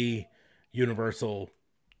 NBC Universal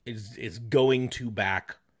is going to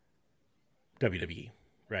back WWE,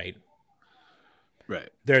 right? Right.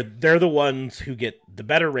 They're the ones who get the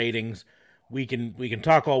better ratings. We can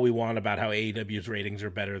talk all we want about how AEW's ratings are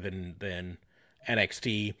better than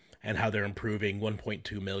NXT and how they're improving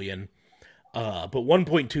 1.2 million. But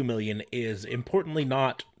 1.2 million is importantly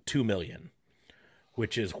not 2 million,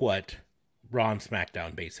 which is what Raw and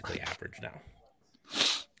SmackDown basically average now.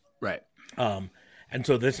 Right. And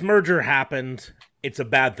so this merger happens. It's a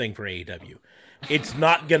bad thing for AEW. It's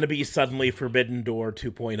not going to be suddenly Forbidden Door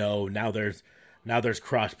 2.0. Now there's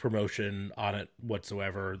cross promotion on it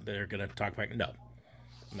whatsoever. They're going to talk about no.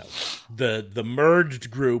 The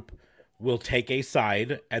merged group will take a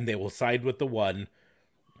side, and they will side with the one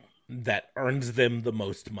that earns them the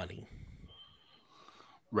most money.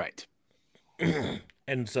 Right.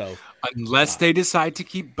 And so unless they decide to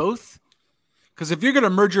keep both. Because if you're going to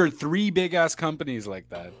merger 3 big-ass companies like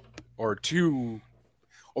that, or 2,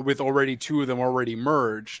 or with already 2 of them already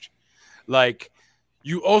merged, like,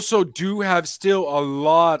 you also do have still a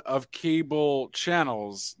lot of cable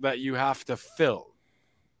channels that you have to fill.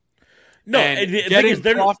 No, and the getting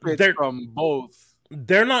thing is, profits from both.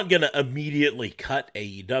 They're not going to immediately cut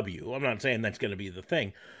AEW. I'm not saying that's going to be the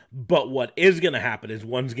thing. But what is going to happen is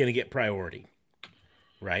one's going to get priority.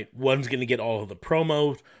 Right? One's going to get all of the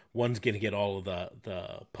promos. One's going to get all of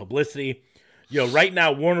the publicity. Right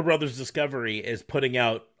now, Warner Brothers Discovery is putting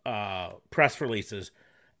out press releases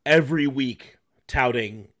every week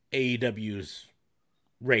touting AEW's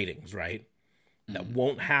ratings, right? Mm-hmm. That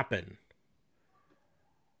won't happen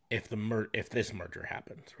if this merger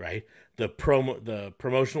happens, right? The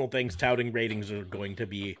promotional things touting ratings are going to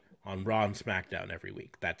be on Raw and SmackDown every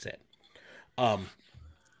week. That's it.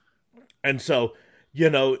 And so,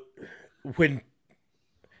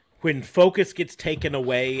 when focus gets taken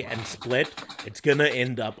away and split, it's going to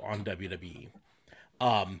end up on WWE.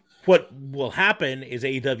 What will happen is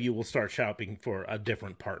AEW will start shopping for a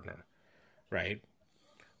different partner, right?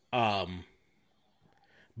 But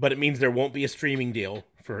it means there won't be a streaming deal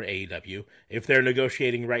for AEW. If they're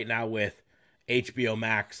negotiating right now with HBO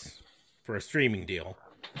Max for a streaming deal,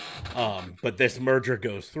 but this merger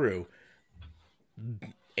goes through,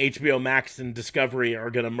 HBO Max and Discovery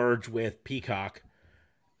are going to merge with Peacock,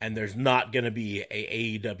 and there's not going to be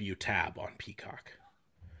a AEW tab on Peacock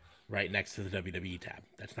right next to the WWE tab.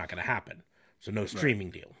 That's not going to happen. So no streaming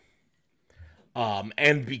deal.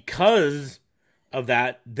 And because of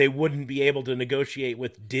that, they wouldn't be able to negotiate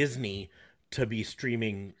with Disney to be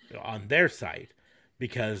streaming on their site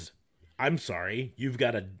because, I'm sorry, you've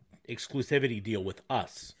got an exclusivity deal with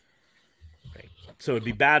us. Right? So it'd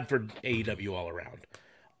be bad for AEW all around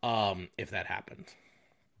if that happens.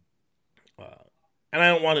 And I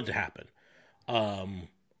don't want it to happen.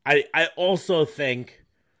 I also think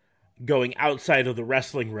going outside of the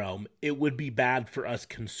wrestling realm, it would be bad for us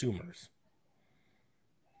consumers.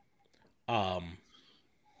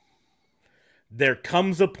 There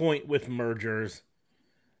comes a point with mergers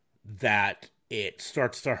that it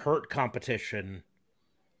starts to hurt competition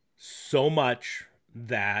so much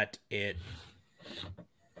that it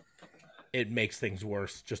makes things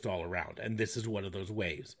worse just all around. And this is one of those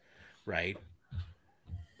ways, right?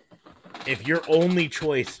 If your only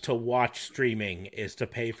choice to watch streaming is to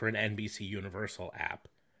pay for an NBC Universal app,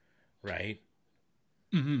 right?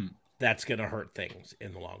 Mm-hmm. That's going to hurt things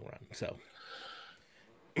in the long run. So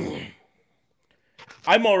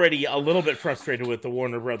I'm already a little bit frustrated with the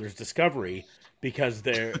Warner Brothers Discovery because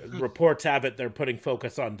their reports have it they're putting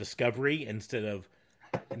focus on Discovery instead of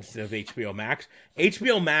HBO Max.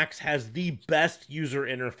 HBO Max has the best user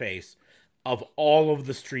interface of all of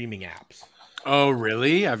the streaming apps. Oh,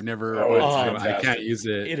 really? I've never. I can't use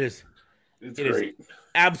it. It's great. Is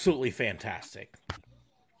absolutely fantastic.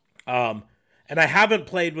 And I haven't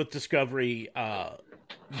played with Discovery,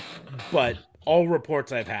 but all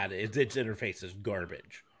reports I've had is its interface is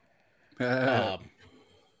garbage.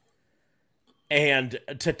 And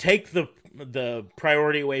to take the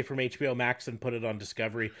priority away from HBO Max and put it on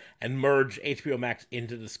Discovery and merge HBO Max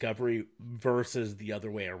into Discovery versus the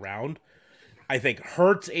other way around, I think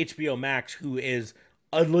hurts HBO Max, who is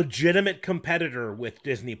a legitimate competitor with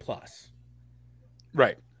Disney Plus.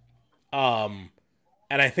 Right. And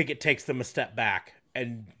I think it takes them a step back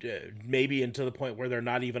and maybe into the point where they're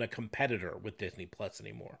not even a competitor with Disney Plus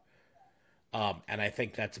anymore. And I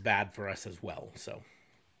think that's bad for us as well. So,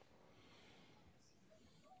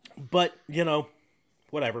 but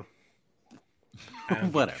whatever. I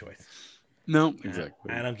don't get a choice. No,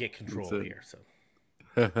 exactly. I don't get control here. So.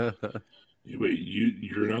 Wait,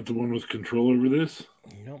 you're not the one with control over this?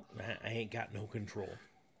 Nope, I ain't got no control.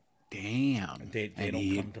 Damn. They and don't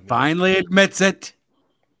he come to me. Finally admits it.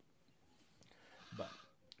 But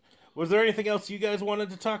was there anything else you guys wanted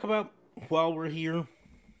to talk about while we're here?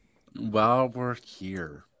 While we're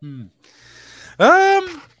here. No,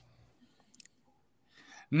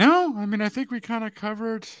 I mean, I think we kind of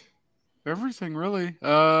covered everything, really.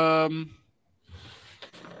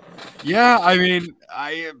 Yeah, I mean,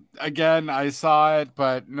 I saw it,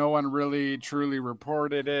 but no one really truly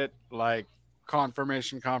reported it, like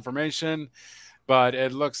confirmation. But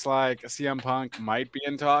it looks like CM Punk might be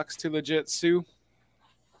in talks to legit sue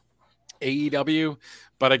AEW.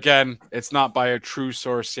 But again, it's not by a true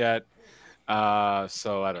source yet. So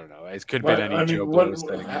I don't know. It could be any Joe Blow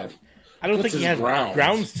setting it. I don't think he has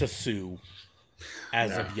grounds to sue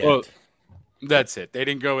as of yet. Well, that's it. They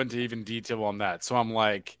didn't go into even detail on that. So I'm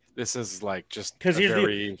like, this is like just because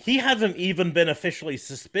he hasn't even been officially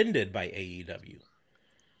suspended by AEW.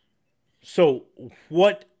 So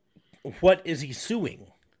what is he suing?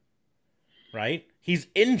 Right? He's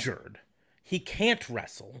injured. He can't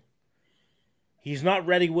wrestle. He's not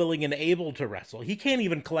ready, willing, and able to wrestle. He can't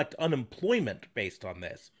even collect unemployment based on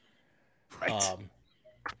this. Right.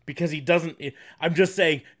 Because he doesn't. I'm just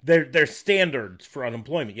saying there's standards for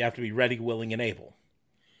unemployment. You have to be ready, willing, and able.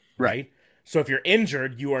 Right? So if you're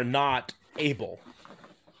injured, you are not able.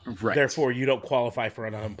 Right. Therefore, you don't qualify for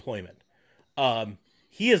an unemployment.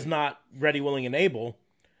 He is not ready, willing, and able.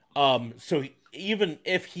 So even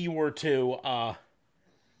if he were to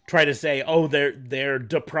try to say, "Oh, they're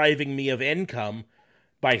depriving me of income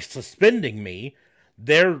by suspending me,"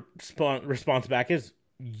 their response back is,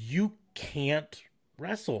 "You can't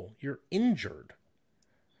wrestle. You're injured.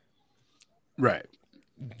 Right.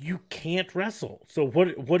 You can't wrestle. So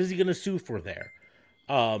what is he going to sue for there?"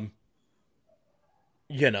 And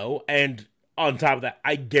on top of that,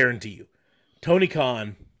 I guarantee you, Tony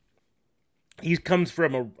Khan, he comes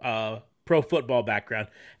from a pro football background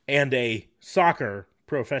and a soccer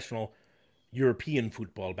professional European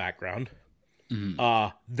football background. Mm-hmm.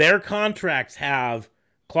 Their contracts have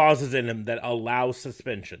clauses in them that allow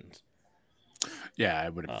suspensions. Yeah, I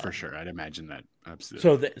would for sure. I'd imagine that.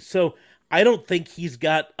 Absolutely. So I don't think he's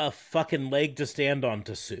got a fucking leg to stand on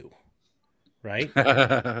to sue. Right?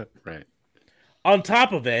 Right. On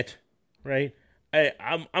top of it, right,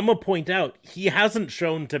 I'm gonna point out he hasn't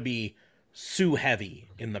shown to be sue heavy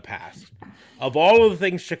in the past. Of all of the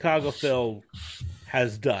things Chicago Phil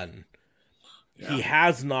has done, he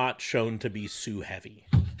has not shown to be sue heavy.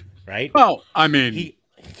 Right? Well, I mean,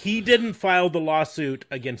 he didn't file the lawsuit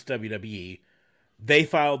against WWE. They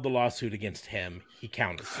filed the lawsuit against him. He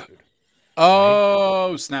countersued.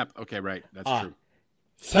 Oh, snap. Okay, right. That's true.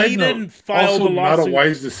 He didn't file the lawsuit. Not a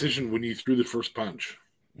wise decision when you threw the first punch.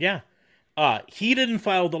 Yeah. He didn't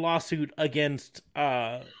file the lawsuit against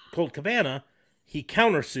Colt Cabana. He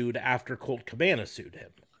countersued after Colt Cabana sued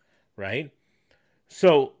him. Right?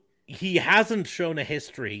 So he hasn't shown a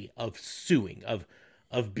history of suing,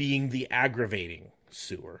 of being the aggravating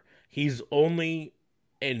suer. He's only,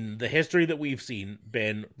 in the history that we've seen,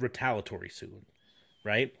 been retaliatory suing.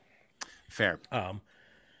 Right? Fair.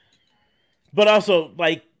 But also,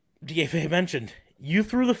 like DFA mentioned, you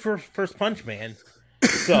threw the first punch, man.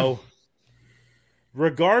 So,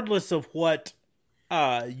 regardless of what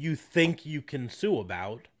you think you can sue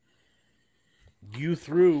about, you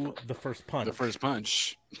threw the first punch. The first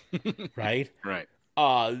punch. Right? Right.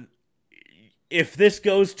 If this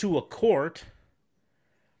goes to a court,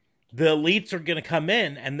 the elites are going to come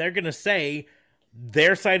in and they're going to say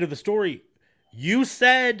their side of the story. You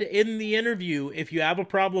said in the interview, if you have a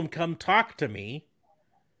problem, come talk to me.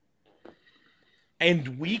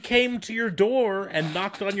 And we came to your door and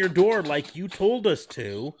knocked on your door like you told us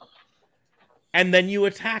to. And then you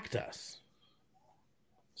attacked us.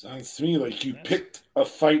 Sounds to me like you picked a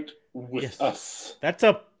fight with us. That's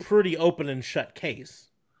a pretty open and shut case.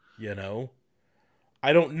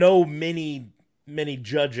 I don't know many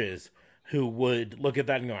judges who would look at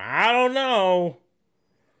that and go, I don't know.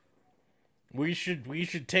 We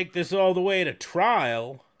should take this all the way to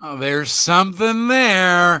trial. Oh, there's something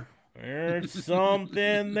there. There's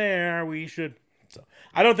something there. We should. So,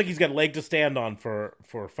 I don't think he's got a leg to stand on for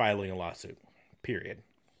filing a lawsuit. Period.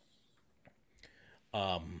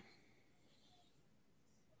 But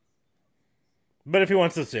if he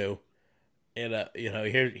wants to sue,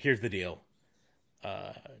 here's the deal.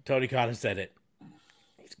 Tony Khan has said it.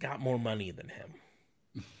 He's got more money than him.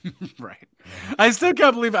 Right. I still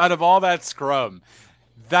can't believe out of all that scrum,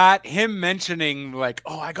 that him mentioning like,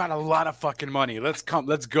 oh, I got a lot of fucking money. Let's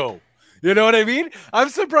go. You know what I mean? I'm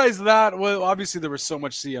surprised that. Well, obviously there was so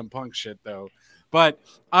much CM Punk shit though. But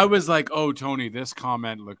I was like, oh, Tony, this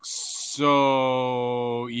comment looks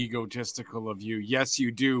so egotistical of you. Yes,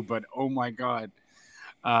 you do, but oh my God.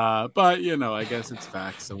 But, I guess it's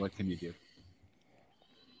facts, so what can you do?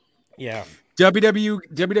 Yeah.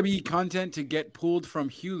 WWE content to get pulled from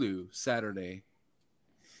Hulu Saturday.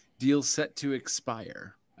 Deal set to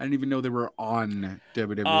expire. I didn't even know they were on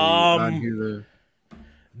WWE on Hulu.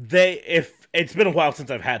 It's been a while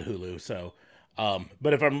since I've had Hulu, so...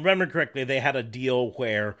 but if I remember correctly, they had a deal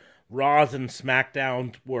where Raws and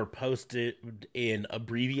SmackDowns were posted in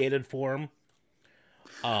abbreviated form.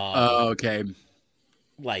 Okay.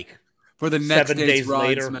 Like for the next 7 days Raw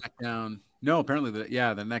later. And SmackDown. No, apparently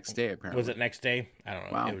the next day. Apparently, was it next day? I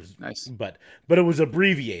don't know. Wow, it was nice, but it was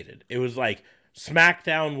abbreviated. It was like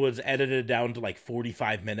SmackDown was edited down to like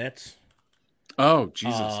 45 minutes. Oh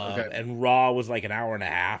Jesus! Okay. And Raw was like an hour and a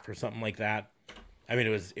half or something like that. I mean,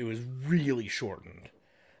 it was really shortened.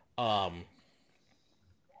 And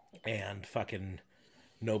fucking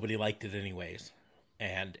nobody liked it anyways.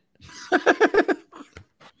 And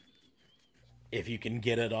if you can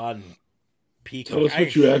get it on Peacock... Tell us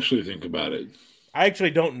what you actually think about it. I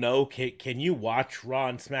actually don't know. Can you watch Raw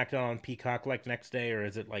and SmackDown on Peacock like next day, or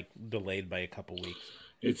is it like delayed by a couple weeks?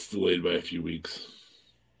 It's delayed by a few weeks.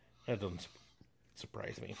 That doesn't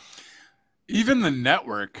surprise me. Even the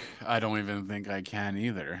network, I don't even think I can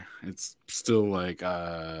either. It's still like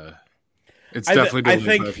it's definitely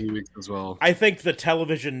delayed by a few weeks as well. I think the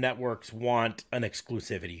television networks want an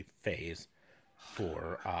exclusivity phase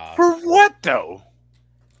for what though?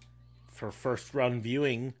 For first run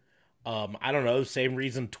viewing. I don't know, same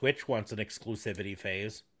reason Twitch wants an exclusivity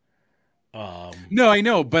phase. No, I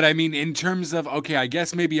know, but I mean in terms of I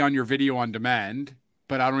guess maybe on your video on demand.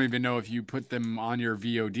 But I don't even know if you put them on your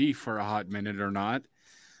VOD for a hot minute or not.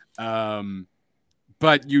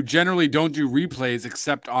 But you generally don't do replays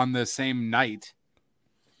except on the same night.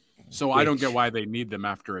 So I don't get why they need them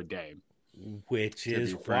after a day. Which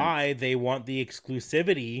is why they want the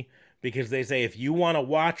exclusivity, because they say if you want to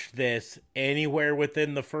watch this anywhere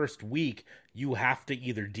within the first week, you have to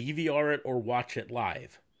either DVR it or watch it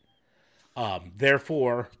live.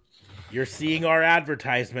 Therefore, you're seeing our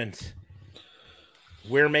advertisement.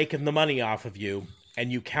 We're making the money off of you,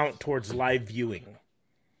 and you count towards live viewing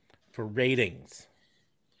for ratings.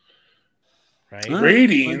 Right?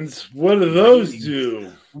 Ratings? What do those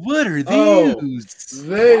do? What are these? Oh,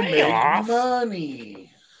 they make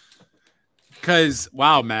money. Because,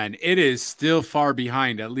 wow, man, it is still far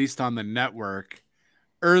behind, at least on the network.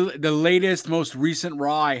 The latest, most recent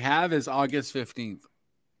Raw I have is August 15th.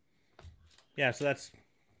 Yeah, so that's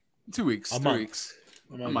 2 weeks. 3 weeks.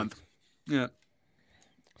 A month. Yeah.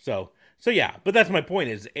 So yeah, but that's my point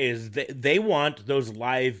is they want those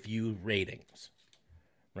live view ratings,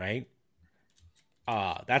 right?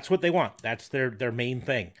 That's what they want. That's their main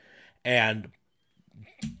thing. And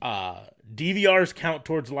DVRs count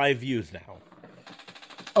towards live views now.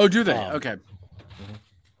 Oh, do they? Okay.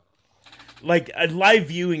 Like a live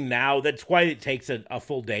viewing now, that's why it takes a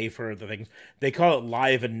full day for the things. They call it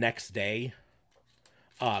live and next day,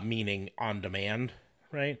 meaning on demand,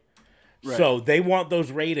 right? Right. So they want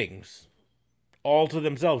those ratings all to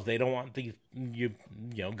themselves. They don't want you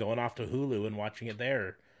going off to Hulu and watching it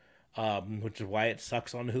there, which is why it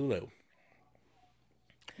sucks on Hulu.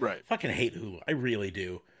 Right. Fucking hate Hulu. I really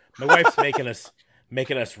do. My wife's making us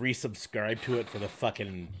resubscribe to it for the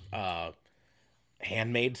fucking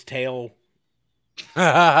Handmaid's Tale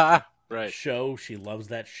right show. She loves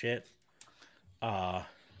that shit.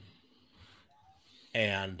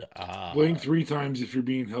 And blink 3 times if you're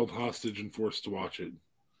being held hostage and forced to watch it.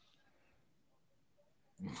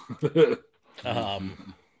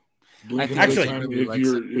 Blink actually, time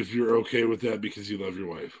if you're okay with that because you love your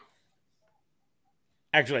wife.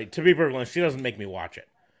 Actually, to be perfectly honest, she doesn't make me watch it.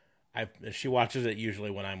 She watches it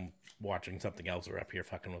usually when I'm watching something else or up here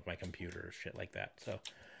fucking with my computer or shit like that. So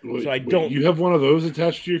I don't. You have one of those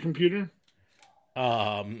attached to your computer?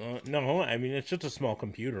 No. I mean, it's just a small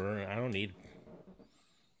computer. I don't need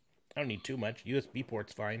too much. USB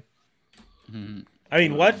port's fine. Mm-hmm. I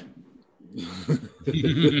mean, what?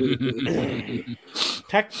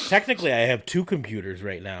 Technically, I have 2 computers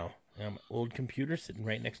right now. I have an old computer sitting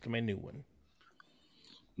right next to my new one.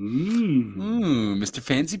 Mr.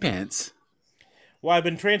 Fancy Pants. Well, I've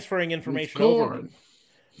been transferring information over,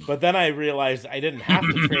 but then I realized I didn't have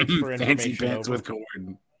to transfer information Fancy Pants over. with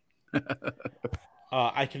Gordon.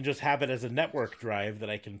 I can just have it as a network drive that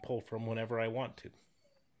I can pull from whenever I want to.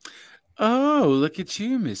 Oh, look at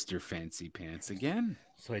you, Mr. Fancy Pants again.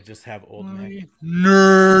 So I just have old Mac.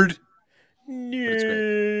 Nerd.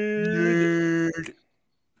 Nerd.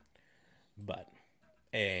 But,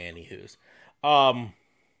 anywho's.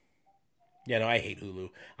 Yeah, no, I hate Hulu.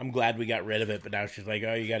 I'm glad we got rid of it, but now she's like,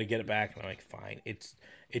 oh, you got to get it back. And I'm like, fine. It's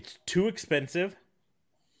too expensive.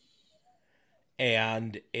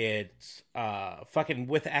 And it's fucking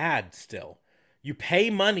with ads still. You pay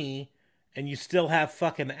money and you still have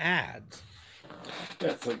fucking ads. Yeah,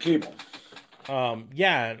 it's like cable.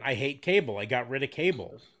 Yeah, I hate cable. I got rid of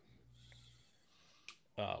cable.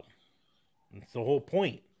 That's the whole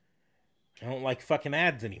point. I don't like fucking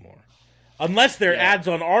ads anymore. Unless they're ads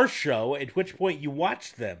on our show, at which point you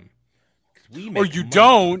watch them. Or you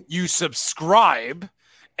don't, you subscribe,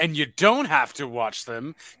 and you don't have to watch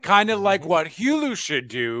them. Kind of like what Hulu should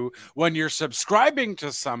do when you're subscribing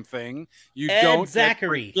to something. You don't get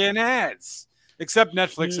freaking ads. Except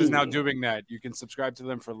Netflix is now doing that. You can subscribe to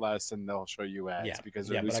them for less, and they'll show you ads because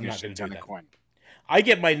they're losing a shit ton of coin. I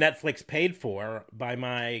get my Netflix paid for by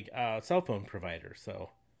my cell phone provider, so.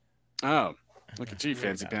 Oh. Look at you,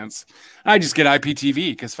 Fancy Pants. I just get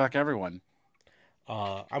IPTV because fuck everyone.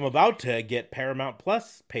 I'm about to get Paramount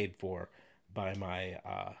Plus paid for by my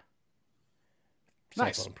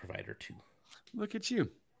cell phone provider, too. Look at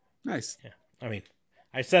you. Nice. Yeah. I mean,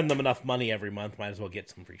 I send them enough money every month. Might as well get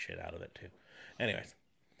some free shit out of it, too. Anyways.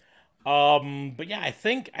 But yeah, I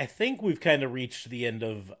think we've kind of reached the end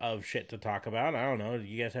of shit to talk about. I don't know. Do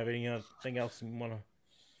you guys have anything else you want to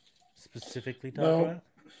specifically talk about?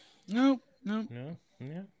 No.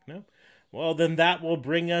 Well, then that will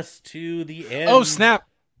bring us to the end. Oh, snap.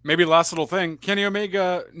 Maybe last little thing. Kenny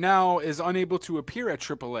Omega now is unable to appear at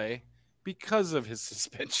AAA because of his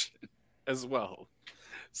suspension as well.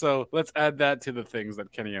 So let's add that to the things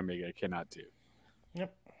that Kenny Omega cannot do.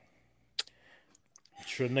 Yep.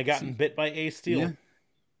 Shouldn't have gotten bit by Ace Steel.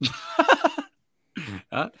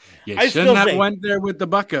 Yeah. You shouldn't have went there with the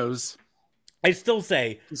buckos. I still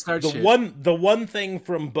say the one thing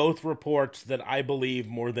from both reports that I believe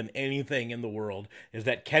more than anything in the world is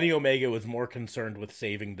that Kenny Omega was more concerned with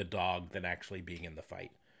saving the dog than actually being in the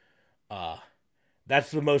fight.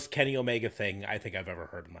 That's the most Kenny Omega thing I think I've ever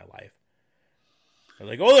heard in my life. They're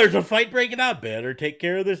like, oh, there's a fight breaking out. Better take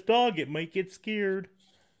care of this dog. It might get scared.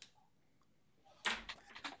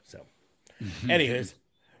 So, anyways.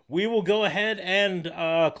 We will go ahead and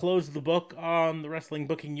close the book on the Wrestling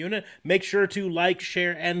Booking Unit. Make sure to like,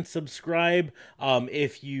 share, and subscribe.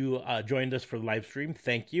 If you joined us for the live stream,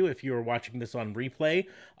 thank you. If you are watching this on replay,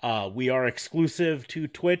 we are exclusive to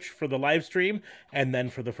Twitch for the live stream, and then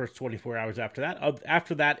for the first 24 hours after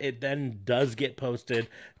that, it then does get posted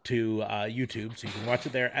to YouTube, so you can watch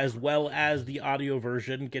it there, as well as the audio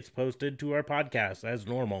version gets posted to our podcast as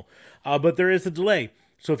normal. But there is a delay.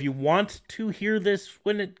 So if you want to hear this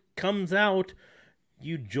when it comes out,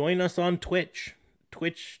 you join us on Twitch.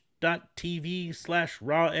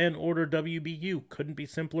 Twitch.tv/RawAndOrderWBU. Couldn't be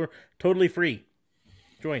simpler. Totally free.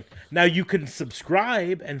 Join. Now you can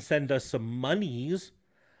subscribe and send us some monies.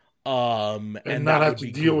 And not have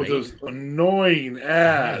to deal with those annoying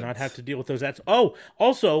ads. Not have to deal with those ads. Oh,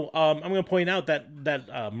 also, I'm going to point out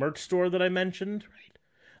that merch store that I mentioned, right?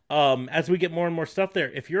 As we get more and more stuff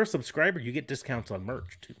there, if you're a subscriber, you get discounts on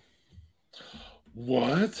merch too.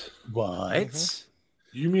 What? Mm-hmm.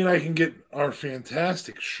 You mean I can get our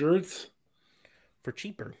fantastic shirts for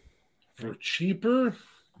cheaper? For cheaper?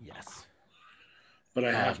 Yes. But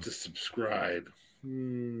I have to subscribe.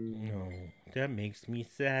 No, that makes me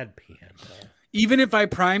sad, Panda. Even if I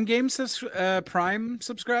Prime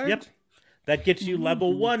subscribe? Yep. That gets you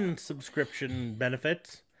level 1 subscription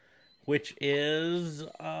benefits, which is,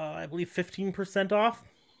 I believe, 15% off.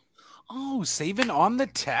 Oh, saving on the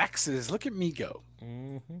taxes. Look at me go.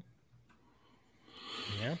 Mm-hmm.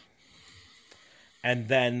 Yeah. And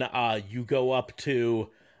then you go up to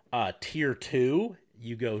tier 2.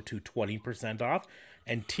 You go to 20% off.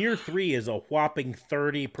 And tier 3 is a whopping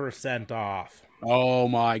 30% off. Oh,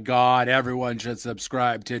 my God. Everyone should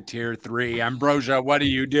subscribe to tier 3. Ambrosia, what are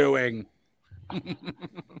you doing?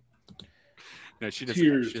 No, she doesn't.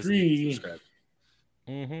 Tier 3.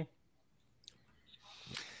 Mm-hmm.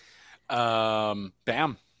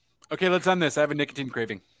 Bam. Okay, let's end this. I have a nicotine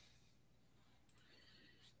craving.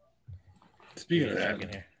 Speaking of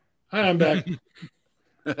that, hi, I'm back.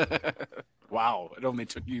 Wow, it only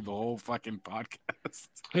took you the whole fucking podcast.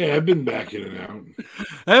 Hey, I've been back in and out.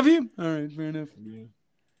 Have you? All right, fair enough. Yeah.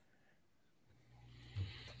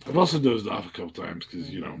 I've also dozed off a couple times because,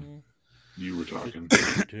 you were talking.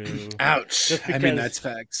 Ouch. I mean, that's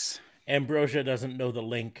facts. Ambrosia doesn't know the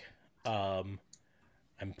link. I'm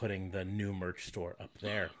putting the new merch store up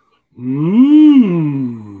there.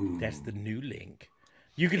 That's the new link.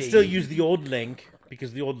 You can still use the old link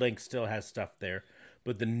because the old link still has stuff there,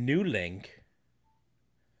 but the new link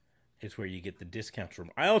is where you get the discounts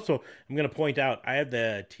from. I'm going to point out, I have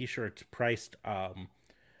the t-shirts priced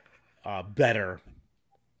better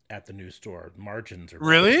at the new store. Margins are better.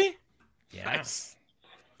 Really? Yeah. Nice.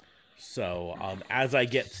 So as I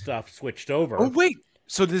get stuff switched over. Oh wait,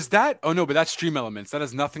 so does that? Oh no, but that's Stream Elements. That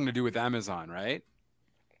has nothing to do with Amazon, right?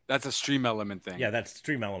 That's a Stream Element thing. Yeah, that's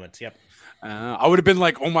Stream Elements. Yep. I would have been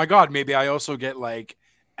like, oh my god, maybe I also get like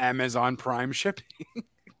Amazon Prime shipping.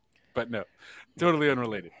 But no, totally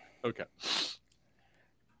unrelated. Okay.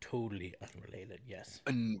 Totally unrelated. Yes.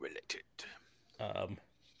 Unrelated.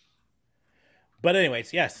 But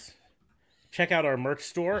anyways, yes. Check out our merch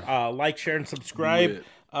store. Like, share, and subscribe.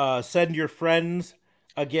 Send your friends.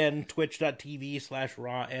 Again,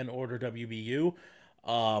 twitch.tv/Raw and Order WBU.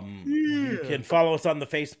 You can follow us on the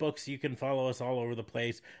Facebooks. You can follow us all over the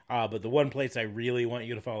place. But the one place I really want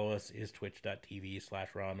you to follow us is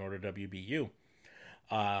twitch.tv/Raw and Order WBU.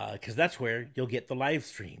 Because that's where you'll get the live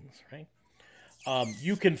streams, right?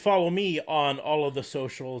 You can follow me on all of the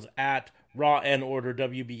socials at Raw and Order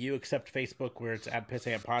WBU, except Facebook, where it's at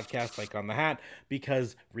Pissant Podcast, like on the hat,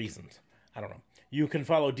 because reasons. I don't know. You can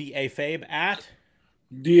follow D.A. Fabe at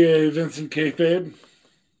D.A. Vincent K. Fabe.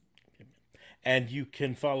 And you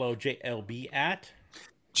can follow JLB at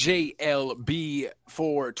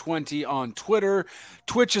JLB420 on Twitter.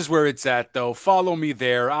 Twitch is where it's at, though. Follow me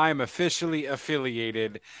there. I'm officially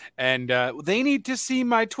affiliated. And they need to see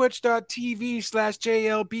my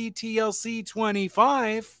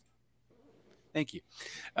twitch.tv/JLBTLC25. Thank you.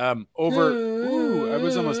 I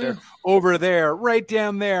was almost there. Over there, right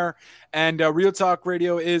down there. And Real Talk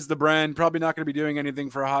Radio is the brand. Probably not going to be doing anything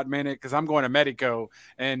for a hot minute because I'm going to Medico.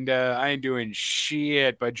 And I ain't doing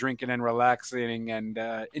shit but drinking and relaxing and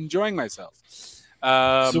enjoying myself.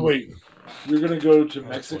 So wait, you're going to go to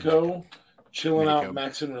Mexico, chilling out,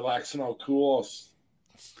 maxing, relaxing, all cool,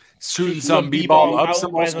 shooting some b-ball up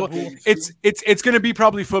some it's gonna be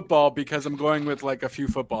probably football because I'm going with like a few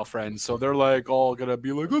football friends, so they're like all gonna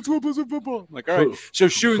be like, let's go play some football. I'm like, all right, so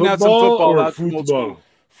shooting out some football. Or football?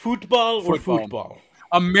 Football.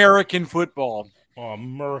 American football.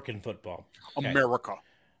 American football. Okay. America.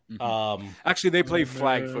 Actually, they play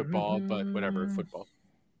flag football, but whatever, football.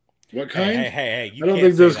 What kind? Hey! I don't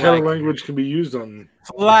think those kind of language can be used on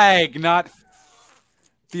flag, not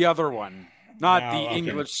the other one. Not the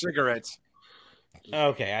English cigarettes.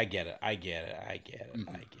 Okay, I get it.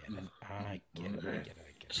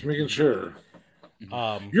 Just making sure.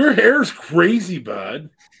 Your hair's crazy,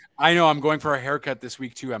 bud. I know. I'm going for a haircut this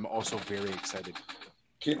week, too. I'm also very excited.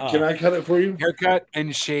 Can I cut it for you? Haircut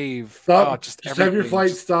and shave. Stop. Just have your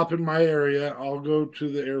flight stop in my area. I'll go to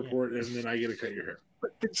the airport, and then I get to cut your hair.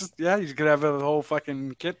 You're going to have a whole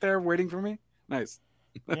fucking kit there waiting for me? Nice.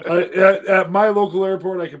 At my local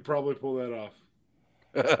airport, I can probably pull that off.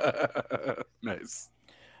 Nice.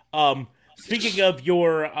 Speaking of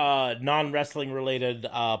your non-wrestling related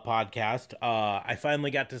podcast, I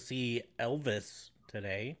finally got to see Elvis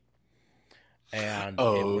today, and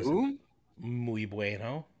it was muy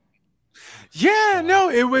bueno. Yeah, no,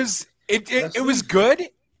 it was good.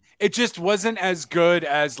 It just wasn't as good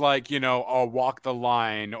as like, a Walk the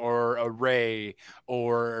Line or a Ray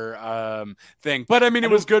or thing. But I mean,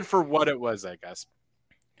 it was good for what it was, I guess.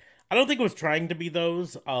 I don't think it was trying to be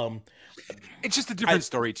those. It's just a different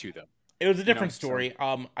story too, though. It was a different story.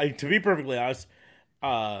 To be perfectly honest,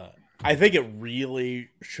 I think it really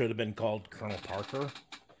should have been called Colonel Parker.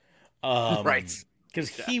 Right. Because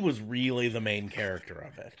he was really the main character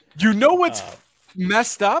of it. You know what's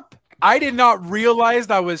messed up? I did not realize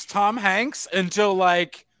that was Tom Hanks until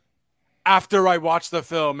like after I watched the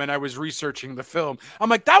film and I was researching the film. I'm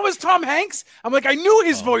like, that was Tom Hanks? I'm like, I knew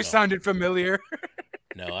his voice sounded familiar.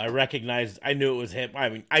 No, I knew it was him. I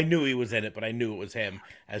mean, I knew he was in it, but I knew it was him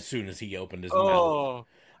as soon as he opened his mouth.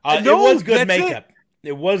 It was good makeup.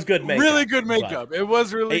 It was good makeup. Really good makeup. It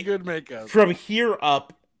was really good makeup. From here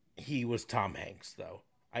up, he was Tom Hanks, though.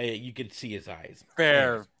 You could see his eyes.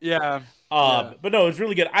 Fair. Yeah. But no, it was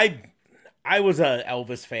really good. I was a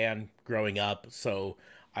Elvis fan growing up, so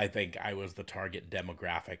I think I was the target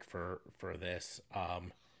demographic for this.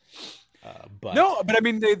 But I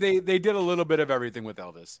mean they did a little bit of everything with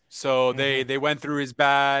Elvis. So they went through his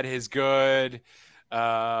bad, his good,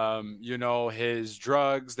 his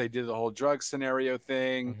drugs. They did the whole drug scenario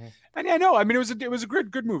thing. And yeah, no, I mean it was a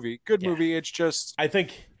good movie. Good movie. It's just I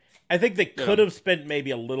think they could have spent maybe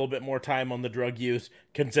a little bit more time on the drug use,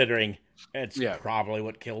 considering It's Yeah. probably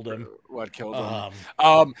what killed him. What killed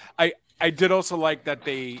him? I did also like that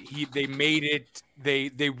they made it. They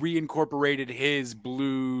reincorporated his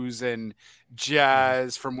blues and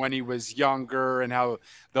jazz from when he was younger, and how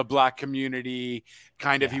the black community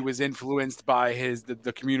he was influenced by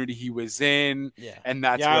the community he was in. Yeah, and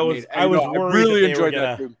that's I what was made. I worried really that enjoyed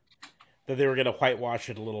that too. That they were gonna whitewash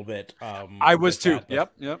it a little bit. I was too.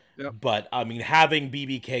 Yep. Yep. But I mean, having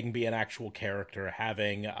BB King be an actual character,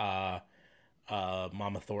 having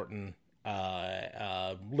Mama Thornton,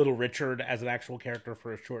 Little Richard as an actual character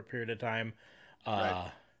for a short period of time,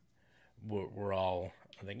 Right. we're all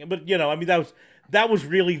thinking. But I mean, that was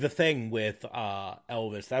really the thing with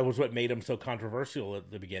Elvis. That was what made him so controversial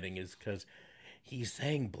at the beginning, is because he's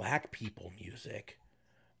saying black people music,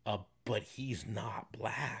 but he's not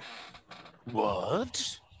black.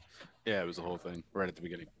 What? Yeah, it was the whole thing right at the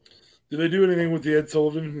beginning. Did they do anything with the Ed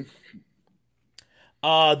Sullivan?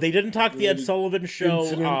 They didn't talk the Ed Sullivan Show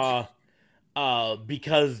incident?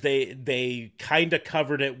 because they kind of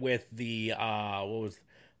covered it with the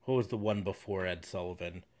what was the one before Ed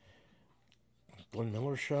Sullivan? Glenn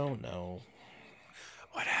Miller Show? No.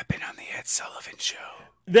 What happened on the Ed Sullivan Show?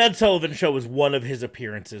 The Ed Sullivan Show was one of his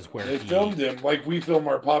appearances where They filmed him like we film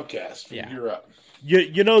our podcast from Yeah. Europe.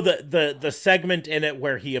 You know the segment in it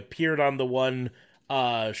where he appeared on the one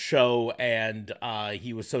show and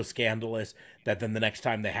he was so scandalous that then the next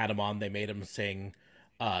time they had him on, they made him sing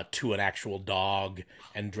to an actual dog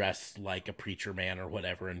and dress like a preacher man or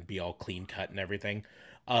whatever and be all clean cut and everything.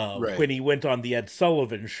 Right. When he went on the Ed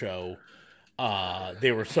Sullivan Show,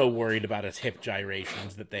 they were so worried about his hip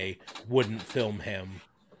gyrations that they wouldn't film him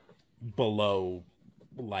below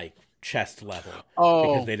like chest level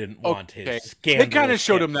because they didn't want his scandalous. They kind of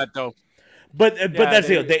showed hips. him that though. But that's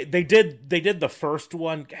they- it. They did the first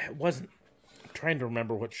one. It wasn't. I'm trying to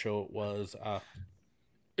remember what show it was.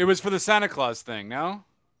 It was for the Santa Claus thing. No,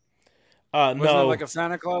 wasn't no, it like a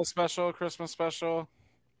Santa Claus special, Christmas special?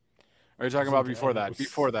 Or are you talking about before that?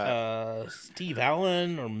 Before that, Steve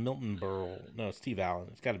Allen or Milton Berle? No, Steve Allen.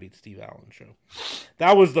 It's got to be the Steve Allen show.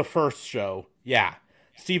 That was the first show. Yeah,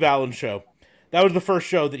 Steve Allen show. That was the first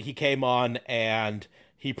show that he came on and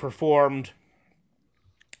he performed.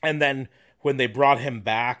 And then when they brought him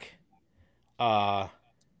back,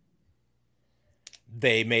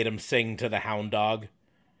 they made him sing to the Hound Dog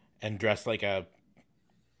and dress like a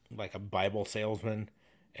Bible salesman,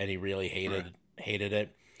 and he really hated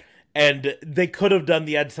it. And they could have done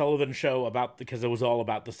the Ed Sullivan Show because it was all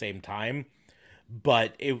about the same time,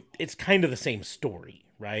 but it's kind of the same story,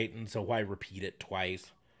 right? And so why repeat it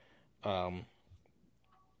twice?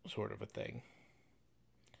 Sort of a thing.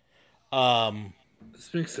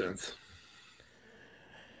 This makes sense.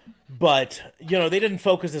 But, they didn't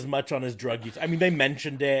focus as much on his drug use. I mean, they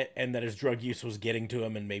mentioned it and that his drug use was getting to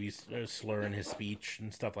him and maybe slurring his speech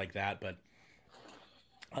and stuff like that. But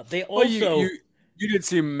they also... you did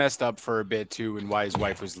seem messed up for a bit, too, and why his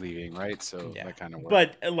wife was leaving, right? So that kind of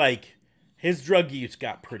worked. But, his drug use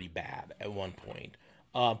got pretty bad at one point.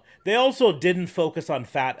 They also didn't focus on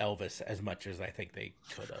Fat Elvis as much as I think they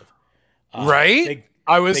could have. Right?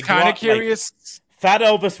 I was kind of curious. Fat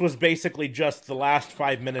Elvis was basically just the last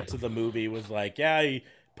 5 minutes of the movie was like, yeah, he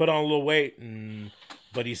put on a little weight,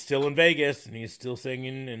 but he's still in Vegas and he's still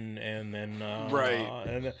singing, and then right,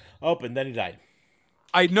 and then he died.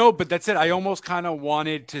 I know, but that's it. I almost kind of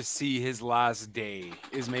wanted to see his last day.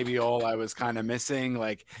 Is maybe all I was kind of missing,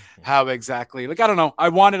 like how exactly. Like I don't know. I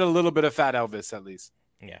wanted a little bit of Fat Elvis at least.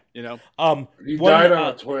 Yeah, He died on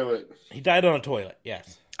a toilet. He died on a toilet.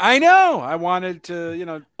 Yes, I know. I wanted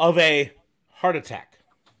to, of a heart attack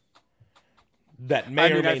that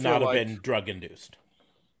may or may feel not have like... been drug induced.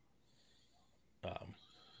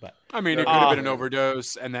 But I mean, it could have been an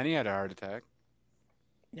overdose, and then he had a heart attack.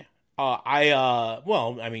 Yeah,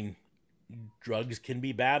 I mean, drugs can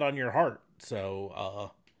be bad on your heart,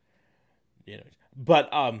 so But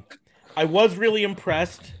I was really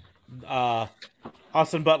impressed.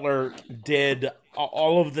 Austin Butler did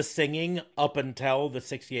all of the singing up until the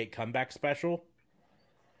 '68 comeback special.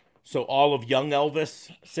 So all of young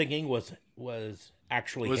Elvis singing was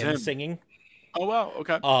actually him singing. Oh wow,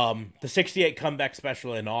 okay. The '68 comeback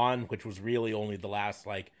special and on, which was really only the last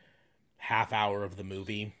half hour of the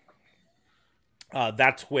movie.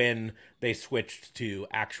 That's when they switched to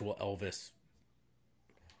actual Elvis,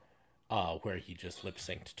 where he just lip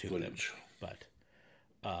synced to them. But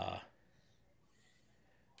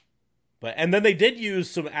and then they did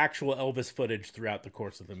use some actual Elvis footage throughout the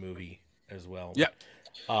course of the movie as well. Yeah.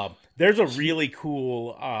 There's a really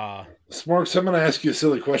cool Smarks, I'm going to ask you a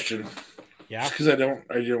silly question. Yeah. Just because I don't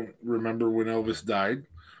remember when Elvis died.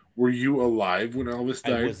 Were you alive when Elvis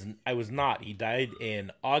died? I was not. He died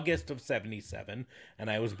in August of 77, and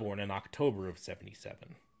I was born in October of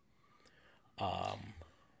 77.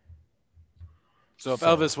 So if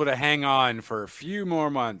Elvis would have hang on for a few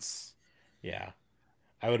more months, yeah,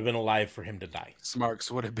 I would have been alive for him to die.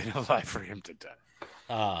 Smarks would have been alive for him to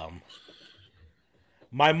die.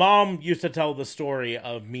 My mom used to tell the story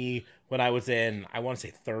of me when I was in, I want to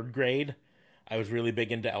say 3rd grade. I was really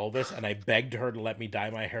big into Elvis, and I begged her to let me dye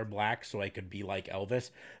my hair black so I could be like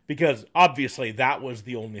Elvis, because obviously that was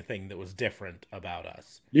the only thing that was different about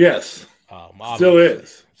us. Yes. Still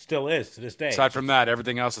is. Still is to this day. Aside from that,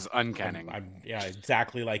 everything else is uncanny. I'm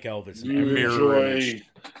exactly like Elvis. You enjoy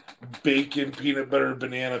bacon, peanut butter,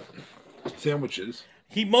 banana sandwiches.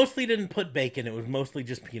 He mostly didn't put bacon. It was mostly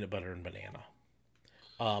just peanut butter and banana.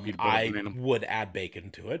 I would add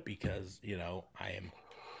bacon to it because, I'm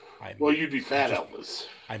well, you'd be fat, Elvis.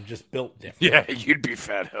 I'm just built different. Yeah, you'd be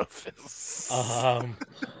fat, Elvis.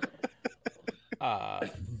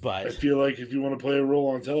 But I feel like if you want to play a role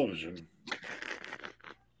on television.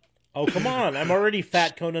 Oh, come on. I'm already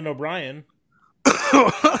fat Conan O'Brien.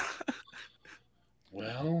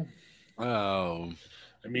 Well. Oh.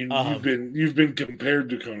 I mean, you've been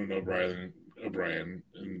compared to Conan O'Brien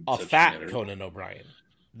in a such fat manner. Conan O'Brien.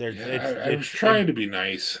 I was trying to be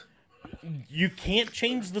nice. You can't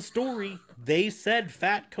change the story. They said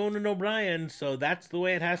fat Conan O'Brien, so that's the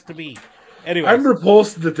way it has to be. Anyway, I'm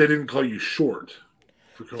repulsed that they didn't call you short.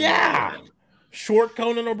 For Conan O'Brien. Short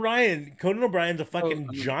Conan O'Brien. Conan O'Brien's a fucking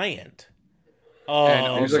giant. And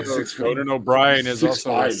also, he's like 6 feet. Conan O'Brien is 6'5".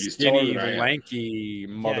 also a He's taller skinny, than I am. lanky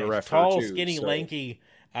mother he's effer tall, too, skinny, so. lanky.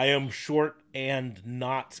 I am short and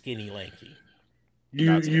not skinny, lanky.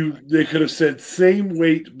 They could have said same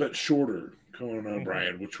weight but shorter, Conan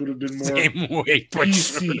O'Brien, which would have been more Same weight, but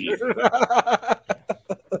PC.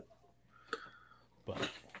 But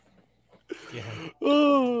yeah.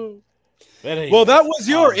 Well, anyway, that was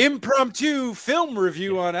your impromptu film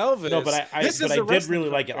review on Elvis. No, but I did really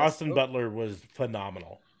like it. podcast. Austin Butler was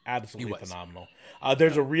phenomenal. Absolutely phenomenal.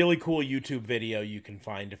 There's a really cool YouTube video you can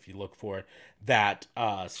find if you look for it that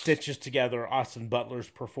stitches together Austin Butler's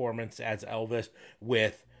performance as Elvis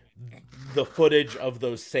with the footage of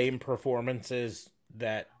those same performances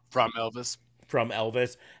that From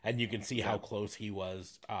Elvis. and you can see how close he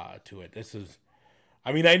was to it.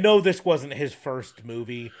 I know this wasn't his first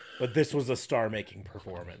movie, but this was a star-making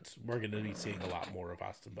performance. We're going to be seeing a lot more of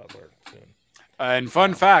Austin Butler soon. And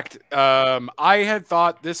fun fact, I had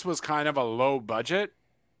thought this was kind of a low-budget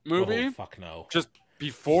movie. Oh, fuck no. Just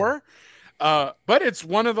before. But it's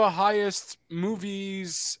one of the highest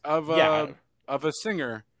movies of a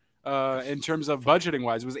singer in terms of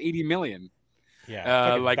budgeting-wise. It was $80 million.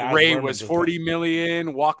 Yeah. Like Ray was $40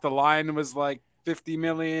 million. Walk the Line was like $50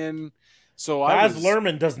 million. So Baz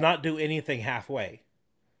Luhrmann does not do anything halfway.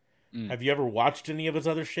 Mm. Have you ever watched any of his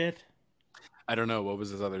other shit? I don't know. What was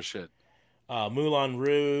his other shit? Moulin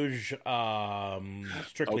Rouge,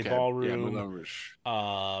 Strictly Ballroom, yeah, Moulin Rouge.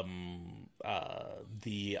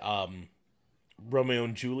 The Romeo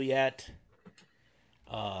and Juliet.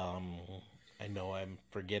 I know I'm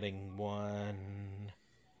forgetting one.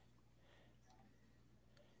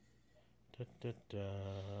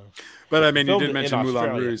 But I mean, you Filmed did mention in Moulin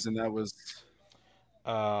Australia. Rouge, and that was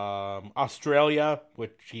Australia,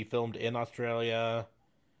 which he filmed in Australia.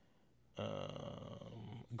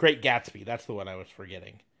 Great Gatsby, that's the one I was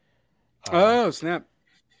forgetting. oh snap!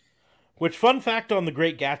 Which, fun fact on the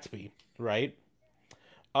Great Gatsby, right?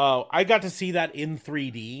 I got to see that in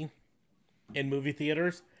 3D in movie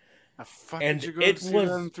theaters. The fuck And did you go it to see was-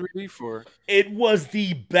 that in 3D for? It was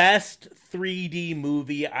the best 3D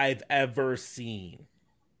movie I've ever seen.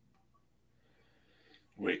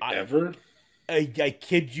 Wait, ever? I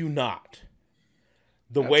kid you not.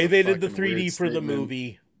 The That's way a they did the fucking 3D weird for the statement.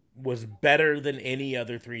 movie was better than any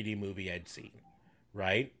other 3D movie I'd seen,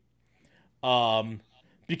 right?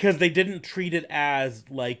 Because they didn't treat it as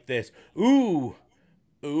like this, ooh,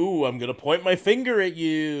 I'm going to point my finger at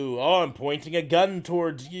you. Oh, I'm pointing a gun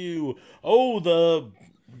towards you. Oh, the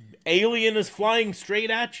alien is flying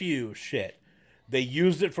straight at you. Shit. They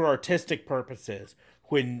used it for artistic purposes.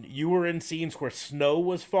 When you were in scenes where snow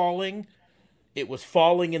was falling, it was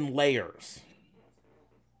falling in layers.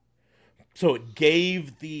 So it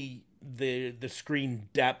gave the screen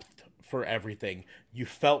depth for everything. You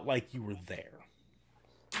felt like you were there.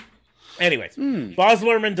 Anyways, Baz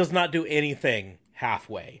Luhrmann does not do anything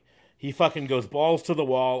halfway. He fucking goes balls to the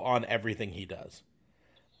wall on everything he does.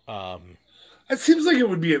 It seems like it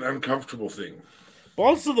would be an uncomfortable thing.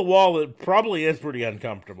 Balls to the wall, it probably is pretty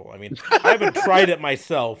uncomfortable. I mean, I haven't tried it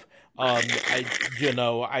myself.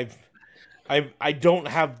 I've I don't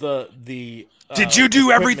have the Did you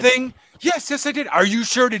do equipment. everything? Yes, I did. Are you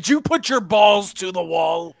sure? Did you put your balls to the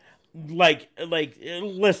wall? Like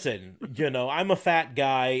listen, I'm a fat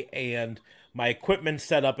guy and my equipment's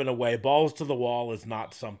set up in a way balls to the wall is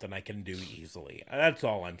not something I can do easily. That's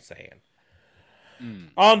all I'm saying.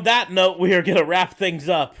 On that note, we are going to wrap things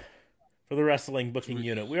up for the Wrestling Booking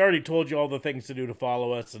Unit. We already told you all the things to do to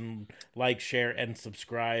follow us and like, share, and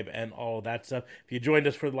subscribe and all that stuff. If you joined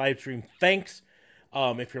us for the live stream, thanks.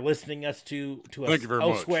 If you're listening to us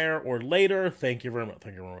elsewhere or later, thank you very much.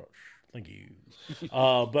 Thank you very much. Thank you.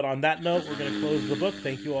 But on that note, we're going to close the book.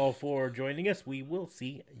 Thank you all for joining us. We will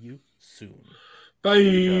see you soon. Bye.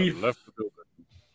 Left the building.